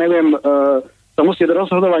napríklad, ja neviem, sa musieť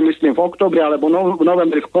rozhodovať, myslím, v októbri alebo v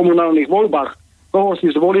novembri v komunálnych voľbách, koho si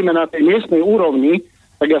zvolíme na tej miestnej úrovni,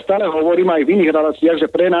 tak ja stále hovorím aj v iných reláciách, že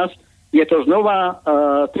pre nás je to znova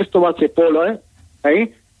testovacie pole,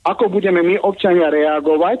 hej, ako budeme my občania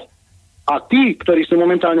reagovať a tí, ktorí sú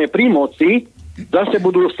momentálne pri moci, zase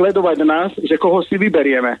budú sledovať nás, že koho si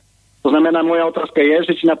vyberieme. To znamená, moja otázka je,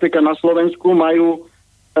 že či napríklad na Slovensku majú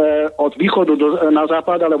od východu na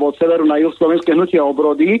západ alebo od severu na juh Slovenské hnutia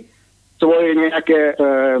obrody svoje nejaké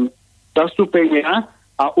zastúpenia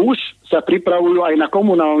a už sa pripravujú aj na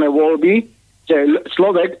komunálne voľby, že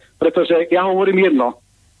človek, pretože ja hovorím jedno,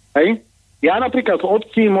 hej? Ja napríklad v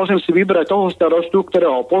obci môžem si vybrať toho starostu,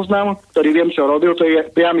 ktorého poznám, ktorý viem, čo robil, to je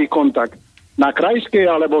priamy kontakt. Na krajskej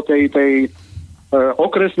alebo tej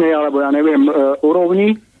okresnej, alebo ja neviem,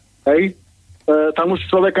 úrovni, hej, tam už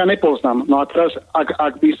človeka nepoznám. No a teraz,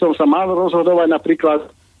 ak by som sa mal rozhodovať napríklad,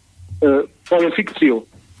 poviem fikciu,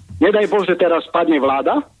 nedaj Bože, teraz spadne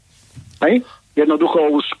vláda, hej, jednoducho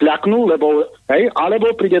už kľaknú, lebo, hej,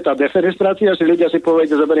 alebo príde tá defenestrácia, že ľudia si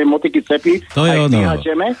povedia, zoberiem motiky, cepy, aj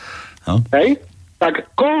vyhačeme, hej, tak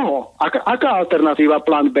koho? Aká alternatíva,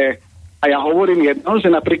 plán B? A ja hovorím jedno, že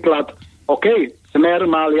napríklad, OK, Smer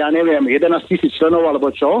mal, ja neviem, 11 000 členov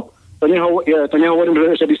alebo čo, to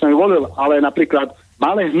nehovorím, že by som ju volil, ale napríklad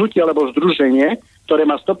malé hnutie alebo združenie, ktoré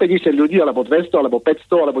má 150 ľudí, alebo 200, alebo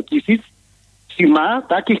 500, alebo 1000, si má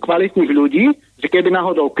takých kvalitných ľudí, že keby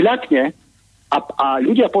náhodou kľakne a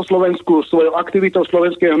ľudia po Slovensku svojou aktivitou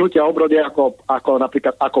slovenského hnutia obrody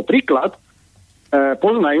ako príklad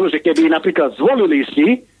poznajú, že keby napríklad zvolili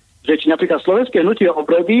si, že či napríklad slovenské hnutie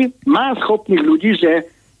obrody má schopných ľudí, že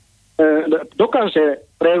dokáže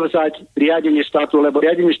prevzať riadenie štátu, lebo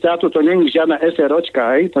riadenie štátu to nie je žiadna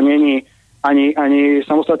SROčka, hej? To nie je ani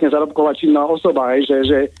samostatne zárobková činná osoba, hej?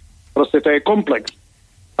 Že proste to je komplex.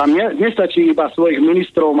 Tam nestačí iba svojich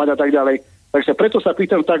ministrov mať a tak ďalej. Takže preto sa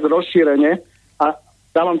pýtam tak rozšírene a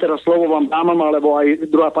dávam teraz slovo vám dámam, alebo aj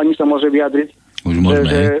druhá pani sa môže vyjadriť. Už môžeme.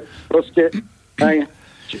 Že proste, hej,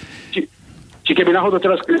 či keby náhodou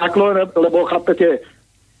teraz kľaklo, lebo chápete,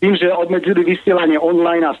 tým, že obmedzili vysielanie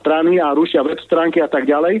online a strany a rušia web stránky a tak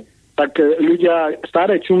ďalej, tak ľudia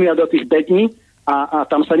staré čumia do tých bední a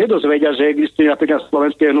tam sa nedozvedia, že existuje napríklad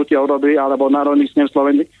slovenské hnutie obrody alebo Národný snem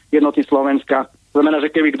jednoty Slovenska. Znamená, že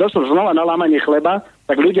keby došlo znova na lámanie chleba,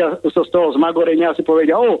 tak ľudia z toho zmagorenia si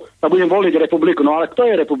povedia, ja budem voliť republiku. No ale kto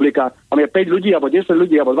je republika? Tam je 5 ľudí, alebo 10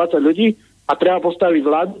 ľudí, alebo 20 ľudí a treba postaviť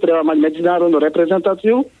vládu, treba mať medzinárodnú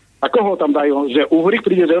reprezentáciu. A koho tam dajú? Že Uhrik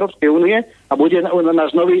príde z Európskej únie a bude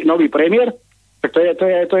náš nový premiér? Tak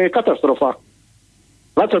to je katastrofa.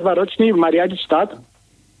 22 ročný má riadiť štát.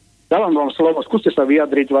 Dávam vám slovo, skúste sa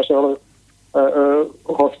vyjadriť vašeho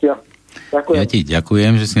hostia. Ďakujem. Ja ti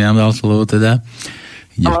ďakujem, že si nám dal slovo teda.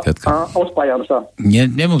 A ospájam sa.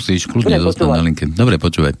 Nemusíš, kľudne zostať na linke. Dobre,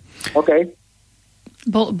 počúvaj. OK.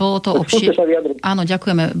 Bolo to obšírne. Áno,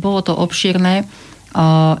 ďakujeme. Bolo to obšírne.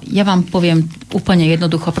 Ja vám poviem úplne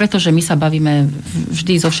jednoducho, pretože my sa bavíme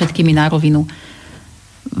vždy so všetkými na rovinu.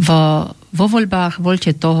 Vo voľbách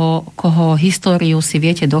voľte toho, koho históriu si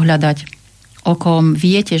viete dohľadať, o kom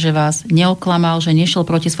viete, že vás neoklamal, že nešiel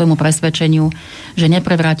proti svojmu presvedčeniu, že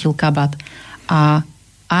neprevrátil kabát. A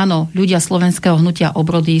áno, ľudia slovenského hnutia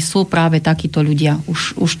obrody sú práve takíto ľudia.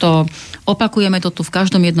 Už to opakujeme to tu v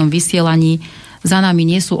každom jednom vysielaní. Za nami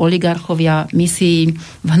nie sú oligarchovia, my si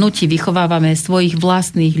v hnutí vychovávame svojich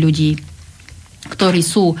vlastných ľudí, ktorí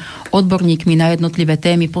sú odborníkmi na jednotlivé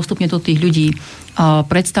témy, postupne to tých ľudí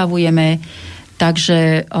predstavujeme.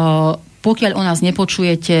 Takže pokiaľ o nás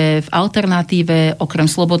nepočujete v alternatíve, okrem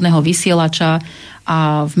slobodného vysielača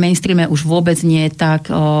a v mainstreame už vôbec nie, tak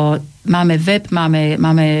máme web,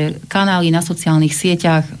 máme kanály na sociálnych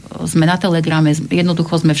sieťach, sme na Telegrame,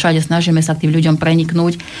 jednoducho sme všade, snažíme sa k tým ľuďom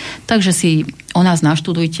preniknúť. Takže si o nás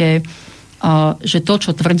naštudujte, že to,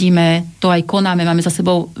 čo tvrdíme, to aj konáme. Máme za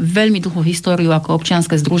sebou veľmi dlhú históriu ako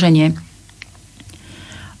občianske združenie.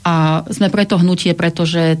 A sme preto hnutie,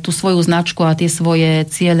 pretože tú svoju značku a tie svoje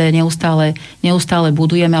ciele neustále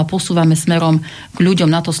budujeme a posúvame smerom k ľuďom.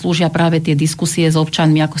 Na to slúžia práve tie diskusie s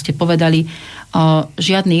občanmi, ako ste povedali.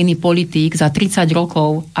 Žiadny iný politík za 30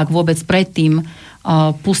 rokov, ak vôbec predtým,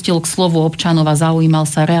 pustil k slovu občanov a zaujímal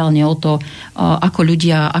sa reálne o to, ako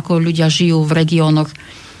ľudia žijú v regiónoch.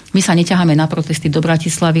 My sa neťaháme na protesty do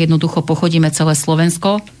Bratislavy, jednoducho pochodíme celé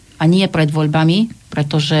Slovensko a nie pred voľbami,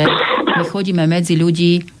 pretože my chodíme medzi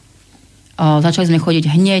ľudí, začali sme chodiť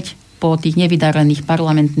hneď po tých nevydarených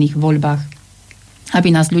parlamentných voľbách,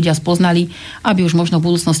 aby nás ľudia spoznali, aby už možno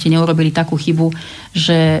v budúcnosti neurobili takú chybu,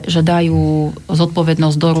 že dajú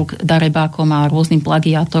zodpovednosť do rúk darebákom a rôznym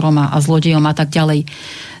plagiátorom a zlodejom a tak ďalej.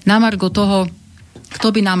 Na margo toho,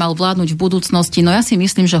 kto by nám mal vládnuť v budúcnosti, no ja si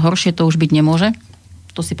myslím, že horšie to už byť nemôže.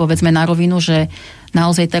 To si povedzme na rovinu, že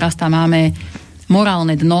naozaj teraz tam máme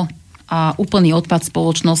morálne dno a úplný odpad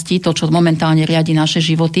spoločnosti, to, čo momentálne riadi naše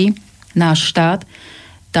životy, náš štát.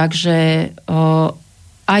 Takže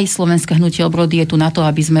aj Slovenské hnutie obrody je tu na to,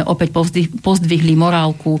 aby sme opäť pozdvihli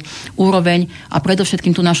morálku, úroveň a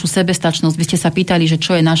predovšetkým tú našu sebestačnosť. Vy ste sa pýtali, že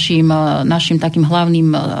čo je našim takým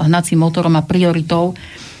hlavným hnacím motorom a prioritou,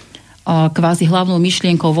 kvázi hlavnou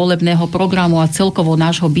myšlienkou volebného programu a celkovo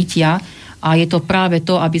nášho bytia. A je to práve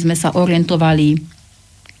to, aby sme sa orientovali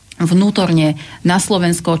vnútorne na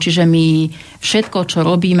Slovensko, čiže my všetko, čo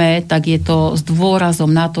robíme, tak je to s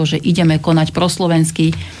dôrazom na to, že ideme konať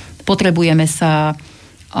proslovensky, potrebujeme sa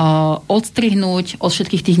odstrihnúť od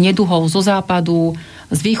všetkých tých neduhov zo západu,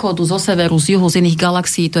 z východu, zo severu, z juhu, z iných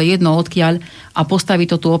galaxií, to je jedno odkiaľ, a postaviť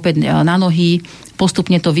to tu opäť na nohy,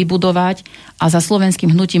 postupne to vybudovať a za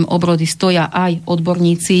slovenským hnutím obrody stoja aj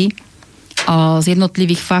odborníci z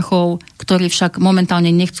jednotlivých fachov, ktorí však momentálne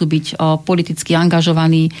nechcú byť politicky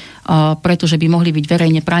angažovaní, pretože by mohli byť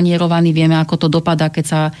verejne pranierovaní. Vieme, ako to dopadá,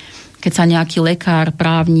 keď sa nejaký lekár,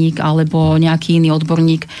 právnik alebo nejaký iný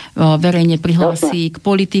odborník verejne prihlási k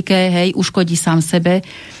politike, uškodí sám sebe.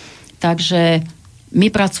 Takže My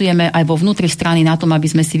pracujeme aj vo vnútri strany na tom, aby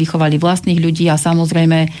sme si vychovali vlastných ľudí a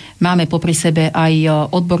samozrejme máme popri sebe aj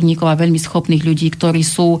odborníkov a veľmi schopných ľudí, ktorí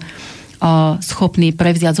sú schopní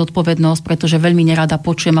prevziať zodpovednosť, pretože veľmi nerada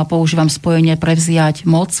počujem a používam spojenie prevziať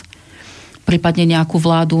moc, prípadne nejakú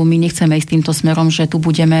vládu. My nechceme ísť týmto smerom, že tu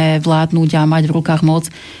budeme vládnuť a mať v rukách moc.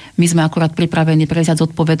 My sme akorát pripravení prevziať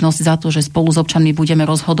zodpovednosť za to, že spolu s občanmi budeme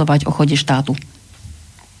rozhodovať o chode štátu.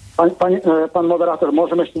 Pán moderátor,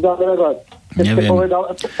 môžeme ešte zareagovať? Neviem.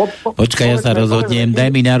 Počkaj, ja sa rozhodnem.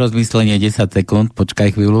 Daj mi na rozmyslenie 10 sekúnd.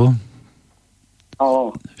 Počkaj chvíľu.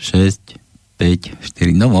 6, 5,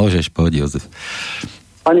 4. No môžeš, poď, Jozef.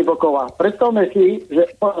 Pani Boková, predstavme si,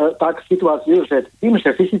 že tak situáciu, že tým,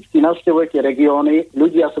 že fyzicky navštevujete regióny,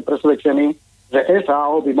 ľudia sú presvedčení, že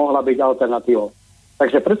SAO by mohla byť alternatívou.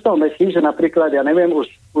 Takže predstavme si, že napríklad, ja neviem,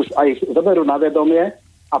 už aj zoberú na vedomie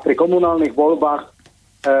a pri komunálnych voľbách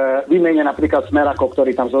vymenia napríklad smerákov,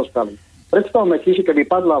 ktorí tam zostali. Predstavme si, že keby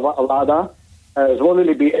padla vláda,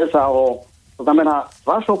 zvolili by SAO. To znamená, z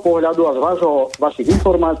vášho pohľadu a z vašich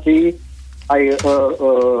informácií aj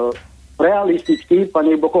realisticky,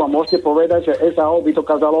 pani Boková, môžete povedať, že SAO by to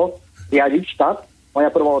kazalo riadiť štát?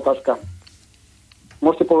 Moja prvá otázka.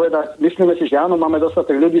 Môžete povedať, myslíme si, že áno, máme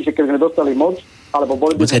dostatok ľudí, že keď sme dostali moc, alebo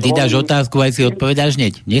boli by... Počkaj, ty dáš otázku, aj si odpovedáš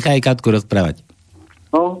hneď. Nechaj Katku rozprávať.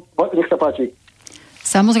 No, nech sa páči.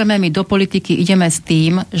 Samozrejme, my do politiky ideme s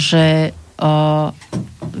tým, že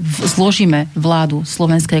zložíme vládu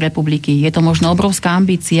Slovenskej republiky. Je to možno obrovská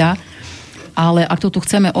ambícia, ale ak to tu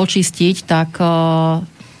chceme očistiť, tak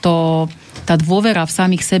tá dôvera v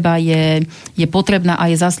samých seba je potrebná a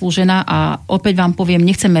je zaslúžená a opäť vám poviem,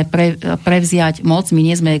 nechceme prevziať moc, my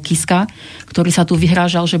nie sme Kiska, ktorý sa tu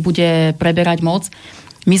vyhrážal, že bude preberať moc.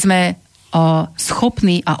 My sme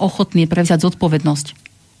schopní a ochotní prevziať zodpovednosť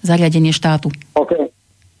za riadenie štátu. OK.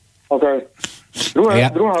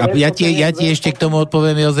 Ja ti ešte k tomu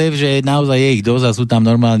odpoviem, Jozef, že naozaj je ich dosť a sú tam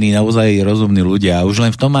normálni, naozaj rozumní ľudia. A už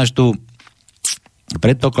len v tom máš tu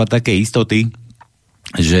predpoklad také istoty,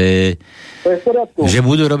 že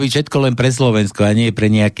budú robiť všetko len pre Slovensko a nie pre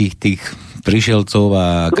nejakých tých prišelcov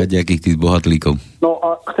a kadejakých tých bohatlíkov. No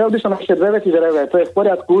a chcel by som ešte dve veci zrejme. To je v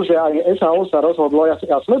poriadku, že aj SAO sa rozhodlo, ja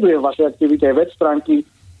sledujem vaše aktivity, web stránky.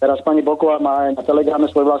 Teraz pani Boková má aj na Telegrame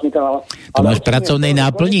svoj vlastný kanál. To máš v pracovnej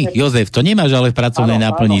náplni? Jozef, to nemáš ale v pracovnej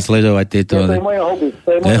náplni sledovať tieto... To je moje hobby.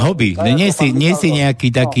 To je hobby. Nie si nejaký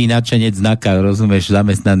taký nadšenec znaka, rozumieš,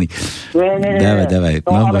 zamestnaný. Nie. Dávaj.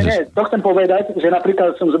 No, ale nie, to chcem povedať, že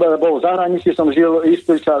napríklad som bol v zahraničí, som žil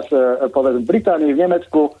istý čas povedzme v Británii, v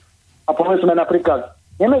Nemecku a povedzme napríklad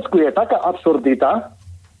v Nemecku je taká absurdita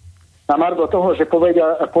na margo toho, že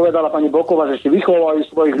povedala pani Boková, že si vychovajú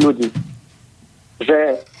svojich ľudí.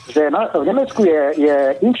 Že v Nemecku je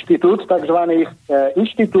inštitút, takzvaný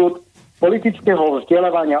inštitút politického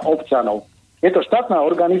vzdelávania občanov. Je to štátna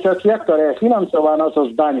organizácia, ktorá je financovaná zo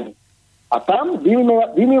zdaní. A tam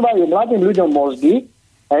vymývajú mladým ľuďom mozgy,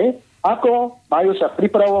 ako majú sa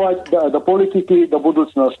pripravovať do politiky, do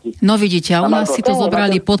budúcnosti. No vidíte, a u nás si to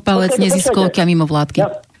zobrali pod palec neziskovky a mimovládky.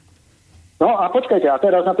 No a počkajte, a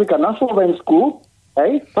teraz napríklad na Slovensku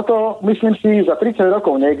toto, myslím si, za 30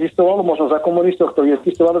 rokov neexistovalo, možno za komunistov to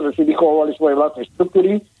existovalo, že si vychovovali svoje vlastné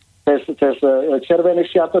štruktúry cez červené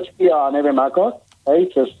šiatočky a neviem ako,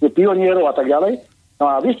 cez pionierov a tak ďalej. No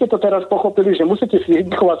a vy ste to teraz pochopili, že musíte si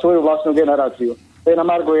vychovať svoju vlastnú generáciu. To je na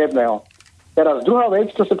margo jedného. Teraz druhá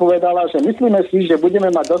vec, čo sa povedala, že myslíme si, že budeme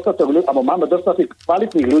mať dostatok ľudí, alebo máme dostatok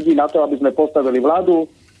kvalitných ľudí na to, aby sme postavili vládu,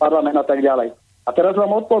 parlament a tak ďalej. A teraz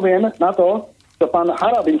vám odpoviem na to, čo pán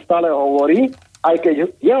Harabin stále hovorí, aj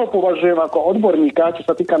keď jeho považujem ako odborníka, čo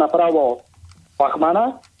sa týka na právo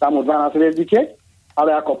fachmana, tam mu 12 hviezdičiek,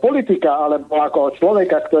 ale ako politika, alebo ako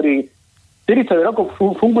človeka, ktorý 40 rokov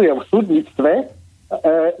funguje v súdnictve,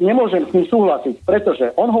 nemôžem s ním súhlasiť, pretože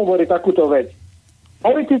on hovorí takúto vec.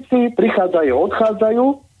 Politici prichádzajú, odchádzajú,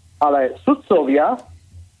 ale sudcovia,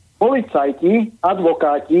 policajti,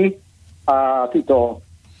 advokáti a títo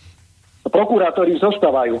prokurátori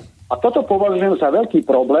zostávajú. A toto považujem za veľký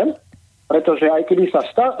problém, pretože aj keby sa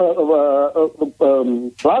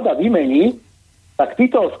vláda vymení, tak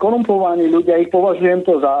títo skorumpovaní ľudia, ich považujem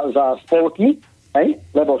to za spolky,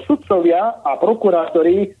 lebo sudcovia a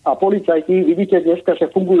prokurátori a policajti, vidíte dneska, že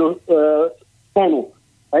fungujú spolu.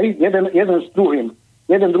 Jeden s druhým.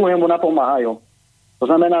 Jeden druhému napomáhajú. To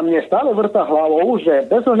znamená, mne stále vrta hlavou, že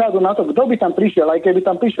bez ohľadu na to, kto by tam prišiel, aj keby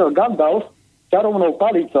tam prišiel Gandalf čarovnou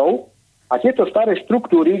palicou, a tieto staré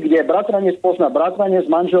štruktúry, kde bratranec pozná bratranec,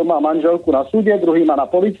 manžel má manželku na súde, druhý má na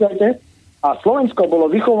policajte a Slovensko bolo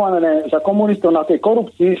vychované za komunistov na tej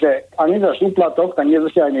korupcii, že a nezaš úplatok, tak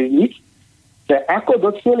nezasiahneš nič, že ako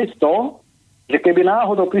docieliť to, že keby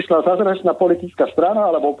náhodou prišla zázračná politická strana,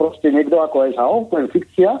 alebo proste niekto ako SHO, to je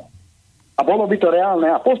fikcia, a bolo by to reálne,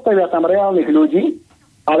 a postavia tam reálnych ľudí,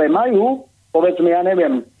 ale majú, povedzme, ja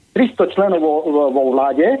neviem, 300 členov vo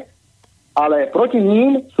vláde, ale proti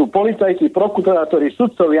ním sú policajti, prokurátori,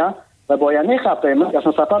 sudcovia, lebo ja nechápem, ja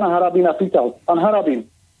som sa pána Harabina pýtal, pán Harabin,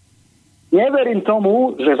 neverím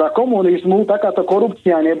tomu, že za komunizmu takáto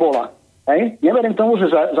korupcia nebola. Hej? Neverím tomu, že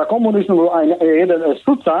za komunizmu aj jeden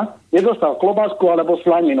sudca nedostal klobásku alebo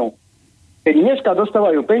slaninu. Keď dneska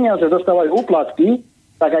dostávajú peniaze, dostávajú úplatky,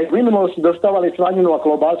 tak aj v minulosti dostávali slaninu a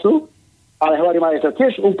klobásu, ale hovorím, aj to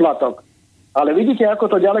tiež úplatok. Ale vidíte, ako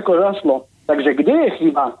to ďaleko zašlo. Takže kde je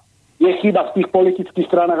chyba? Je chyba v tých politických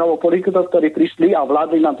stranách alebo politikov, ktorí prišli a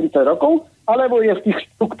vládli nám 30 rokov? Alebo je v tých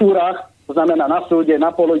štruktúrách, to znamená na súde,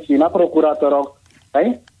 na policii, na prokurátoroch?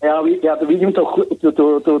 Hej? Ja vidím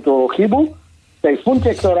tú chybu v tej funte,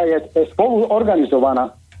 ktorá je spolu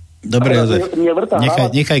organizovaná. Dobre, Jozef,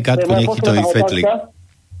 nechaj Katku, nech ti to vysvetlí.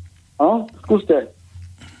 No, skúste.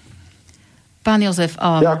 Pán Jozef,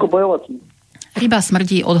 ryba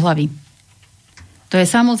smrdí od hlavy. To je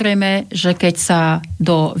samozrejme, že keď sa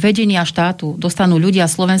do vedenia štátu dostanú ľudia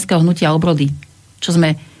slovenského hnutia obrody, čo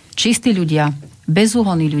sme čistí ľudia,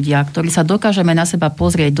 bezúhonní ľudia, ktorí sa dokážeme na seba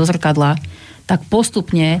pozrieť do zrkadla, tak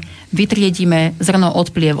postupne vytriedíme zrno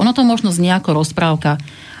od pliev. Ono to možno znie ako rozprávka,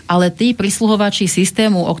 ale tí prisluhovači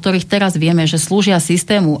systému, o ktorých teraz vieme, že slúžia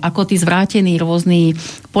systému, ako tí zvrátení rôzni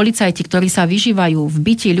policajti, ktorí sa vyžívajú v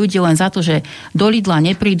byti ľudí len za to, že do Lidla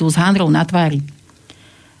neprídu s handrou na tvári.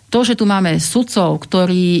 To, že tu máme sudcov,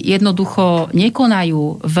 ktorí jednoducho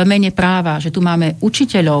nekonajú v mene práva, že tu máme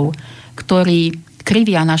učiteľov, ktorí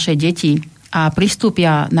krivia naše deti a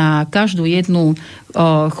pristúpia na každú jednu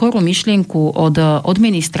chorú myšlienku od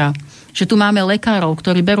ministra, že tu máme lekárov,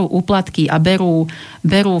 ktorí berú úplatky a berú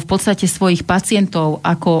v podstate svojich pacientov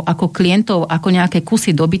ako klientov, ako nejaké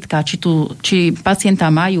kusy dobytka, či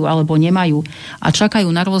pacienta majú alebo nemajú a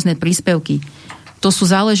čakajú na rôzne príspevky. To sú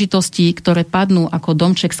záležitosti, ktoré padnú ako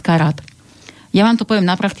domček z karát. Ja vám to poviem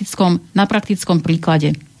na praktickom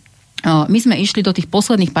príklade. My sme išli do tých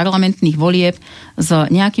posledných parlamentných volieb s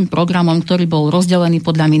nejakým programom, ktorý bol rozdelený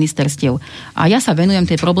podľa ministerstiev. A ja sa venujem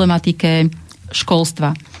tej problematike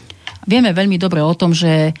školstva. Vieme veľmi dobre o tom,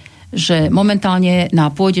 že momentálne na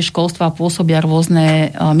pôde školstva pôsobia rôzne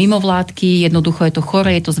mimovládky, jednoducho je to chore,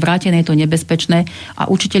 je to zvrátené, je to nebezpečné a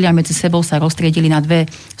učitelia medzi sebou sa roztriedili na dve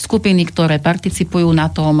skupiny, ktoré participujú na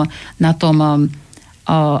tom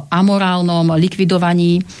amorálnom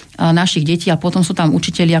likvidovaní našich detí a potom sú tam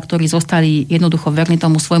učitelia, ktorí zostali jednoducho verní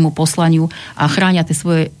tomu svojmu poslaniu a chránia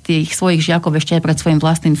tých svojich žiakov ešte aj pred svojim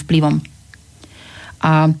vlastným vplyvom.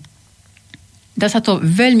 A dá sa to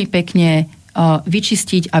veľmi pekne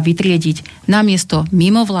vyčistiť a vytriediť. Namiesto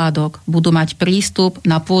mimovládok budú mať prístup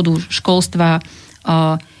na pôdu školstva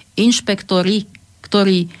inšpektori,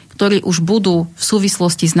 ktorí už budú v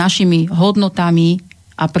súvislosti s našimi hodnotami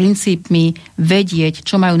a princípmi vedieť,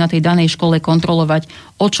 čo majú na tej danej škole kontrolovať,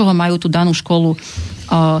 od čoho majú tú danú školu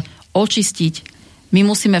očistiť. My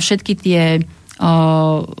musíme všetky tie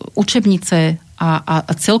učebnice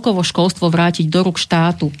a celkovo školstvo vrátiť do rúk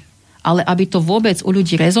štátu. Ale aby to vôbec u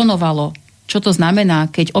ľudí rezonovalo, čo to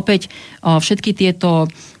znamená, keď opäť všetky tieto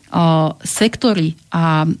sektory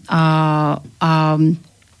a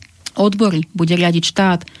odbory bude riadiť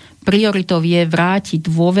štát, prioritou je vrátiť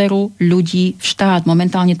dôveru ľudí v štát.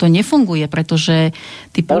 Momentálne to nefunguje, pretože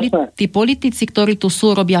tí politici, ktorí tu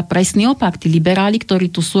sú, robia presný opak. Tí liberáli, ktorí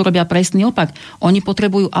tu sú, robia presný opak. Oni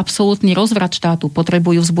potrebujú absolútny rozvrat štátu,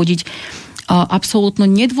 potrebujú vzbudiť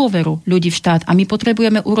absolútnu nedôveru ľudí v štát a my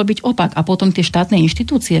potrebujeme urobiť opak a potom tie štátne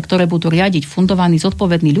inštitúcie, ktoré budú riadiť fundovaní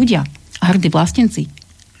zodpovední ľudia a hrdí vlastenci,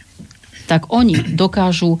 tak oni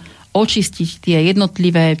dokážu očistiť tie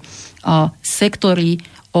jednotlivé sektory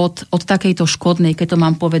od takejto škodnej, keď to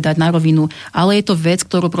mám povedať na rovinu, ale je to vec,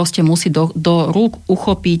 ktorú proste musí do rúk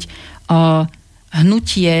uchopiť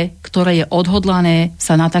hnutie, ktoré je odhodlané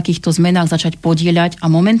sa na takýchto zmenách začať podieľať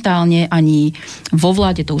a momentálne ani vo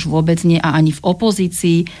vláde to už vôbec nie a ani v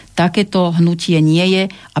opozícii takéto hnutie nie je.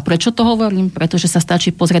 A prečo to hovorím? Pretože sa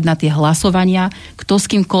stačí pozrieť na tie hlasovania, kto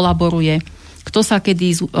s kým kolaboruje, kto sa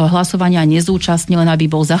kedy hlasovania nezúčastnil, len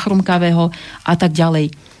aby bol za chrumkavého a tak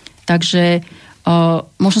ďalej. Takže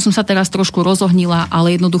možno som sa teraz trošku rozohnila,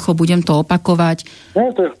 ale jednoducho budem to opakovať.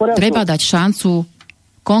 Treba dať šancu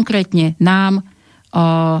konkrétne nám,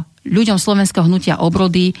 ľuďom slovenského hnutia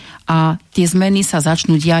obrody a tie zmeny sa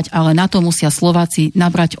začnú diať, ale na to musia Slováci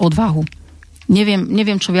nabrať odvahu.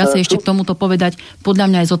 Neviem čo viacej ešte k tomuto povedať. Podľa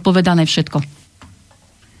mňa je zodpovedané všetko.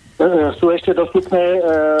 sú ešte dostupné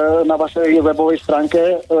na vašej webovej stránke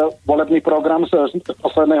volebný program z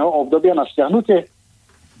posledného obdobia na stiahnutie?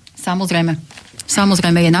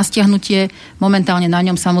 Samozrejme je na stiahnutie. Momentálne na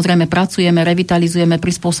ňom samozrejme pracujeme, revitalizujeme,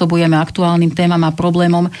 prispôsobujeme aktuálnym témam a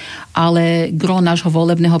problémom, ale gro nášho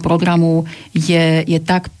volebného programu je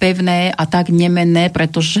tak pevné a tak nemenné,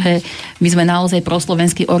 pretože my sme naozaj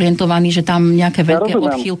proslovensky orientovaní, že tam nejaké veľké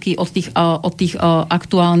odchýlky od tých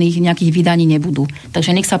aktuálnych nejakých vydaní nebudú.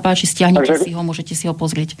 Takže nech sa páči, stiahnite si ho, môžete si ho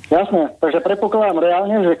pozrieť. Jasné, takže predpokladám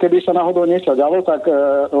reálne, že keby sa náhodou niečo dalo, tak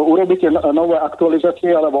urobíte nové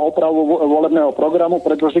aktualizácie alebo opravu volebného programu,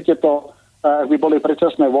 predložíte to, ak by boli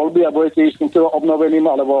predčasné voľby a budete ísť týmto obnoveným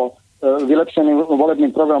alebo vylepšeným volebným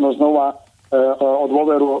programom znova o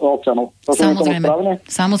dôveru občanov.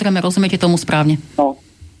 Samozrejme, rozumiete tomu správne. No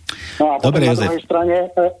a dobre, potom na druhej strane,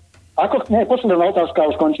 posledná otázka,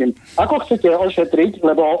 už končím. Ako chcete ošetriť,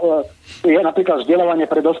 lebo je napríklad vzdelávanie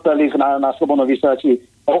pre dospelých na slobodnom vysielači.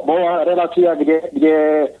 Bola relácia,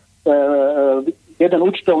 kde jeden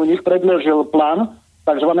účtovník predložil plán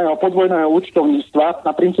takzvaného podvojného účtovníctva, na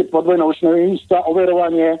princíp podvojného účtovníctva,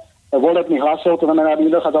 overovanie volebných hlasov, to znamená, aby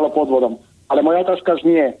nedochádzalo podvodom. Ale moja otázka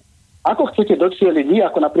znie, ako chcete docieliť vy,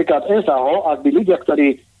 ako napríklad SAO, ak by ľudia,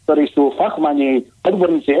 ktorí sú fachmani,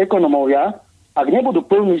 odborníci, ekonomovia, ak nebudú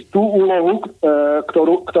plniť tú úlohu,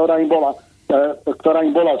 ktorá im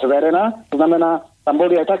bola zverená, to znamená, tam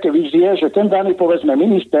boli aj také vízie, že ten daný, povedzme,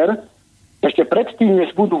 minister, ešte predtým,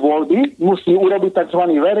 než budú voľby, musí urobiť tzv.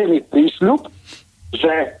 Verejný prísľub,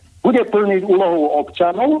 že bude plniť úlohu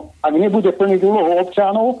občanov, ak nebude plniť úlohu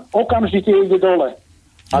občanov, okamžite ide dole.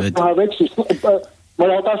 A druhá vec,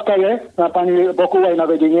 moja otázka je na pani Bokovú aj na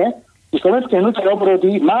vedenie, že Slovenské hnutie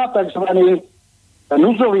obrody má tzv.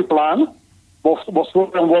 Núdzový plán vo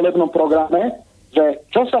svojom volebnom programe, že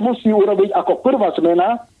čo sa musí urobiť ako prvá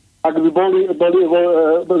zmena, ak by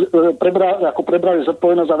prebrali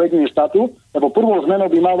zodpovednosť za vedenie štátu, lebo prvou zmenou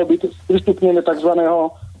by malo byť pristupnenie tzv.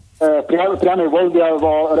 Priamej voľby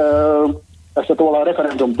alebo tak sa to volá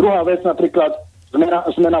referendum. Druhá vec napríklad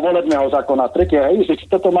zmena volebného zákona. Tretia, že či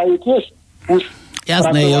toto majú tiež už...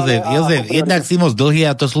 Jasné, Jozef, jednak si moc dlhý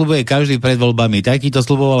a to sľubuje každý pred voľbami. Taký to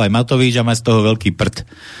sľuboval aj Matovič a má z toho veľký prd.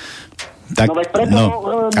 Tak,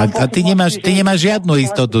 a ty nemáš žiadnu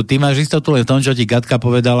istotu. Ty máš istotu len v tom, čo ti Katka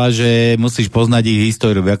povedala, že musíš poznať ich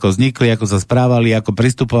históriu, ako vznikli, ako sa správali, ako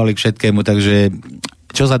pristupovali k všetkému, takže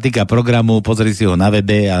čo sa týka programu, pozri si ho na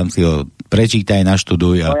webe a si ho prečítaj,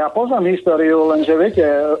 naštuduj. No ja poznám históriu, lenže viete,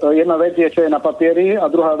 jedna vec je, čo je na papieri a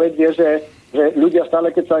druhá vec je, že ľudia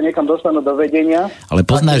stále, keď sa niekam dostanú do vedenia... Ale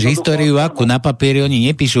poznáš históriu, ako na papieri, oni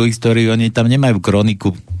nepíšu históriu, oni tam nemajú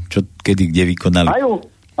kroniku, čo kedy kde vykonali. Majú.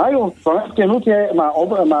 Slovenské hnutie má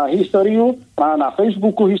históriu, má na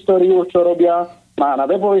Facebooku históriu, čo robia, má na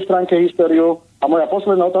webovej stránke históriu a moja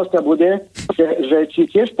posledná otázka bude, že či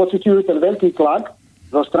tiež pociťujú ten veľký tlak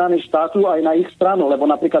zo strany štátu aj na ich stranu, lebo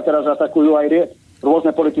napríklad teraz atakujú aj rôzne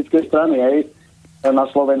politické strany aj na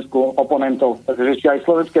Slovensku oponentov. Takže či aj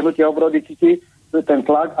Slovenské hnutie obrody cíti ten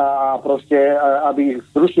tlak a proste, aby ich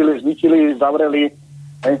zrušili, zničili, zavreli.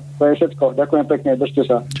 To je všetko. Ďakujem pekne, držte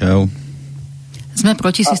sa. Čau. Sme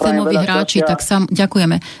protisystémoví hráči, tak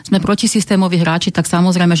ďakujeme. Sme protisystémoví hráči, tak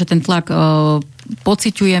samozrejme, že ten tlak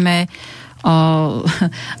pociťujeme,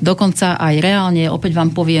 dokonca aj reálne, opäť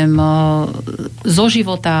vám poviem zo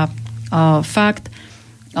života fakt.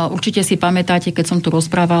 Určite si pamätáte, keď som tu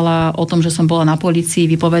rozprávala o tom, že som bola na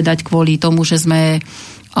polícii vypovedať kvôli tomu, že sme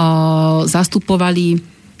zastupovali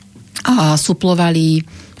a suplovali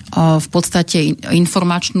v podstate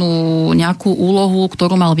informačnú nejakú úlohu,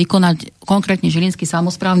 ktorú mal vykonať konkrétne Žilinský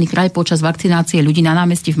samosprávny kraj počas vakcinácie ľudí na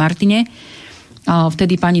námestí v Martine.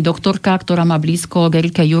 Vtedy pani doktorka, ktorá má blízko k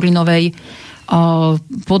Erike Jurinovej,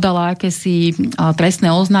 podala akési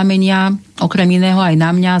trestné oznámenia, okrem iného aj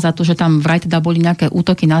na mňa, za to, že tam vraj teda boli nejaké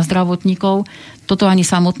útoky na zdravotníkov. Toto ani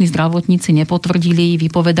samotní zdravotníci nepotvrdili,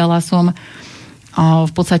 vypovedala som.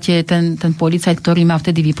 V podstate ten policajt, ktorý ma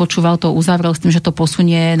vtedy vypočúval, to uzavrel s tým, že to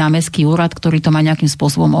posunie na mestský úrad, ktorý to má nejakým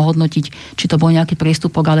spôsobom ohodnotiť, či to bol nejaký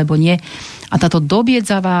priestupok alebo nie. A táto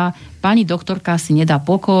dobiedzavá pani doktorka si nedá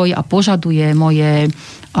pokoj a požaduje moje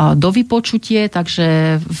dovypočutie,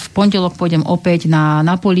 takže v pondelok pôjdem opäť na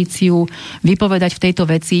políciu vypovedať v tejto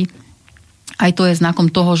veci. Aj to je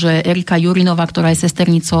znakom toho, že Erika Jurinová, ktorá je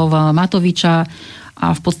sesternicou Matoviča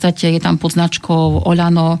a v podstate je tam pod značkou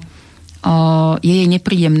Oľano, je jej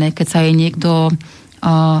nepríjemné, keď sa jej niekto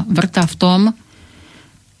vrtá v tom,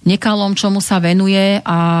 nekalom, čomu sa venuje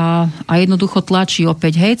a jednoducho tlačí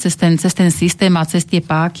opäť, hej, cez ten systém a cez tie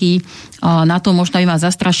páky. Na to možno by ma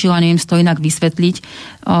zastrašila, neviem to inak vysvetliť.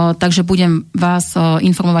 Takže budem vás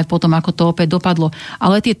informovať potom, ako to opäť dopadlo.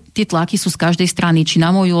 Ale tie tlaky sú z každej strany, či na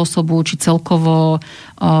moju osobu, či celkovo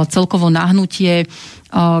nahnutie.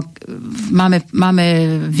 Máme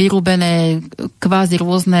vyrúbené kvázi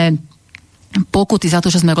rôzne pokuty za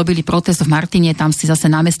to, že sme robili protest v Martine, tam si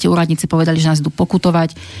zase na meste úradníci povedali, že nás idú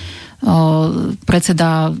pokutovať.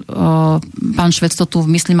 Predseda pán Švec to tu,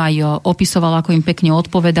 myslím, aj opisoval, ako im pekne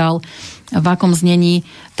odpovedal, v akom znení.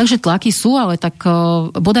 Takže tlaky sú, ale tak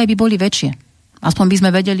bodaj by boli väčšie. Aspoň by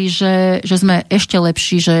sme vedeli, že sme ešte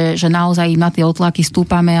lepší, že naozaj na tie otlaky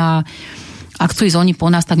stúpame a ak chcú ísť oni po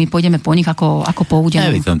nás, tak my pôjdeme po nich ako po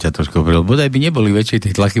údenom. Ja by som ťa trošku hovoril. Bodaj by neboli väčšie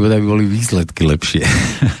tie tlaky, bodaj by boli výsledky lepšie.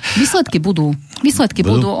 Výsledky budú.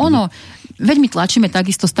 Ono, veď my tlačíme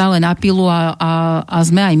takisto stále na pilu a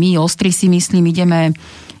sme aj my ostri, si myslím,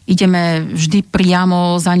 ideme vždy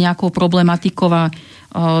priamo za nejakou problematikou a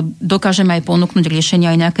dokážeme aj ponúknuť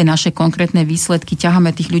riešenia aj nejaké naše konkrétne výsledky.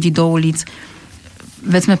 Ťaháme tých ľudí do ulic.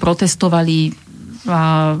 Veď sme protestovali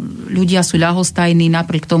a ľudia sú ľahostajní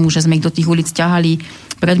napriek tomu, že sme ich do tých ulic ťahali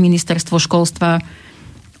pred ministerstvo školstva.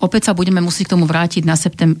 Opäť sa budeme musieť k tomu vrátiť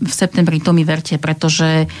v septembri, to mi verte,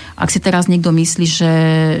 pretože ak si teraz niekto myslí,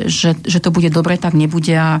 že to bude dobre, tak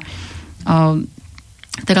nebude a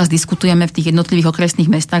teraz diskutujeme v tých jednotlivých okresných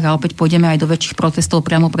mestách a opäť pôjdeme aj do väčších protestov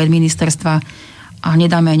priamo pred ministerstva a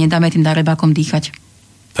nedáme tým darebákom dýchať.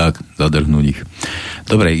 Tak, zadrhnúť ich.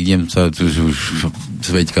 Dobre, idem sa, už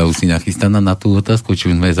Sveďka už si nachystaná na tú otázku, či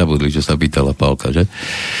sme zabudli, čo sa pýtala Pálka, že?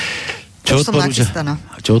 Čo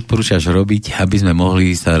odporúčaš robiť, aby sme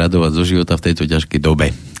mohli sa radovať zo života v tejto ťažkej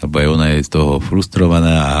dobe? Lebo aj ona je z toho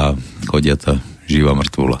frustrovaná a chodiaca živá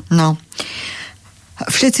mŕtvula. No,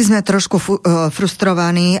 všetci sme trošku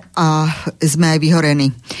frustrovaní a sme aj vyhorení.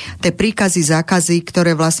 Tie príkazy, zákazy,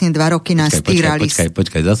 ktoré vlastne 2 roky nás týrali.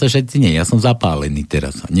 Počkaj, zase všetci nie, ja som zapálený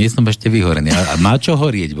teraz. Nie som ešte vyhorený. A má čo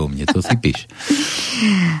horieť vo mne, to si píš.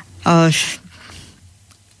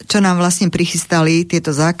 Čo nám vlastne prichystali,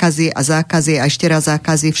 tieto zákazy a ešte raz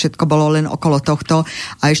zákazy, všetko bolo len okolo tohto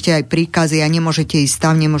a ešte aj príkazy a nemôžete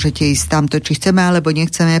ísť tam, to či chceme alebo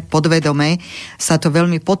nechceme, podvedome sa to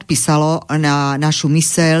veľmi podpísalo na našu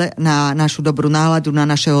myseľ, na našu dobrú náladu, na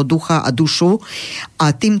našeho ducha a dušu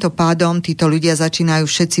a týmto pádom títo ľudia začínajú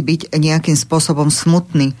všetci byť nejakým spôsobom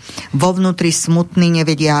smutní. Vo vnútri smutní,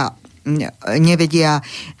 nevedia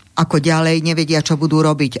ako ďalej, nevedia, čo budú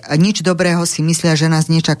robiť. Nič dobrého si myslia, že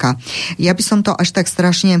nás nečaká. Ja by som to až tak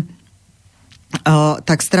strašne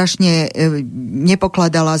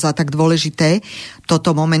nepokladala za tak dôležité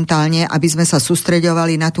toto momentálne, aby sme sa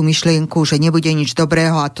sústreďovali na tú myšlienku, že nebude nič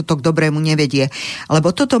dobrého a toto k dobrému nevedie.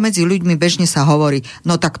 Lebo toto medzi ľuďmi bežne sa hovorí,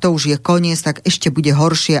 no tak to už je koniec, tak ešte bude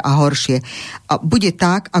horšie a horšie. A bude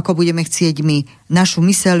tak, ako budeme chcieť my. Našu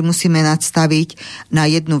myseľ musíme nadstaviť na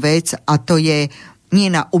jednu vec a to je nie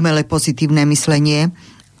na umelé pozitívne myslenie,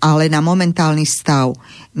 ale na momentálny stav.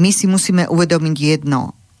 My si musíme uvedomiť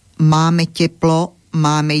jedno. Máme teplo,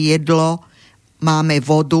 máme jedlo, máme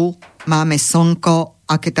vodu, máme slnko,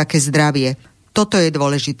 aké také zdravie. Toto je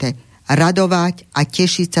dôležité. Radovať a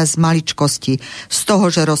tešiť sa z maličkosti. Z toho,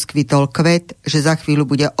 že rozkvitol kvet, že za chvíľu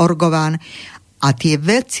bude orgován a tie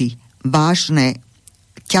veci vážne,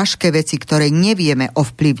 ťažké veci, ktoré nevieme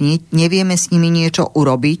ovplyvniť, nevieme s nimi niečo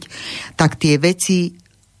urobiť, tak tie veci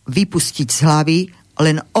vypustiť z hlavy,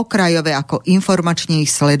 len okrajové ako informačne ich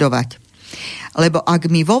sledovať. Lebo ak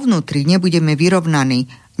my vo vnútri nebudeme vyrovnaní,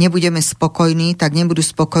 nebudeme spokojní, tak nebudú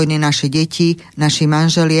spokojní naše deti, naši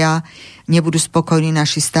manželia, nebudú spokojní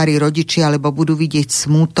naši starí rodičia, alebo budú vidieť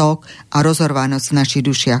smútok a rozorvanosť v našich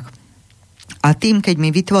dušiach. A tým, keď my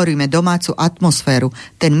vytvoríme domácu atmosféru,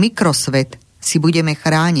 ten mikrosvet si budeme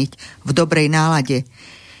chrániť v dobrej nálade.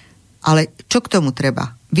 Ale čo k tomu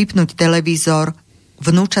treba? Vypnúť televízor,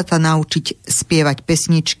 vnúčata naučiť spievať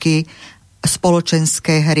pesničky,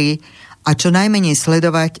 spoločenské hry a čo najmenej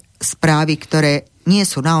sledovať správy, ktoré nie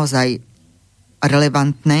sú naozaj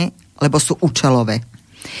relevantné, lebo sú účelové.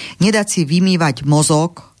 Nedať si vymývať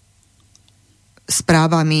mozog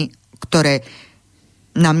správami, ktoré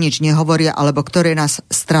nám nič nehovoria, alebo ktoré nás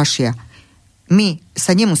strašia. My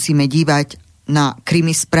sa nemusíme dívať na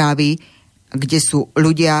krimi správy, kde sú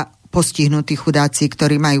ľudia postihnutí chudáci,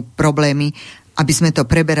 ktorí majú problémy, aby sme to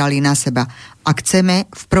preberali na seba. Ak chceme,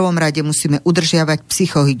 v prvom rade musíme udržiavať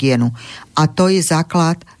psychohygienu. A to je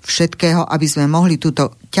základ všetkého, aby sme mohli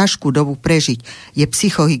túto ťažkú dobu prežiť. Je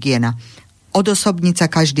psychohygiena. Odosobniť sa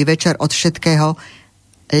každý večer od všetkého,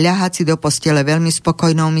 ľahať si do postele veľmi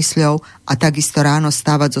spokojnou mysľou a takisto ráno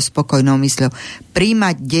stávať so spokojnou mysľou.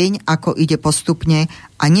 Príjmať deň, ako ide postupne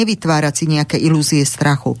a nevytvárať si nejaké ilúzie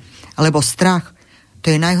strachu. Lebo strach, to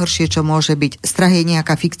je najhoršie, čo môže byť. Strach je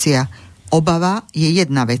nejaká fikcia. Obava je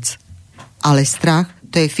jedna vec. Ale strach,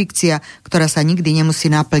 to je fikcia, ktorá sa nikdy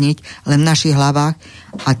nemusí naplniť len v našich hlavách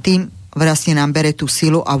a tým vlastne nám bere tú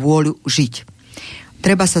silu a vôľu žiť.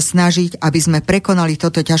 Treba sa snažiť, aby sme prekonali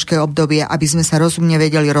toto ťažké obdobie, aby sme sa rozumne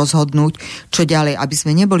vedeli rozhodnúť, čo ďalej, aby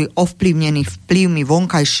sme neboli ovplyvnení vplyvmi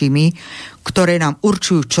vonkajšími, ktoré nám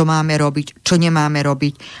určujú, čo máme robiť, čo nemáme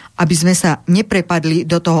robiť, aby sme sa neprepadli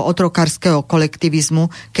do toho otrokárskeho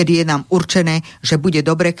kolektivizmu, kedy je nám určené, že bude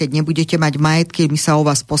dobre, keď nebudete mať majetky, my sa o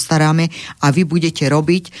vás postaráme a vy budete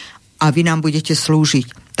robiť a vy nám budete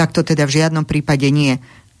slúžiť. Tak to teda v žiadnom prípade nie.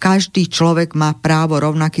 Každý človek má právo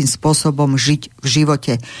rovnakým spôsobom žiť v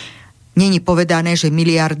živote. Není povedané, že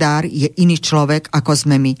miliardár je iný človek, ako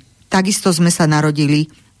sme my. Takisto sme sa narodili,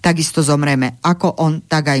 takisto zomreme. Ako on,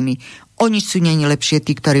 tak aj my. O nič sú není lepšie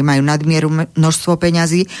tí, ktorí majú nadmieru množstvo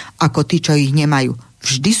peňazí, ako tí, čo ich nemajú.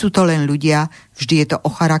 Vždy sú to len ľudia, vždy je to o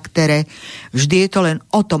charaktere, vždy je to len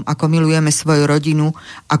o tom, ako milujeme svoju rodinu,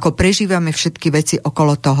 ako prežívame všetky veci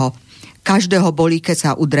okolo toho. Každého bolí, keď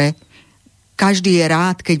sa udre. Každý je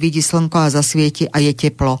rád, keď vidí slnko a zasvieti a je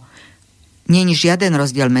teplo. Není žiaden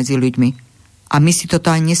rozdiel medzi ľuďmi. A my si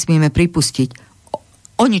toto aj nesmieme pripustiť.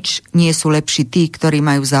 O nič nie sú lepší tí, ktorí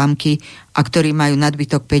majú zámky a ktorí majú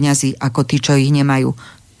nadbytok peňazí, ako tí, čo ich nemajú.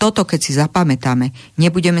 Toto, keď si zapamätáme,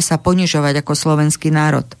 nebudeme sa ponižovať ako slovenský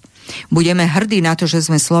národ. Budeme hrdí na to, že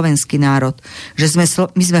sme slovenský národ. Že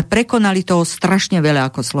my sme prekonali toho strašne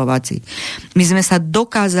veľa ako Slováci. My sme sa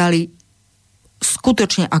dokázali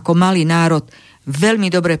skutočne ako malý národ veľmi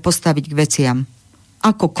dobre postaviť k veciam.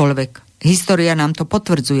 Akokoľvek. História nám to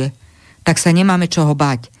potvrdzuje. Tak sa nemáme čoho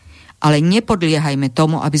báť. Ale nepodliehajme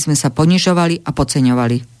tomu, aby sme sa ponižovali a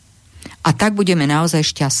podceňovali. A tak budeme naozaj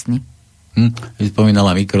šťastní.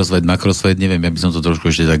 Spomínala mikrosvet, makrosvet, neviem, ja by som to trošku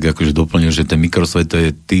ešte tak akože doplnil, že ten mikrosvet to je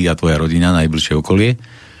ty a tvoja rodina, najbližšie okolie.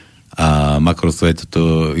 A makrosvet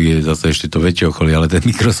to je zase ešte to väčšie okolie, ale ten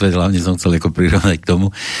mikrosvet hlavne som chcel ako prirovnať k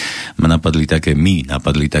tomu. Napadli také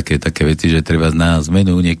veci, že treba na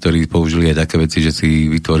zmenu niektorí použili aj také veci, že si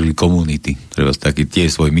vytvorili komunity. Treba taký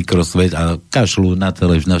tiež svoj mikrosvet a kašľú na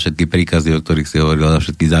všetky príkazy, o ktorých si hovorila, na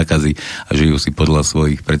všetky zákazy a žijú si podľa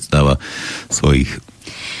svojich predstav a svojich.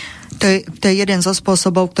 To je jeden zo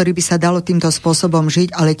spôsobov, ktorý by sa dalo týmto spôsobom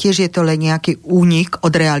žiť, ale tiež je to len nejaký únik od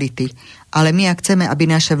reality. Ale my, ak chceme, aby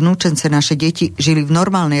naše vnúčence, naše deti žili v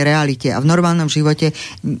normálnej realite a v normálnom živote,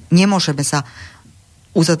 nemôžeme sa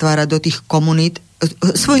uzatvárať do tých komunít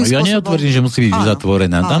svojím spôsobom. Ja neotvrdím, že musí byť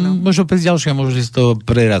uzatvorená. Tam možno prísť ďalšia, možno si z toho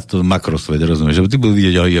preraz to makrosvet, rozumieš? Že ty budú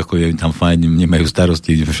vidieť, ako je tam fajn, nemajú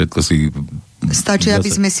starosti, všetko si... Stačí, aby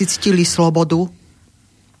sme si ctili slobodu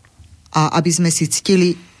a aby sme si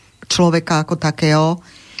ctili človeka ako takého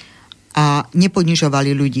a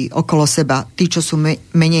neponižovali ľudí okolo seba, tí, čo sú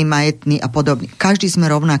menej majetní a podobne. Každý sme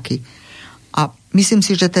rovnakí. A myslím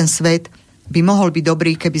si, že ten svet by mohol byť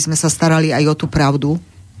dobrý, keby sme sa starali aj o tú pravdu,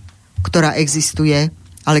 ktorá existuje,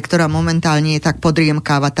 ale ktorá momentálne je tak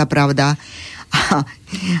podriemkáva, tá pravda.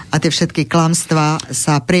 A tie všetky klamstvá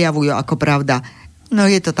sa prejavujú ako pravda. No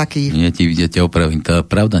je to taký... Ja ti opravím, tá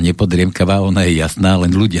pravda nepodriemkavá, ona je jasná,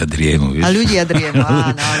 len ľudia driemu, vieš? A ľudia driemu,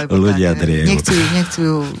 áno. Ľudia driemu. Nechcú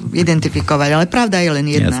ju identifikovať, ale pravda je len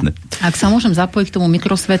jedna. Jasné. Ak sa môžem zapojiť k tomu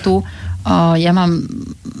mikrosvetu, ja mám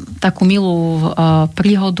takú milú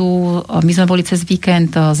príhodu. My sme boli cez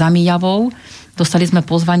víkend za Mijavou, dostali sme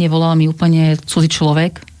pozvanie, volal mi úplne cudzí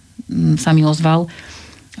človek, sa mi ozval.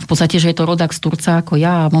 V podstate, že je to rodak z Turca ako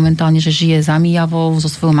ja a momentálne, že žije za Mijavou so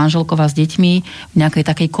svojou manželkou a s deťmi v nejakej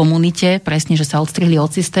takej komunite, presne, že sa odstrihli od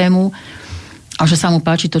systému a že sa mu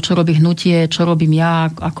páči to, čo robí hnutie, čo robím ja,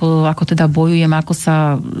 ako teda bojujem, ako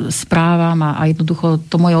sa správam a jednoducho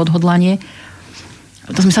to moje odhodlanie.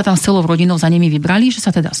 To sme sa tam s celou rodinou za nimi vybrali, že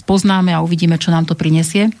sa teda spoznáme a uvidíme, čo nám to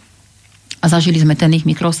prinesie. A zažili sme ten ich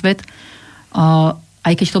mikrosvet.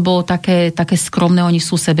 Aj keď to bolo také skromné, oni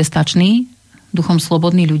sú sebestační, duchom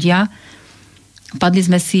slobodní ľudia. Padli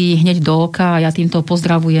sme si hneď do oka a ja týmto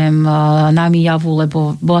pozdravujem na Mijavu,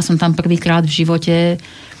 lebo bola som tam prvýkrát v živote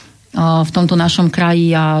v tomto našom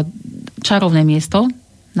kraji a čarovné miesto.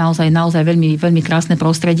 Naozaj veľmi, veľmi krásne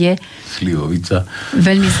prostredie. Slivovica.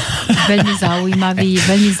 Veľmi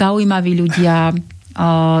zaujímaví ľudia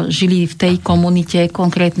žili v tej komunite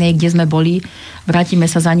konkrétnej, kde sme boli. Vrátime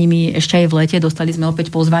sa za nimi ešte aj v lete, dostali sme opäť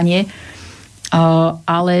pozvanie.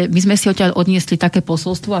 Ale my sme si odtiaľ odniesli také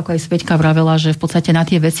posolstvo, ako aj Sveďka vravela, že v podstate na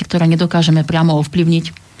tie veci, ktoré nedokážeme priamo ovplyvniť,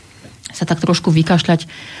 sa tak trošku vykašľať,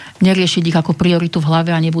 neriešiť ich ako prioritu v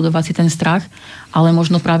hlave a nebudovať si ten strach, ale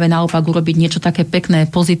možno práve naopak urobiť niečo také pekné,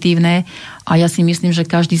 pozitívne. A ja si myslím, že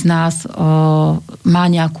každý z nás má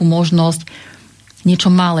nejakú možnosť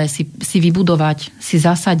niečo malé si vybudovať, si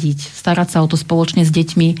zasadiť, starať sa o to spoločne s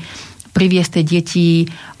deťmi, priviesť tie deti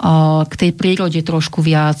k tej prírode trošku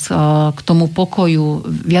viac, k tomu pokoju,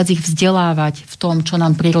 viac ich vzdelávať v tom, čo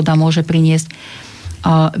nám príroda môže priniesť,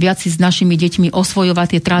 viac si s našimi deťmi osvojovať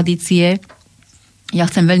tie tradície. Ja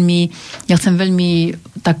chcem veľmi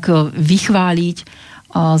tak vychváliť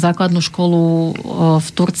základnú školu v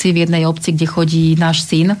Turcii v jednej obci, kde chodí náš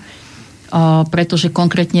syn, pretože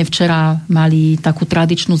konkrétne včera mali takú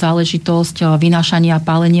tradičnú záležitosť vynášania a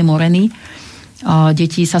pálenie moreny.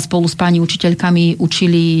 Deti sa spolu s pani učiteľkami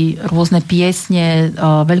učili rôzne piesne,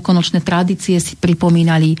 veľkonočné tradície si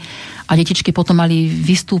pripomínali a detičky potom mali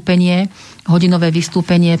hodinové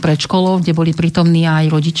vystúpenie pred školou, kde boli prítomní aj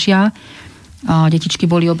rodičia. Detičky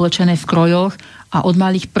boli oblečené v krojoch a od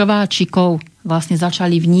malých prváčikov vlastne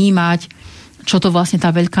začali vnímať, čo to vlastne tá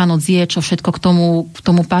Veľká noc je, čo všetko k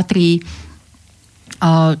tomu patrí,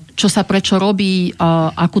 čo sa prečo robí,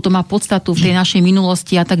 akú to má podstatu v tej našej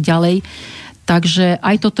minulosti a tak ďalej. Takže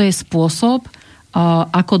aj toto je spôsob,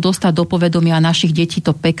 ako dostať do povedomia našich detí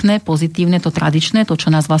to pekné, pozitívne, to tradičné, to,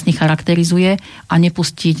 čo nás vlastne charakterizuje a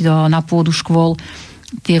nepustiť na pôdu škôl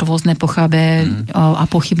tie rôzne pochabé a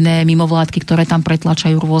pochybné mimovládky, ktoré tam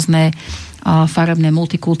pretlačajú rôzne farebné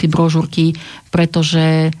multikulty, brožúrky,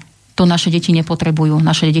 pretože to naše deti nepotrebujú.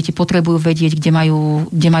 Naše deti potrebujú vedieť,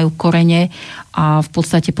 kde majú korene a v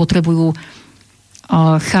podstate potrebujú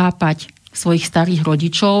chápať svojich starých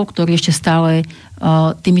rodičov, ktorí ešte stále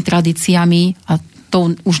tými tradíciami a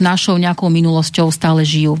tou už našou nejakou minulosťou stále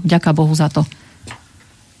žijú. Ďakujem Bohu za to.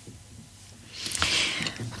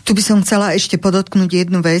 Tu by som chcela ešte podotknúť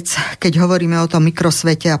jednu vec, keď hovoríme o tom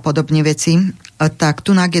mikrosvete a podobne veci, tak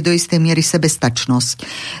tu je do istej miery sebestačnosť.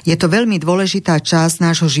 Je to veľmi dôležitá časť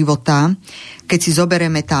nášho života, keď si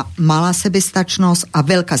zoberieme tá malá sebestačnosť a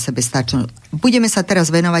veľká sebestačnosť. Budeme sa teraz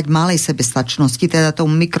venovať malej sebestačnosti, teda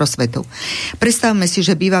tomu mikrosvetu. Predstavme si,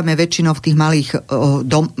 že bývame väčšinou v tých malých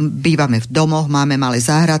bývame v domoch, máme malé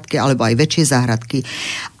záhradky alebo aj väčšie záhradky.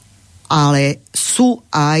 Ale sú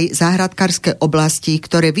aj záhradkárske oblasti,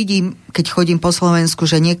 ktoré vidím, keď chodím po Slovensku,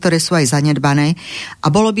 že niektoré sú aj zanedbané.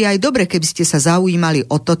 A bolo by aj dobre, keby ste sa zaujímali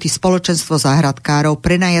o to, tí spoločenstvo záhradkárov,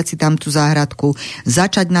 prenajať si tam tú záhradku,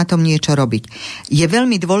 začať na tom niečo robiť. Je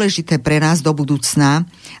veľmi dôležité pre nás do budúcna,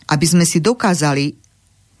 aby sme si dokázali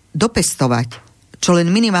dopestovať čo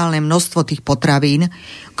len minimálne množstvo tých potravín,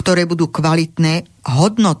 ktoré budú kvalitné,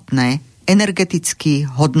 hodnotné, energeticky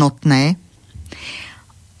hodnotné.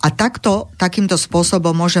 A takýmto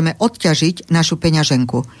spôsobom môžeme odťažiť našu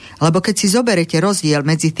peňaženku. Lebo keď si zoberete rozdiel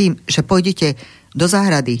medzi tým, že pôjdete do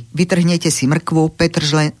záhrady, vytrhnete si mrkvu,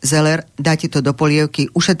 petržle, zeler, dáte to do polievky,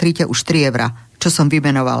 ušetríte už 3 €, čo som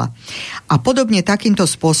vymenovala. A podobne takýmto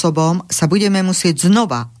spôsobom sa budeme musieť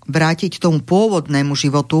znova vrátiť k tomu pôvodnému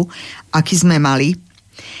životu, aký sme mali.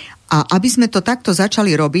 A aby sme to takto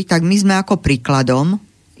začali robiť, tak my sme ako príkladom.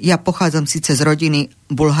 Ja pochádzam síce z rodiny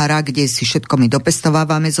Bulhara, kde si všetko my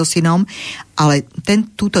dopestovávame so synom, ale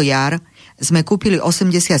túto jar sme kúpili 80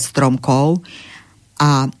 stromkov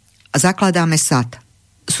a zakladáme sad.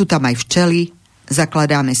 Sú tam aj včely,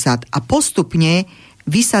 zakladáme sad a postupne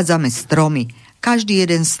vysádzame stromy. Každý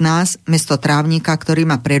jeden z nás, mesto trávnika, ktorý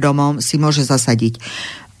má pred domom, si môže zasadiť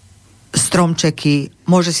stromčeky,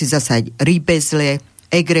 môže si zasadiť rýbezlie,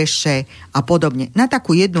 egreše a podobne. Na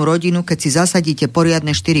takú jednu rodinu, keď si zasadíte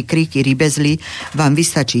poriadne 4 kríky rybezly, vám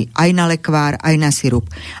vystačí aj na lekvár, aj na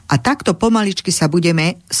sirup. A takto pomaličky sa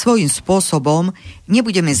budeme svojím spôsobom,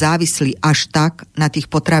 nebudeme závislí až tak na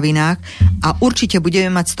tých potravinách a určite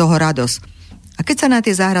budeme mať z toho radosť. A keď sa na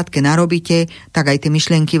tie záhradke narobíte, tak aj tie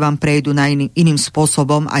myšlienky vám prejdú na iným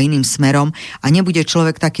spôsobom a iným smerom a nebude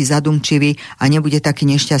človek taký zadumčivý a nebude taký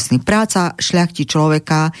nešťastný. Práca šľachtí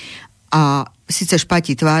človeka a síce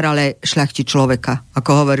špatí tvár, ale šľachtí človeka,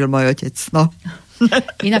 ako hovoril môj otec. No.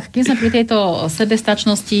 Inak, keď sme pri tejto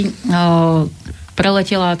sebestačnosti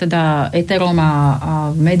preletela teda éterom a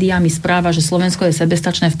médiami správa, že Slovensko je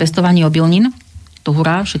sebestačné v pestovaní obilnín. To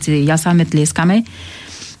hurá, všetci jasáme, tlieskame.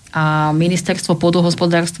 A ministerstvo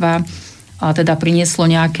pôdohospodárstva teda prinieslo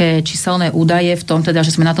nejaké číselné údaje v tom, teda,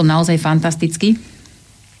 že sme na tom naozaj fantasticky.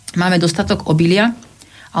 Máme dostatok obilia,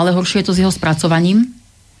 ale horšie je to s jeho spracovaním,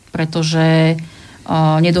 pretože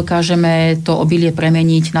nedokážeme to obilie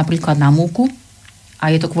premeniť napríklad na múku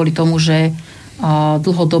a je to kvôli tomu, že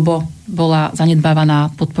dlhodobo bola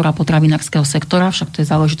zanedbávaná podpora potravinárskeho sektora, však to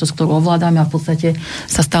je záležitosť, ktorú ovládame a v podstate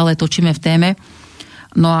sa stále točíme v téme.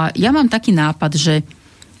 No a ja mám taký nápad, že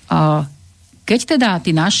Keď teda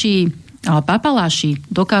tí naši papaláši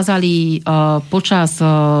dokázali počas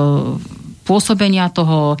pôsobenia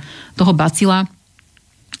toho bacila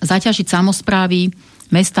zaťažiť samosprávy,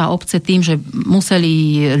 mesta, obce tým, že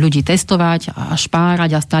museli ľudí testovať a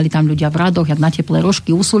špárať a stáli tam ľudia v radoch, jak na teplé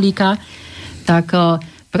rožky u sulíka, tak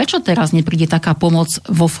prečo teraz nepríde taká pomoc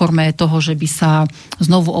vo forme toho, že by sa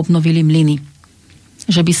znovu obnovili mlyny?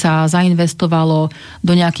 Že by sa zainvestovalo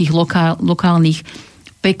do nejakých lokálnych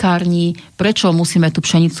pekární, prečo musíme tú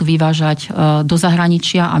pšenicu vyvážať do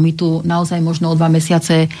zahraničia a my tu naozaj možno o 2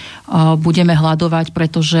 mesiace budeme hladovať,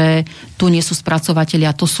 pretože tu nie sú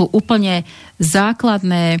spracovatelia. To sú úplne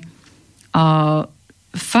základné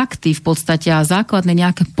fakty v podstate a základné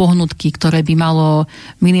nejaké pohnutky, ktoré by malo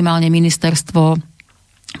minimálne ministerstvo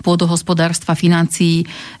pôdohospodárstva, financií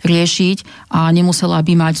riešiť a nemusela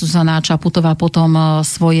by mať Zuzana Čaputová potom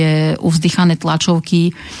svoje uvzdychané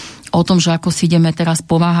tlačovky o tom, že ako si ideme teraz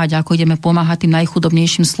pomáhať, ako ideme pomáhať tým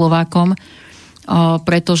najchudobnejším Slovákom,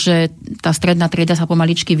 pretože tá stredná trieda sa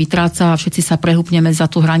pomaličky vytráca a všetci sa prehúpneme za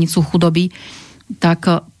tú hranicu chudoby.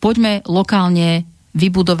 Tak poďme lokálne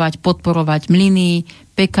vybudovať, podporovať mlyny,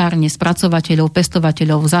 pekárne, spracovateľov,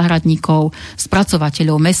 pestovateľov, záhradníkov,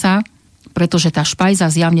 spracovateľov mesa, pretože tá špajza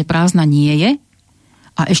zjavne prázdna nie je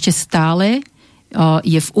a ešte stále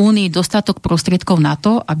je v Únii dostatok prostriedkov na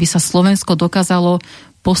to, aby sa Slovensko dokázalo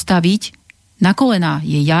postaviť na kolená.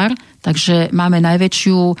 Je jar, takže máme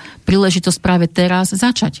najväčšiu príležitosť práve teraz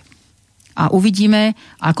začať. A uvidíme,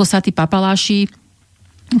 ako sa tí papaláši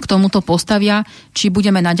k tomuto postavia, či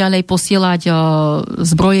budeme naďalej posielať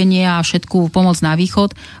zbrojenie a všetku pomoc na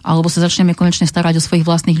východ, alebo sa začneme konečne starať o svojich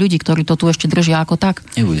vlastných ľudí, ktorí to tu ešte držia ako tak.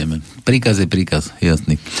 Nebudeme. Príkaz je príkaz,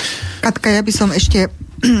 jasný. Katka, ja by som ešte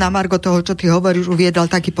na margo toho, čo ty hovoríš, uviedal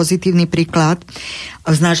taký pozitívny príklad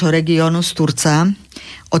z nášho regiónu, z Turca,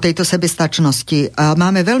 o tejto sebestačnosti.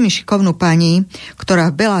 Máme veľmi šikovnú pani,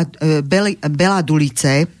 ktorá v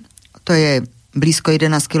Beladulice, to je blízko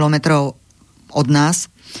 11 kilometrov od nás,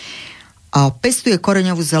 a pestuje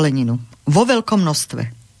koreňovú zeleninu vo veľkom množstve.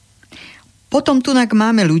 Potom tunak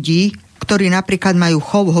máme ľudí, ktorí napríklad majú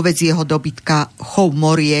chov hovedzieho dobytka, chov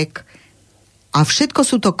moriek a všetko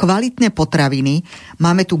sú to kvalitné potraviny.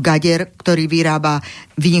 Máme tu gadier, ktorý vyrába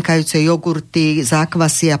vynikajúce jogurty,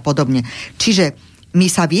 zákvasy a podobne. Čiže my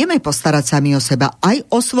sa vieme postarať sami o seba,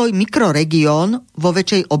 aj o svoj mikroregión vo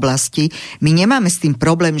väčšej oblasti. My nemáme s tým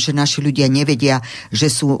problém, že naši ľudia nevedia, že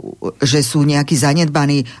sú nejakí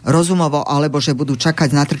zanedbaní rozumovo, alebo že budú čakať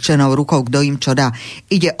s natrčenou rukou, kto im čo dá.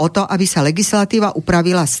 Ide o to, aby sa legislatíva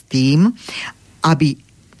upravila s tým, aby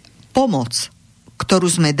pomoc, ktorú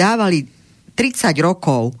sme dávali 30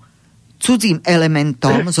 rokov cudzím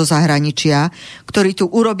elementom zo zahraničia, ktorí tu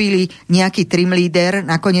urobili nejaký trim leader,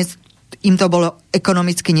 nakoniec im to bolo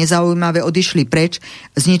ekonomicky nezaujímavé, odišli preč,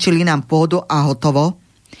 zničili nám pôdu a hotovo.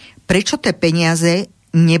 Prečo tie peniaze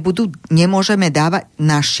nemôžeme dávať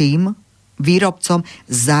našim výrobcom,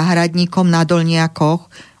 záhradníkom na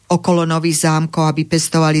Dolniakoch, okolo Nových Zámkov, aby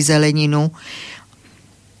pestovali zeleninu,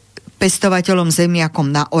 pestovateľom zemiakom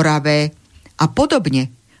na Orave a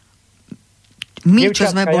podobne. My, čo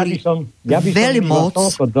sme boli veľmoc,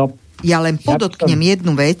 ja len podotknem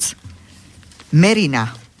jednu vec,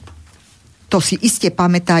 Merina. To si iste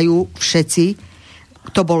pamätajú všetci,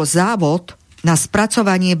 to bol závod na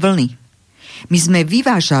spracovanie vlny. My sme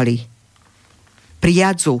vyvážali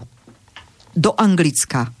priadzu do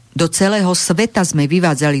Anglicka, do celého sveta sme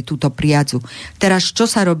vyvádzali túto priadzu. Teraz čo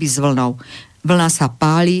sa robí s vlnou? Vlna sa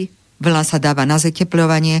páli, vlna sa dáva na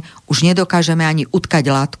zatepľovanie, už nedokážeme ani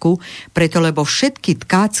utkať látku, preto lebo všetky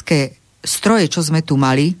tkácké stroje, čo sme tu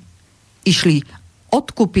mali,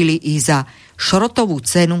 odkúpili ich za šrotovú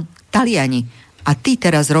cenu Taliani. A tí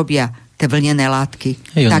teraz robia tie vlnené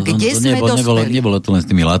látky. Tak kde sme dospeli? Nebolo to len s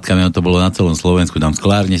tými látkami, to bolo na celom Slovensku. Tam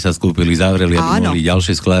sklárne sa skúpili, zavreli, aby mohli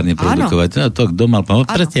ďalšie sklárne produkovať. To kto mal pomoc?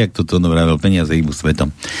 Presne, jak to navravil, peniaze ibu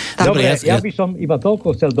svetom. Dobre, ja by som iba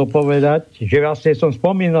toľko chcel dopovedať, že vlastne som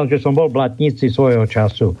spomínal, že som bol v Blatnici svojho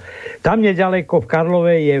času. Tam nedaleko v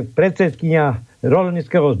Karlovej je predsedkynia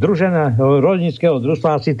rolníckeho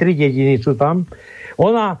družstva, asi 3 dediny sú tam.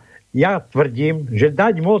 Ja tvrdím, že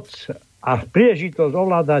dať moc a príležitosť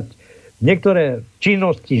ovládať niektoré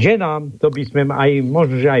činnosti ženám, to by sme aj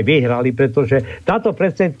možno, že aj vyhrali, pretože táto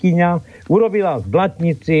predsedkyňa urobila v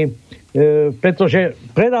Blatnici, pretože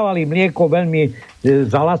predávali mlieko veľmi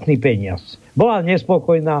za lacný peniaz. Bola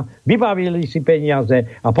nespokojná, vybavili si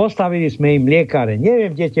peniaze a postavili sme im mliekáre.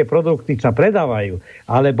 Neviem, kde tie produkty sa predávajú,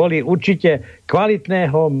 ale boli určite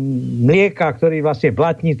kvalitného mlieka, ktorý vlastne v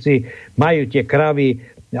Blatnici majú tie kravy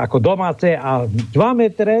ako domáce a 2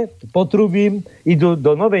 metre potrubím idú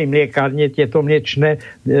do novej mliekárne, tieto mliečne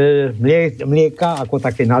mlieka, ako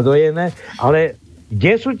také nadojené, ale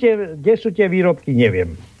kde sú tie výrobky,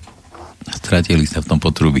 neviem. Stratili sa v tom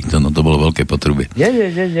potrubí, to bolo veľké potrubie. Nie.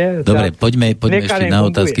 Dobre, poďme ešte na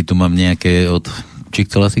otázky, tu mám nejaké od... Či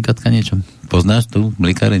chcela si, Katka, niečo? Poznáš tu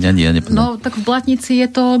mliekáreň? Ja nepoznám. No, tak v Blatnici je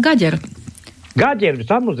to Gader. Gader,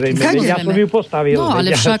 samozrejme. Ja som ju postavil. No,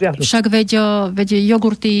 ale však veď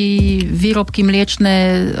jogurty, výrobky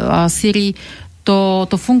mliečne a syry, to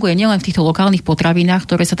funguje nielen v týchto lokálnych potravinách,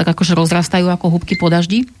 ktoré sa tak akože rozrastajú ako húbky po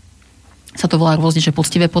daždi. Sa to volá rôzne, že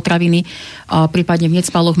poctivé potraviny. Prípadne v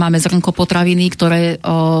Necpaloch máme zrnkopotraviny, ktoré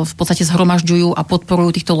v podstate zhromažďujú a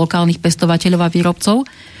podporujú týchto lokálnych pestovateľov a výrobcov.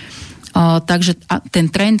 Takže ten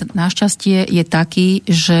trend našťastie je taký,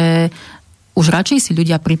 že už radšej si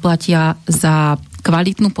ľudia priplatia za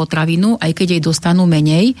kvalitnú potravinu, aj keď jej dostanú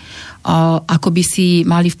menej, ako by si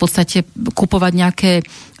mali v podstate kupovať nejaké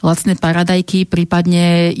lacné paradajky,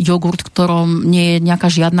 prípadne jogurt, ktorom nie je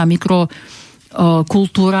nejaká žiadna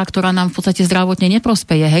mikrokultúra, ktorá nám v podstate zdravotne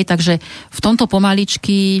neprospeje. Hej? Takže v tomto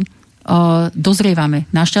pomaličky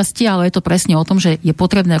dozrievame. Našťastie, ale je to presne o tom, že je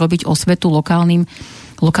potrebné robiť osvetu lokálnym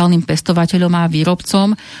pestovateľom a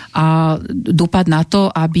výrobcom a dúpať na to,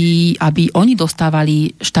 aby oni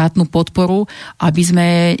dostávali štátnu podporu, aby sme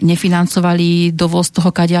nefinancovali dovoz toho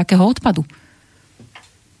kadejakého odpadu.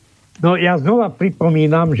 No ja znova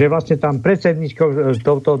pripomínam, že vlastne tam predsedničkou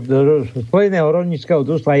tohto Spojeného rolníckeho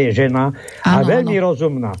družstva je žena a veľmi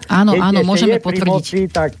rozumná. Áno, môžeme potvrdiť. Moci,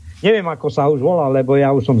 tak neviem, ako sa už volá, lebo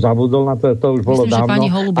ja už som zabudol na to už bolo dávno. Myslím, že pani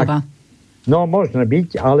Holubová. No, môže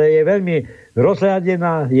byť, ale je veľmi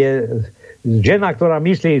rozhľadená, je žena, ktorá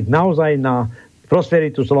myslí naozaj na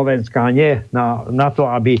prosperitu Slovenska, a nie na to,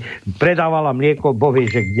 aby predávala mlieko bohvie,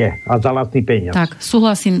 že kde a za lacný peniaz. Tak,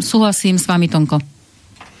 súhlasím s vami, Tonko.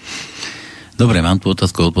 Dobre, mám tu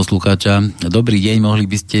otázku od poslucháča. Dobrý deň, mohli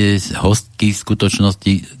by hostky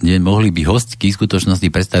v skutočnosti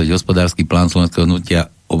predstaviť hospodársky plán Slovenského hnutia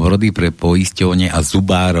obrody pre poisťovne a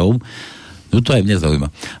zubárov? No to aj mňa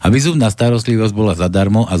zaujíma. Aby zubná starostlivosť bola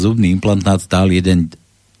zadarmo a zubný implantát stál ten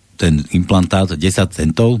implantát 10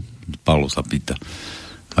 centov? Paolo sa pýta.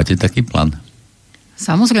 Máte taký plán?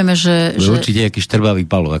 Samozrejme, že... Určite aký štrbavý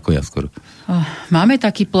Paolo, ako ja skoro. Máme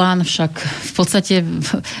taký plán, však v podstate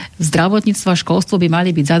zdravotníctvo a školstvo by mali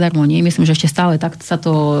byť zadarmo. Nie, myslím, že ešte stále tak sa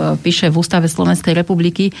to píše v Ústave Slovenskej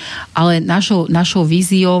republiky, ale našou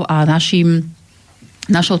víziou a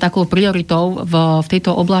našou takou prioritou v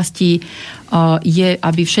tejto oblasti je,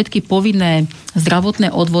 aby všetky povinné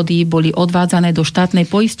zdravotné odvody boli odvádzané do štátnej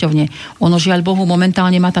poisťovne. Ono, žiaľ Bohu,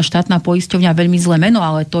 momentálne má tá štátna poisťovňa veľmi zlé meno,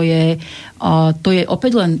 ale to je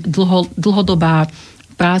opäť len dlhodobá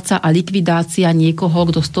práca a likvidácia niekoho,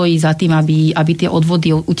 kto stojí za tým, aby tie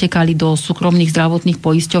odvody utekali do súkromných zdravotných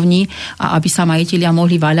poisťovní a aby sa majitelia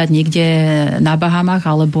mohli váľať niekde na Bahamách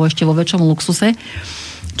alebo ešte vo väčšom luxuse.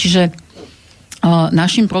 Čiže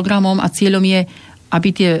našim programom a cieľom je, aby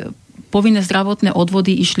tie povinné zdravotné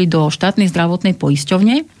odvody išli do štátnej zdravotnej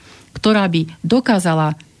poisťovne, ktorá by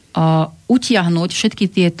dokázala utiahnuť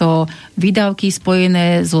všetky tieto výdavky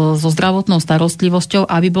spojené so zdravotnou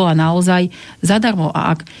starostlivosťou, aby bola naozaj zadarmo.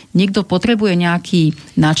 A ak niekto potrebuje nejaký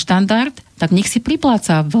nadštandard, tak nech si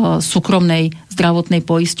pripláca v súkromnej zdravotnej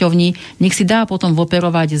poisťovni, nech si dá potom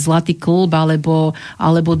operovať zlatý kĺb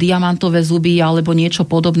alebo diamantové zuby alebo niečo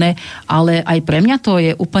podobné, ale aj pre mňa to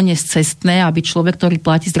je úplne scestné, aby človek, ktorý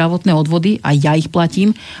platí zdravotné odvody, a ja ich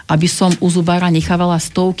platím, aby som u zubára nechávala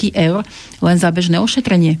stovky eur len za bežné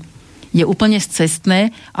ošetrenie. Je úplne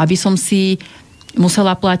scestné, aby som si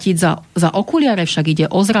musela platiť za okuliare, však ide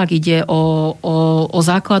o zrak, ide o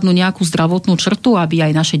základnú nejakú zdravotnú črtu, aby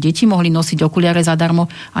aj naše deti mohli nosiť okuliare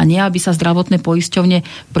zadarmo a nie, aby sa zdravotné poisťovne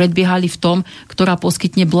predbiehali v tom, ktorá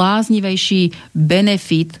poskytne bláznivejší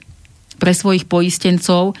benefit pre svojich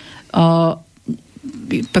poistencov.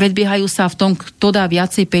 Predbiehajú sa v tom, kto dá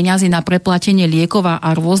viacej peňazí na preplatenie liekov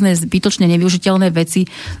a rôzne zbytočne nevyužiteľné veci,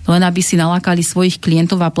 len aby si nalákali svojich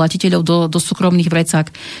klientov a platiteľov do súkromných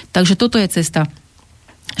vrecák. Takže toto je cesta.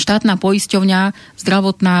 Štátna poisťovňa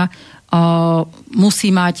zdravotná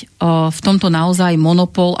musí mať v tomto naozaj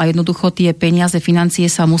monopol a jednoducho tie peniaze, financie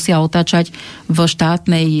sa musia otáčať v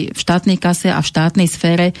štátnej kase a v štátnej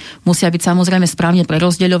sfére. Musia byť samozrejme správne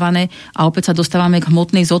prerozdeľované a opäť sa dostávame k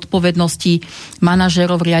hmotnej zodpovednosti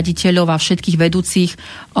manažérov, riaditeľov a všetkých vedúcich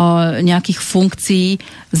nejakých funkcií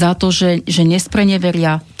za to, že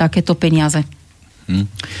nespreneveria takéto peniaze.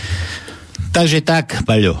 Takže tak,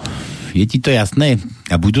 Paľo, je ti to jasné?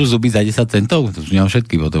 A budú zuby za 10 centov? To už nemám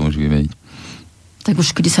všetky potom už vymeniť. Tak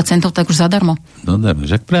už 40 centov, tak už zadarmo. No darmo,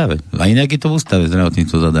 však práve. A inak je to v ústave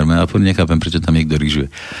zdravotníctvo zadarmo. Ja furt nechápem, prečo tam niekto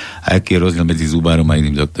rýžuje. A aký je rozdiel medzi zubárom a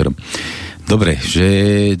iným doktorom. Dobre,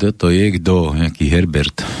 že to je kto? Nejaký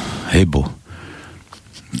Herbert Hebo.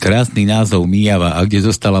 Krásny názov Mijava. A kde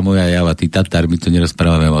zostala moja Java? Ty Tatár, my tu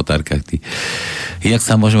nerozprávame o Tatárkach. Ty. Inak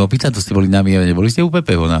sa môžem opýtať, to ste boli na Mijave, neboli ste u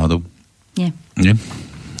Pepeho náhodou? Nie. Nie?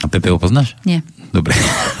 A Pepeho poznáš? Nie. Dobre.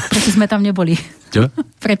 Preto sme tam neboli. Čo?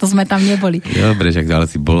 Preto sme tam neboli. Dobre, však ale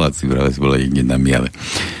si bola niekde na Mijave.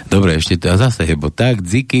 Dobre, ešte to a zase Hebo. Tak,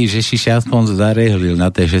 dziky, že si aspoň zarehlil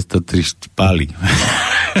na tej 603 špály.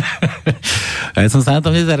 A ja som sa na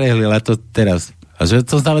tom nezarehlil, a to teraz. A že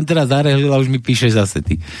som sa len teraz zarehlil a už mi píšeš zase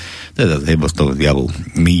ty. To je zase Hebo s tou javou.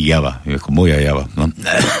 Mi java, ako moja java. No.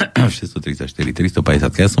 634,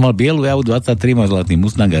 350. Ja som mal bielu javu 23, mal zlatý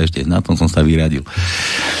Mustang a ešte na tom som sa vyradil.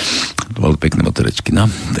 To boli pekné motorečky, no.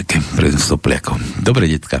 Také pre sopliakov. Dobre,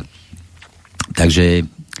 decka. Takže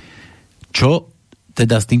čo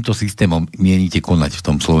teda s týmto systémom mienite konať v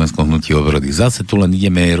tom slovenskom hnutí obrody? Zase tu len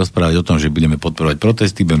ideme rozprávať o tom, že budeme podporovať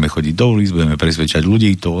protesty, budeme chodiť do ulic, budeme presvedčať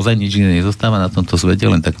ľudí, to ozaj nič iné nezostáva na tomto svete,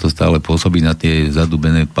 len takto stále pôsobí na tie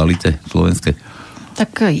zadubené palice slovenské.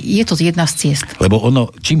 Tak je to jedna z ciest. Lebo ono,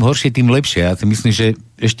 čím horšie, tým lepšie. Ja si myslím, že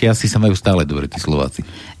ešte asi sa majú stále dobre tí Slováci.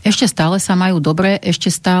 Ešte stále sa majú dobre, ešte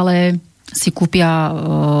stále si kúpia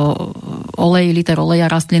liter oleja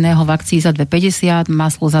rastlinného v akcii za 2,50,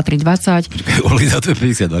 maslo za 3,20. Olej za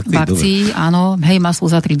 2,50 v akcii, áno. Hej, maslo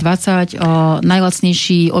za 3,20.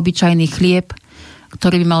 Najlacnejší obyčajný chlieb,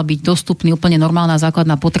 ktorý by mal byť dostupný, úplne normálna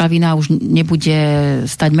základná potravina, už nebude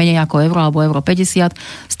stať menej ako euro alebo euro 50.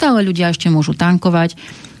 Stále ľudia ešte môžu tankovať.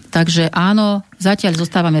 Takže áno, zatiaľ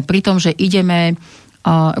zostávame pri tom, že ideme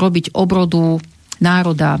robiť obrodu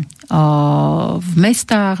národa v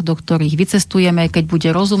mestách, do ktorých vycestujeme, keď bude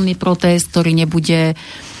rozumný protest, ktorý nebude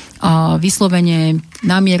vyslovene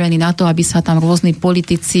namierený na to, aby sa tam rôzni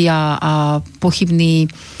politici a pochybní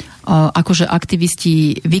akože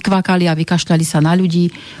aktivisti vykvákali a vykašľali sa na ľudí.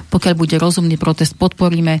 Pokiaľ bude rozumný protest,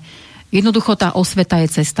 podporíme. Jednoducho tá osveta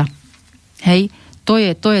je cesta. Hej? To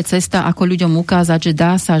je cesta, ako ľuďom ukázať, že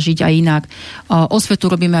dá sa žiť aj inak.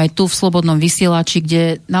 Osvetu robíme aj tu v Slobodnom vysielači,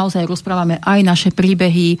 kde naozaj rozprávame aj naše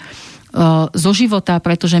príbehy zo života,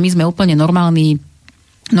 pretože my sme úplne normálni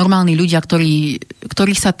ľudia,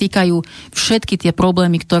 ktorých sa týkajú všetky tie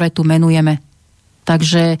problémy, ktoré tu menujeme.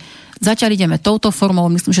 Takže zatiaľ ideme touto formou,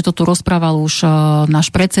 myslím, že to tu rozprával už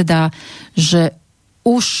náš predseda, že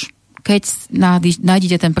už keď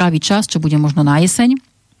nájdete ten pravý čas, čo bude možno na jeseň,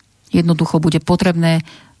 jednoducho bude potrebné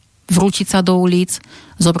vrútiť sa do ulic,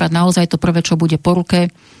 zobrať naozaj to prvé, čo bude po ruke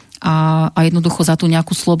a jednoducho za tú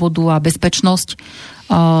nejakú slobodu a bezpečnosť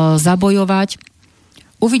zabojovať.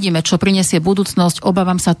 Uvidíme, čo prinesie budúcnosť.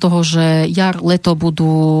 Obávam sa toho, že jar, leto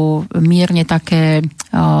budú mierne také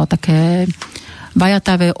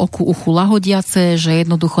vajatavé, oku, uchu lahodiace, že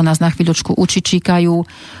jednoducho nás na chvíľočku učičíkajú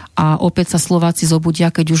a opäť sa Slováci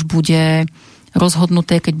zobudia, keď už bude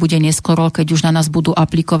rozhodnuté, keď bude neskoro, keď už na nás budú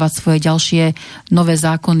aplikovať svoje ďalšie nové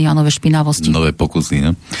zákony a nové špinavosti. Nové pokusy,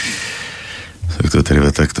 no. Tak to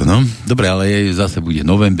treba takto, no. Dobre, ale zase bude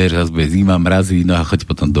november, zase bude zima, mrazí, no a choď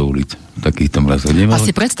potom do ulic. Takýchto mrazov nemalo. A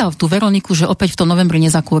si predstav tú Veroniku, že opäť v tom novembri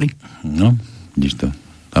nezakúri. No, vidíš to.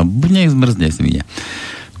 A nech zmrzne svinia.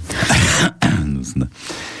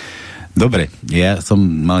 Dobre, ja som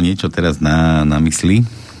mal niečo teraz na mysli.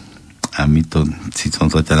 A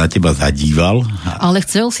som sa na teba zadíval. Ale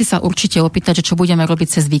chcel si sa určite opýtať, že čo budeme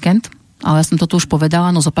robiť cez víkend? Ale ja som to tu už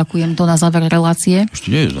povedala, no zopakujem to na záver relácie.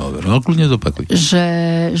 Ešte nie je záver, ale kľudne zopakuj.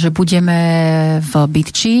 Že budeme v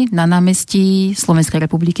Bytči na námestí Slovenskej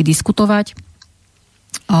republiky diskutovať.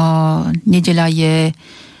 Nedeľa je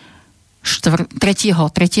 3.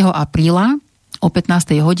 apríla o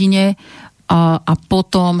 15. hodine a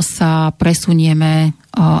potom sa presunieme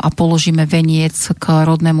a položíme veniec k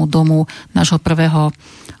rodnému domu nášho prvého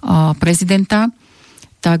prezidenta.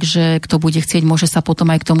 Takže kto bude chcieť, môže sa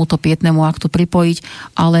potom aj k tomuto pietnému aktu pripojiť.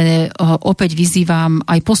 Ale opäť vyzývam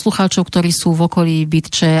aj poslucháčov, ktorí sú v okolí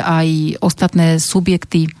Bytče, aj ostatné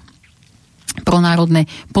subjekty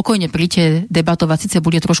pronárodné. Pokojne príďte debatovať, síce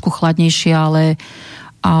bude trošku chladnejšie,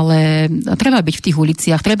 ale treba byť v tých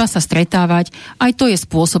uliciach, treba sa stretávať. Aj to je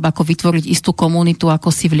spôsob, ako vytvoriť istú komunitu,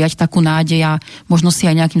 ako si vliať takú nádej a možno si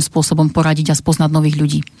aj nejakým spôsobom poradiť a spoznať nových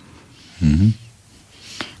ľudí. Mm-hmm.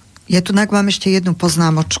 Ja tu mám ešte jednu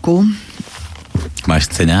poznámočku. Máš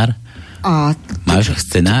scenár? Máš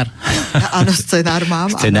scenár? Áno, scenár mám.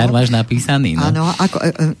 Scenár máš napísaný, no? Áno,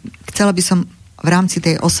 chcela by som v rámci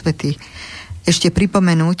tej osvety ešte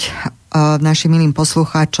pripomenúť našim milým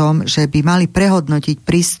poslucháčom, že by mali prehodnotiť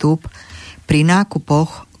prístup pri nákupoch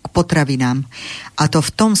k potravinám. A to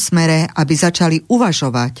v tom smere, aby začali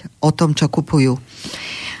uvažovať o tom, čo kupujú.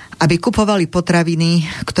 Aby kupovali potraviny,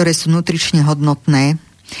 ktoré sú nutrične hodnotné,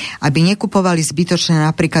 aby nekupovali zbytočné,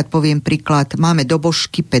 napríklad poviem príklad, máme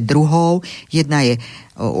dobožky 5 druhov, jedna je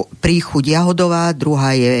príchuť jahodová,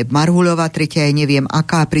 druhá je marhuľová, tretia je neviem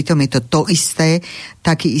aká, pritom je to isté,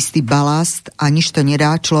 taký istý balast a nič to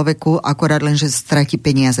nedá človeku, akorát len, že stratí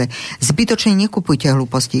peniaze. Zbytočne nekupujte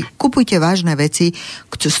hlúposti. Kupujte vážne veci,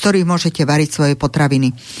 z ktorých môžete variť svoje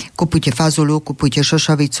potraviny. Kupujte fazuľu, kupujte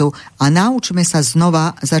šošovicu a naučme sa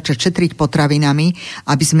znova začať šetriť potravinami,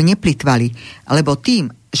 aby sme neplitvali. Lebo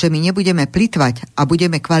tým, že my nebudeme plitvať a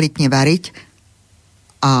budeme kvalitne variť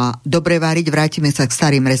a dobre variť, vrátime sa k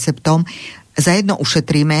starým receptom, za jedno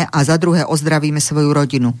ušetríme a za druhé ozdravíme svoju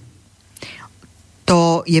rodinu.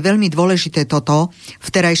 To je veľmi dôležité toto v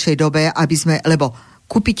terajšej dobe, aby sme, lebo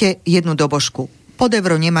kúpite jednu dobožku, pod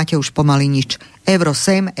euro nemáte už pomaly nič. Euro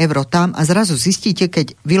sem, euro tam a zrazu zistíte,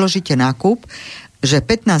 keď vyložíte nákup, že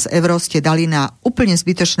 15 eur ste dali na úplne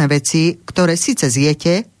zbytočné veci, ktoré síce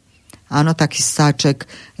zjete, áno, taký sáček,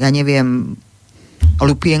 ja neviem,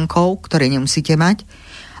 lupienkov, ktoré nemusíte mať,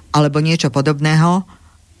 alebo niečo podobného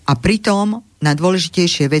a pritom na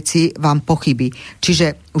dôležitejšie veci vám pochybí.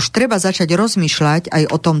 Čiže už treba začať rozmýšľať aj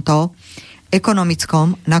o tomto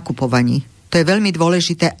ekonomickom nakupovaní. To je veľmi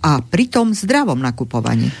dôležité a pritom zdravom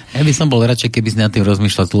nakupovaní. Ja by som bol radšej, keby si na tým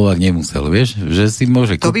rozmýšľať Slovák nemusel, vieš? Že si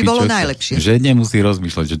môže kúpiť. To by bolo najlepšie. Že nemusí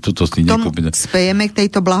rozmýšľať, že toto si nekúpi. Spejeme k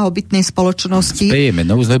tejto blahobytnej spoločnosti. Spejeme,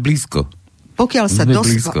 no už sme blízko.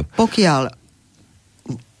 Pokiaľ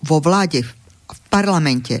vo vláde, v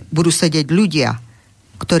parlamente budú sedieť ľudia,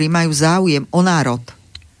 ktorí majú záujem o národ,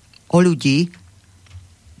 o ľudí,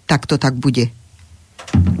 tak to tak bude.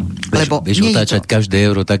 Vieš otáčať každé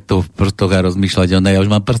euro takto v prstoch a rozmýšľať, ja už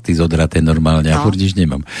mám prsty zodraté normálne a furt nič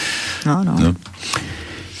nemám. No.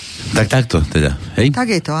 Tak takto teda, hej? Tak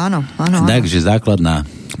je to, áno. Takže základná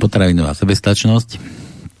potravinová sebestačnosť,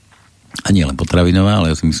 a nie len potravinová,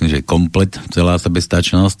 ale ja si myslím, že komplet celá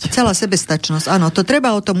sebestačnosť. Celá sebestačnosť, áno. To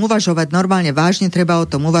treba o tom uvažovať, normálne vážne treba o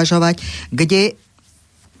tom uvažovať, kde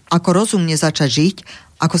ako rozumne začať žiť,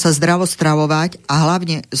 ako sa zdravo stravovať a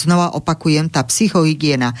hlavne, znova opakujem, tá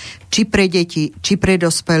psychohygiena, či pre deti, či pre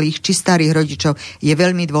dospelých, či starých rodičov, je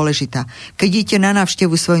veľmi dôležitá. Keď idete na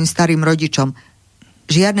návštevu svojim starým rodičom,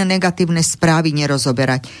 žiadne negatívne správy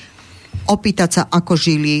nerozoberať. Opýtať sa, ako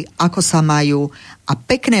žili, ako sa majú a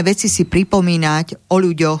pekné veci si pripomínať o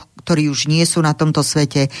ľuďoch, ktorí už nie sú na tomto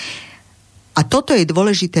svete. A toto je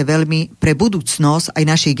dôležité veľmi pre budúcnosť aj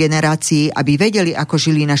našej generácii, aby vedeli, ako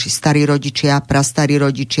žili naši starí rodičia, prastarí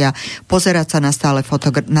rodičia, pozerať sa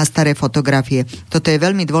na staré fotografie. Toto je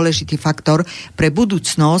veľmi dôležitý faktor pre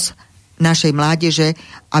budúcnosť našej mládeže,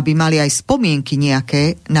 aby mali aj spomienky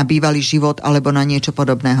nejaké na bývalý život alebo na niečo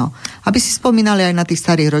podobného. Aby si spomínali aj na tých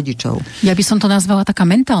starých rodičov. Ja by som to nazvala taká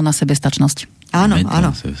mentálna sebestačnosť. Áno.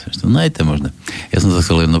 No je to možné. Ja som sa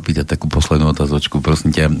chcel len opýtať takú poslednú otázočku.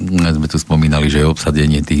 Prosím ťa, sme tu spomínali, že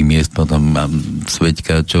obsadenie tých miest, potom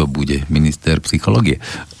Sveďka, čo bude? Minister psychológie?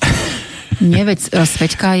 Nie, veď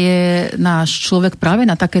Sveďka je náš človek práve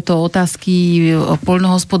na takéto otázky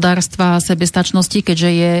poľnohospodárstva, sebestačnosti, keďže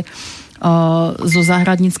je zo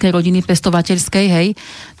záhradníckej rodiny pestovateľskej, hej.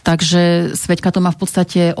 Takže Sveďka to má v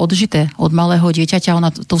podstate odžité od malého dieťaťa,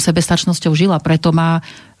 ona tou sebestačnosťou žila, preto má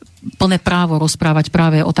plné právo rozprávať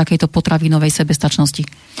práve o takejto potravinovej sebestačnosti.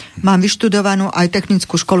 Mám vyštudovanú aj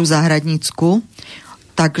technickú školu záhradnícku,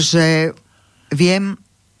 takže viem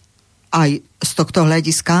aj z tohto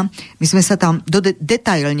hľadiska. My sme sa tam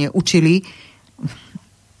detailne učili.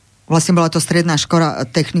 Vlastne bola to stredná škola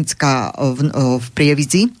technická v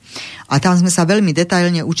Prievidzi a tam sme sa veľmi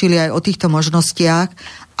detailne učili aj o týchto možnostiach,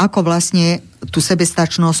 ako vlastne tú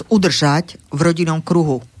sebestačnosť udržať v rodinnom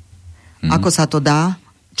kruhu. Ako sa to dá,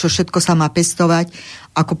 čo všetko sa má pestovať,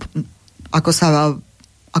 ako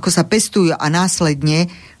sa pestujú a následne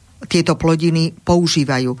tieto plodiny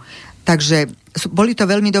používajú. Takže boli to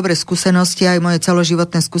veľmi dobré skúsenosti, aj moje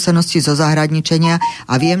celoživotné skúsenosti zo zahradničenia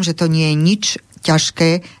a viem, že to nie je nič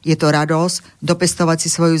ťažké, je to radosť, dopestovať si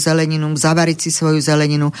svoju zeleninu, zavariť si svoju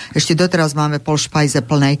zeleninu. Ešte doteraz máme pol špajze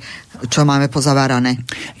plnej, čo máme pozavárané.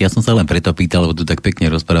 Ja som sa len preto pýtal, lebo tu tak pekne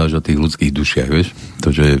rozprávaš o tých ľudských dušiach, vieš? To,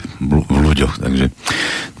 že je v ľuďoch, takže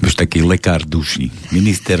už taký lekár duší,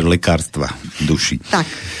 minister lekárstva duší. Tak.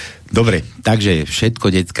 Dobre, takže všetko,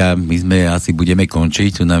 decka, my sme asi budeme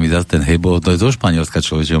končiť, tu nám zase ten Hebo, to je zo Španielska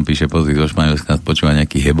človeč, on píše, pozri, zo Španielska nás počúva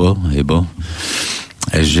nejaký Hebo,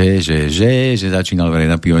 že začínal vraj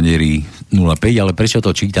na Pionieri 05, ale prečo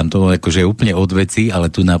to čítam, to akože je úplne od veci, ale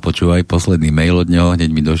tu napočúvaj posledný mail od neho, hneď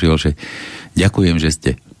mi došiel, že ďakujem, že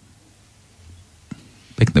ste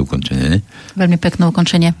Pekné ukončenie, ne? Veľmi pekné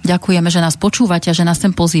ukončenie. Ďakujeme, že nás počúvate a že nás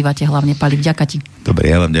sem pozývate, hlavne, Pali. Vďaka ti.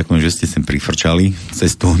 Dobre, ja vám ďakujem, že ste sem prifrčali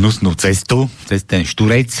cez tú hnusnú cestu, cez ten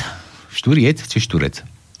štúrec. Štúriec či štúrec?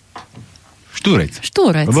 Štúrec.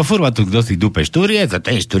 Lebo furva tu kto si dupe štúriec a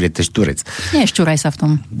ten štúriec, to je štúrec. Nešťuraj sa v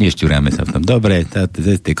tom. Nešťuráme sa v tom. Dobre,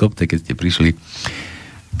 cez tie kopce, keď ste prišli,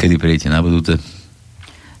 kedy prídete na budúce?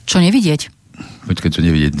 Čo nevidieť? Počkaj, čo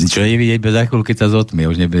nevidieť, bez za chvíľu, keď sa zotmie,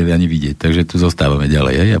 už nebude ani vidieť. Takže tu zostávame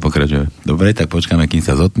ďalej, a pokračujeme. Dobre, tak počkáme, kým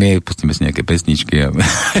sa zotmie, pustíme si nejaké pesničky a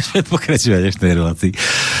pokračujeme v tej relácii.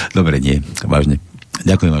 Dobre, nie, vážne.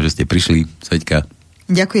 Ďakujem vám, že ste prišli, Sveďka.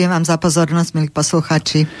 Ďakujem vám za pozornosť, milí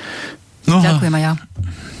poslucháči. No, ďakujem aj ja.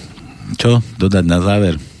 Čo dodať na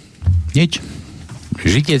záver? Nič.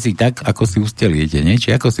 Žite si tak, ako si usteliete, nie?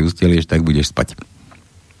 Či ako si ustelieš, tak budeš spať.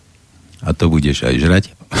 A to budeš aj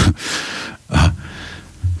žrať. A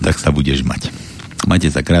tak sa budeš mať.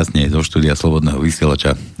 Majte sa krásne zo štúdia Slobodného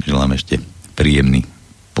vysielača. Želám ešte príjemný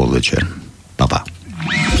podvečer. Pa, pa.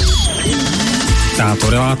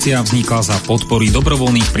 Táto relácia vznikla za podpory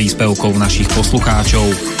dobrovoľných príspevkov našich poslucháčov.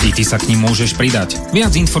 I ty sa k nim môžeš pridať.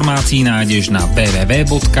 Viac informácií nájdeš na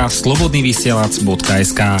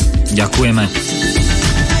www.slobodnyvysielac.sk. Ďakujeme.